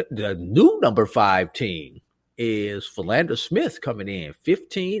 The new number 5 team is Philander Smith coming in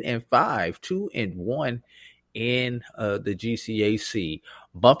 15-5, 2-1 in the GCAC,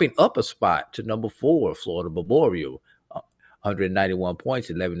 bumping up a spot to number 4, Florida Memorial, 191 points,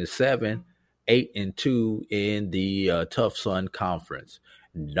 11-7, 8-2 in the Tough Sun Conference.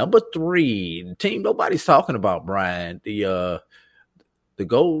 Number 3, the team nobody's talking about, Brian, the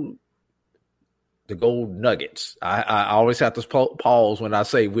Gold Nuggets. I always have to pause when I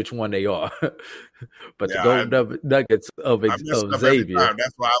say which one they are, but the Gold Nuggets of Xavier.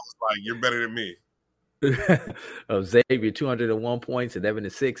 That's why I was like, "You're better than me." Of Xavier, 201 points,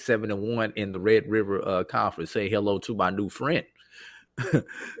 11-6, 7-1 in the Red River Conference. Say hello to my new friend.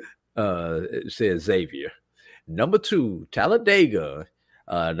 It says Xavier. Number 2, Talladega.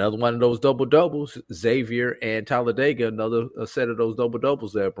 Another one of those double doubles. Xavier and Talladega, another set of those double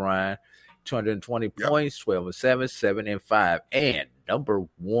doubles there, Brian. 220 points, 12-7, 7-5. And number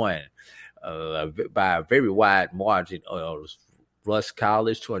 1, by a very wide margin, Russ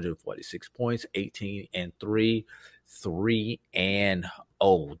College, 246 points, 18-3,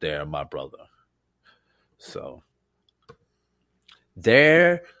 3-0 there, my brother. So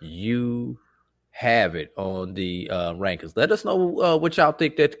there you have it on the rankings. Let us know what y'all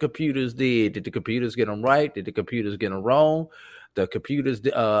think that the computers did. Did the computers get them right? Did the computers get them wrong? The computers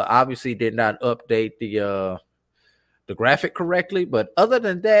obviously did not update the graphic correctly, but other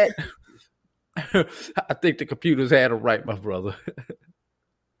than that, I think the computers had them right, my brother.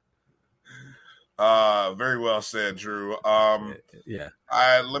 Very well said, Drew. Yeah.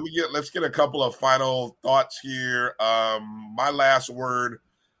 Let's get a couple of final thoughts here. My last word,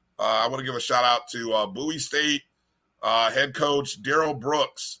 I want to give a shout out to Bowie State head coach Darrell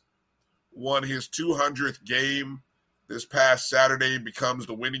Brooks. Won his 200th game this past Saturday, becomes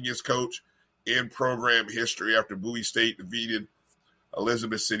the winningest coach in program history after Bowie State defeated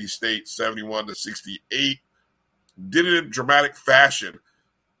Elizabeth City State 71-68. Did it in dramatic fashion,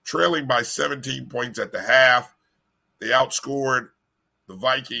 trailing by 17 points at the half. They outscored the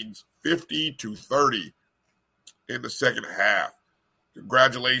Vikings 50-30 in the second half.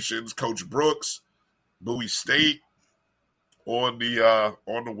 Congratulations, Coach Brooks, Bowie State, on the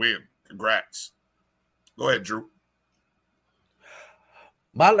win. Congrats. Go ahead, Drew.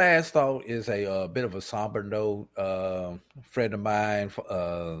 My last thought is a bit of a somber note. A friend of mine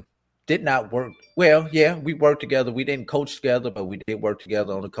did not work. Well, yeah, we worked together. We didn't coach together, but we did work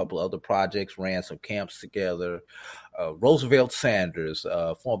together on a couple of other projects, ran some camps together. Roosevelt Sanders,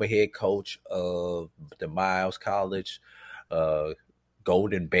 former head coach of the Miles College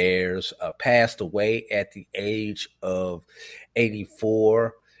Golden Bears, passed away at the age of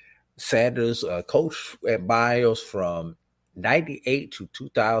 84. Sanders coached at Miles from 98 to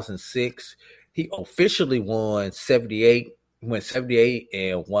 2006. He officially won 78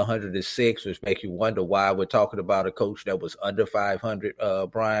 and 106, which makes you wonder why we're talking about a coach that was under 500,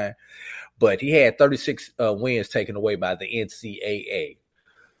 Brian. But he had 36 wins taken away by the NCAA.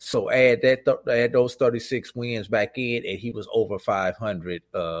 So add those 36 wins back in, and he was over 500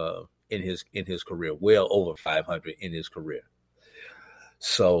 in his career, well over 500 in his career.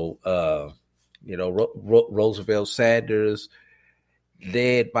 So Roosevelt Sanders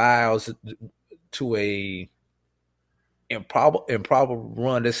led Miles to a improbable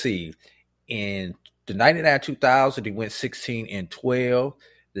run. Let's see. In the 99-2000, he went 16-12.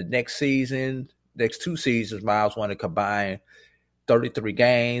 The next two seasons, Miles won a combined 33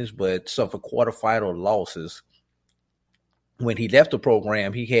 games, but suffered quarterfinal losses. When he left the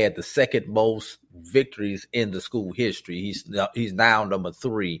program, he had the second most victories in the school history. He's now number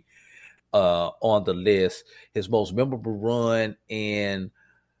 3 on the list. His most memorable run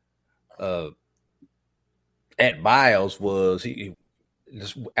at Miles was he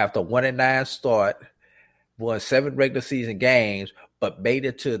after a 1-9 start, won 7 regular season games, but made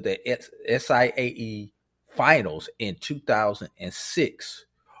it to the SIAE finals in 2006,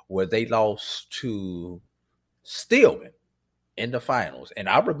 where they lost to Stillman in the finals. And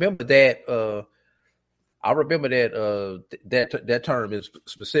I remember that. That tournament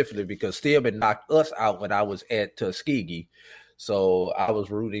specifically because Stillman knocked us out when I was at Tuskegee, so I was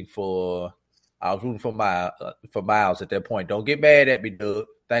rooting for Miles at that point. Don't get mad at me, Doug.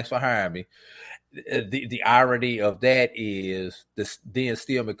 Thanks for hiring me. The irony of that is this then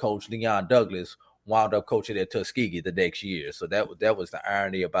Stillman coach Leon Douglas wound up coaching at Tuskegee the next year, so that was the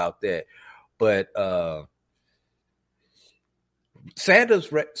irony about that. But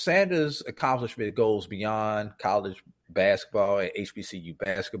Sanders' accomplishment goes beyond college basketball and HBCU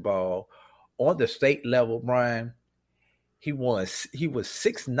basketball. On the state level, Brian, He was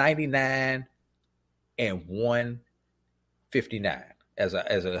 699 and 159 as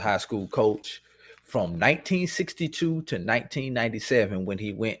a high school coach from 1962 to 1997 when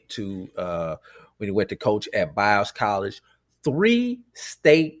he went to coach at Miles College. 3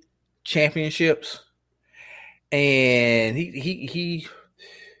 state championships, and he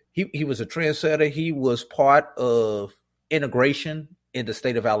was a trendsetter. He was part of integration in the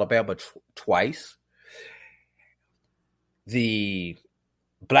state of Alabama twice. The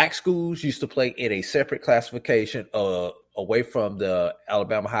black schools used to play in a separate classification away from the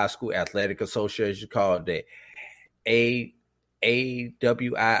Alabama High School Athletic Association called the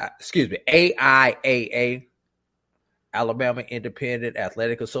AIAA, Alabama Independent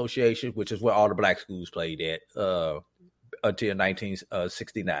Athletic Association, which is where all the black schools played at until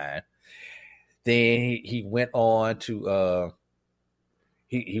 1969. Then he went on to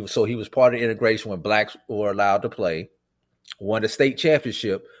he was part of integration when blacks were allowed to play. Won the state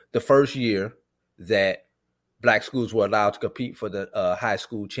championship the first year that black schools were allowed to compete for the high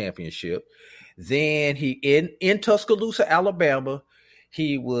school championship. Then he in Tuscaloosa, Alabama,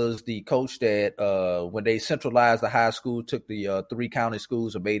 he was the coach that when they centralized the high school, took the 3 county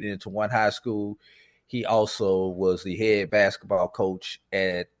schools and made it into one high school. He also was the head basketball coach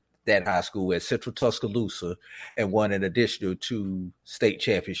at that high school at Central Tuscaloosa and won an additional 2 state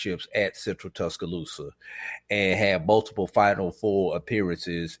championships at Central Tuscaloosa and had multiple Final Four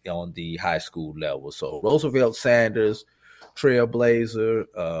appearances on the high school level. So Roosevelt Sanders,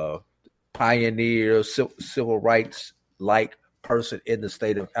 trailblazer, pioneer, civil rights like person in the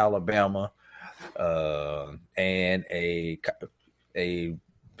state of Alabama, and a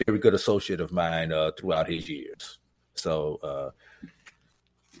very good associate of mine throughout his years. So,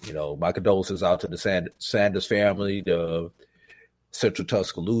 my condolences out to the Sanders family, the Central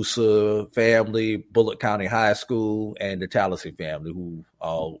Tuscaloosa family, Bullitt County High School, and the Tallahassee family, who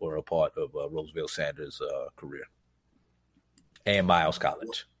all were a part of Roosevelt Sanders' career, and Miles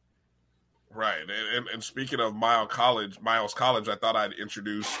College. Right, and speaking of Miles College, I thought I'd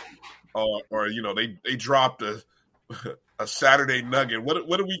introduce, they dropped a Saturday nugget.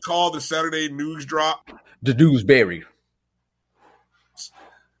 What do we call the Saturday news drop? The Newsberry.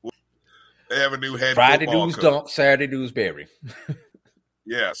 They have a new head Friday football news coach. dump, Saturday Newsberry.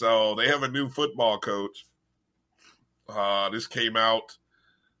 Yeah, so they have a new football coach. This came out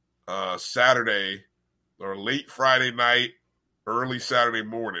Saturday or late Friday night, early Saturday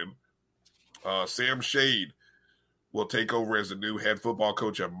morning. Sam Shade will take over as the new head football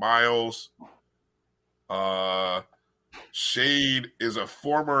coach at Miles. Shade is a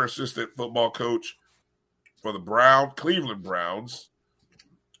former assistant football coach for the Cleveland Browns,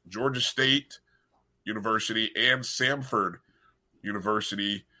 Georgia State University, and Samford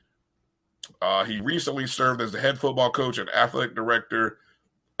University. He recently served as the head football coach and athletic director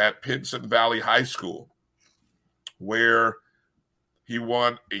at Pinson Valley High School, where he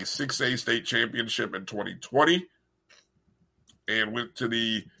won a 6A state championship in 2020 and went to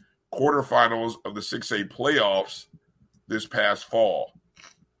the quarterfinals of the 6A playoffs this past fall.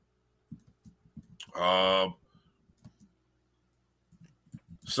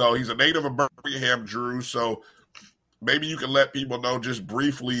 So he's a native of Birmingham, Drew. So maybe you can let people know just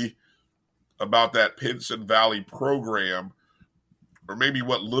briefly about that Pinson Valley program, or maybe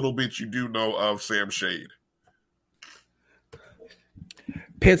what little bit you do know of Sam Shade.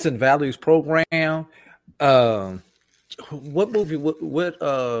 Pinson Valley's program. What movie?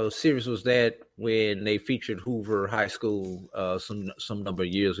 What series was that when they featured Hoover High School some number of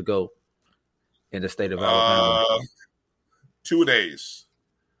years ago in the state of Alabama? 2 Days.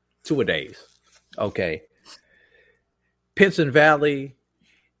 2 Days. Okay. Pinson Valley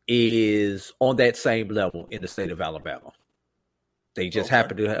is on that same level in the state of Alabama. They just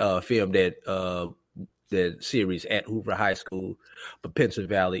happened to film that series at Hoover High School, but Pinson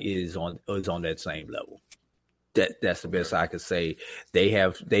Valley is on that same level. That's the best I could say. They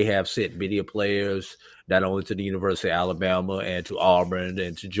have sent media players not only to the University of Alabama and to Auburn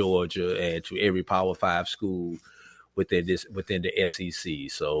and to Georgia and to every Power 5 school within the SEC.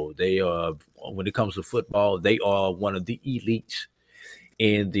 So they are, when it comes to football, they are one of the elites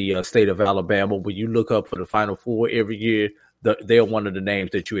in the state of Alabama. When you look up for the Final Four every year, they're one of the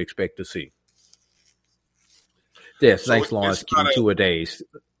names that you expect to see. Yes, so thanks, Lawrence. 2 days.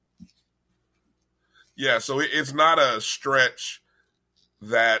 Yeah, so it's not a stretch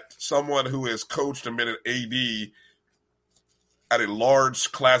that someone who has coached and been an AD at a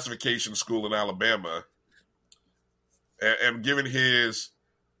large classification school in Alabama, and given his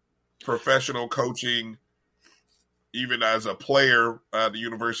professional coaching, even as a player at the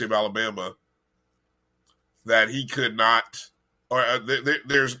University of Alabama, that he could not, or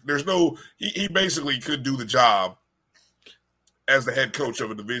there's no, he basically could do the job as the head coach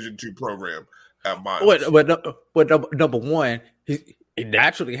of a Division II program at Miles. But number one, he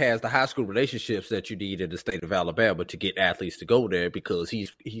naturally has the high school relationships that you need in the state of Alabama to get athletes to go there because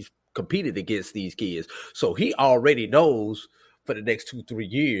he's competed against these kids. So he already knows for the next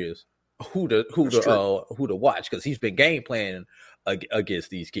 2-3 years who to watch because he's been game planning against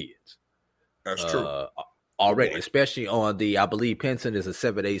these kids. That's true. Already, especially on I believe Pinson is a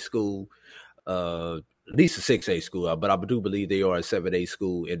 7A school, at least a 6A school, but I do believe they are a 7A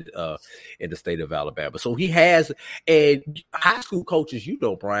school in the state of Alabama. So he has, and high school coaches,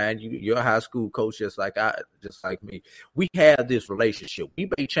 Brian, you're a high school coach just like me. We have this relationship.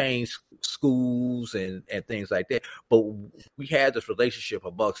 We may change schools and things like that, but we have this relationship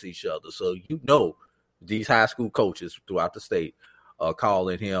amongst each other. So these high school coaches throughout the state are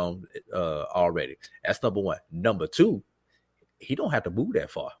calling him already. That's number one. Number two, he don't have to move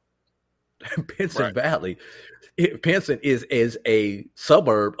that far. Pinson Valley, Pinson is a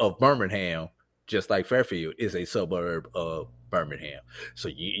suburb of Birmingham, just like Fairfield is a suburb of Birmingham. So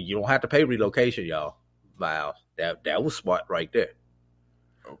you don't have to pay relocation, y'all. Wow, that was smart right there.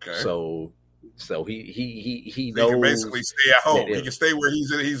 Okay. So he knows. He can basically stay at home. He can stay where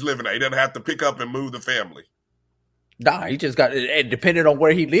he's living at. He doesn't have to pick up and move the family. Nah, he just got, and depending on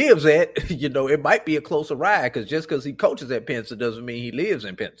where he lives at, it might be a closer ride because he coaches at Pinson doesn't mean he lives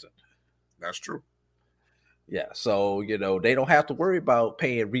in Pinson. That's true. Yeah, so they don't have to worry about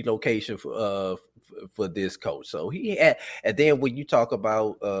paying relocation for this coach. So he had, and then when you talk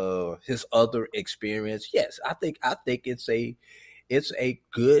about his other experience, yes, I think it's a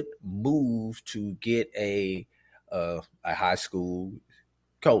good move to get a high school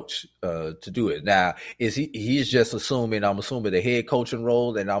coach to do it. Now, he's just assuming? I'm assuming the head coaching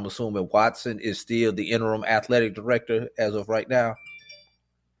role, and I'm assuming Watson is still the interim athletic director as of right now.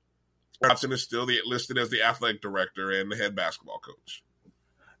 Watson is still listed as the athletic director and the head basketball coach.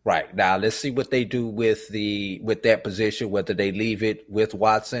 Right. Now, let's see what they do with that position, whether they leave it with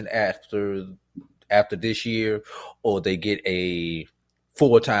Watson after this year or they get a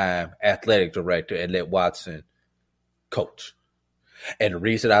full-time athletic director and let Watson coach. And the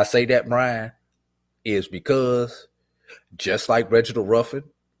reason I say that, Brian, is because just like Reginald Ruffin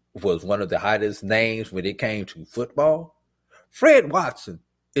was one of the hottest names when it came to football, Fred Watson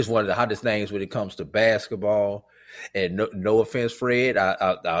is one of the hottest names when it comes to basketball. And no offense, Fred,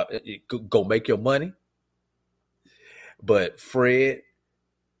 I go make your money. But Fred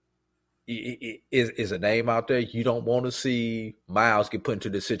is a name out there. You don't want to see Miles get put into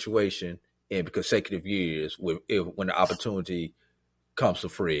this situation in consecutive years when the opportunity comes to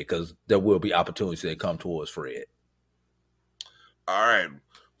Fred, because there will be opportunities that come towards Fred. All right.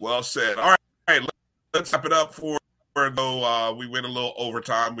 Well said. All right. Let's wrap it up though we went a little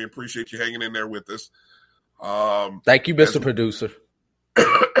overtime. We appreciate you hanging in there with us. Thank you, Mr. Producer.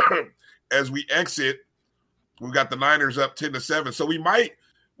 As we exit, we've got the Niners up 10-7. So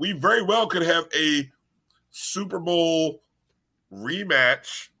we very well could have a Super Bowl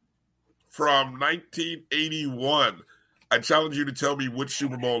rematch from 1981. I challenge you to tell me which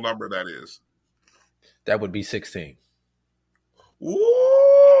Super Bowl number that is. That would be 16.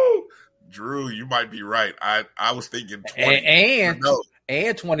 Woo! Drew, you might be right. I was thinking 20.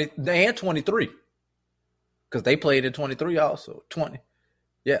 And 23. Because they played in 23 also. 20.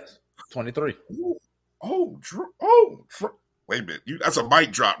 Yes, 23. Oh, Drew. Wait a minute. That's a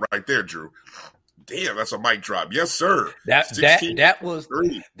mic drop right there, Drew. Damn, that's a mic drop. Yes, sir. That was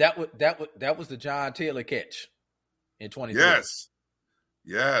the John Taylor catch in 23. Yes.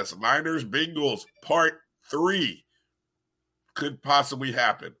 Niners Bengals Part 3 could possibly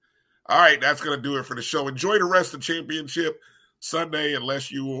happen. All right, that's going to do it for the show. Enjoy the rest of the championship Sunday, unless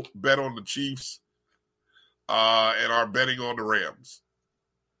you bet on the Chiefs and are betting on the Rams.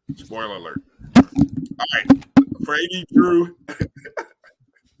 Spoiler alert. All right, for AD Drew,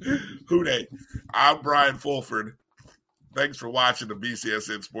 Houday, I'm Brian Fulford. Thanks for watching the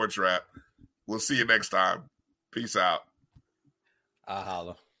BCSN Sports Wrap. We'll see you next time. Peace out. I'll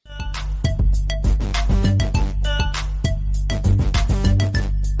holler.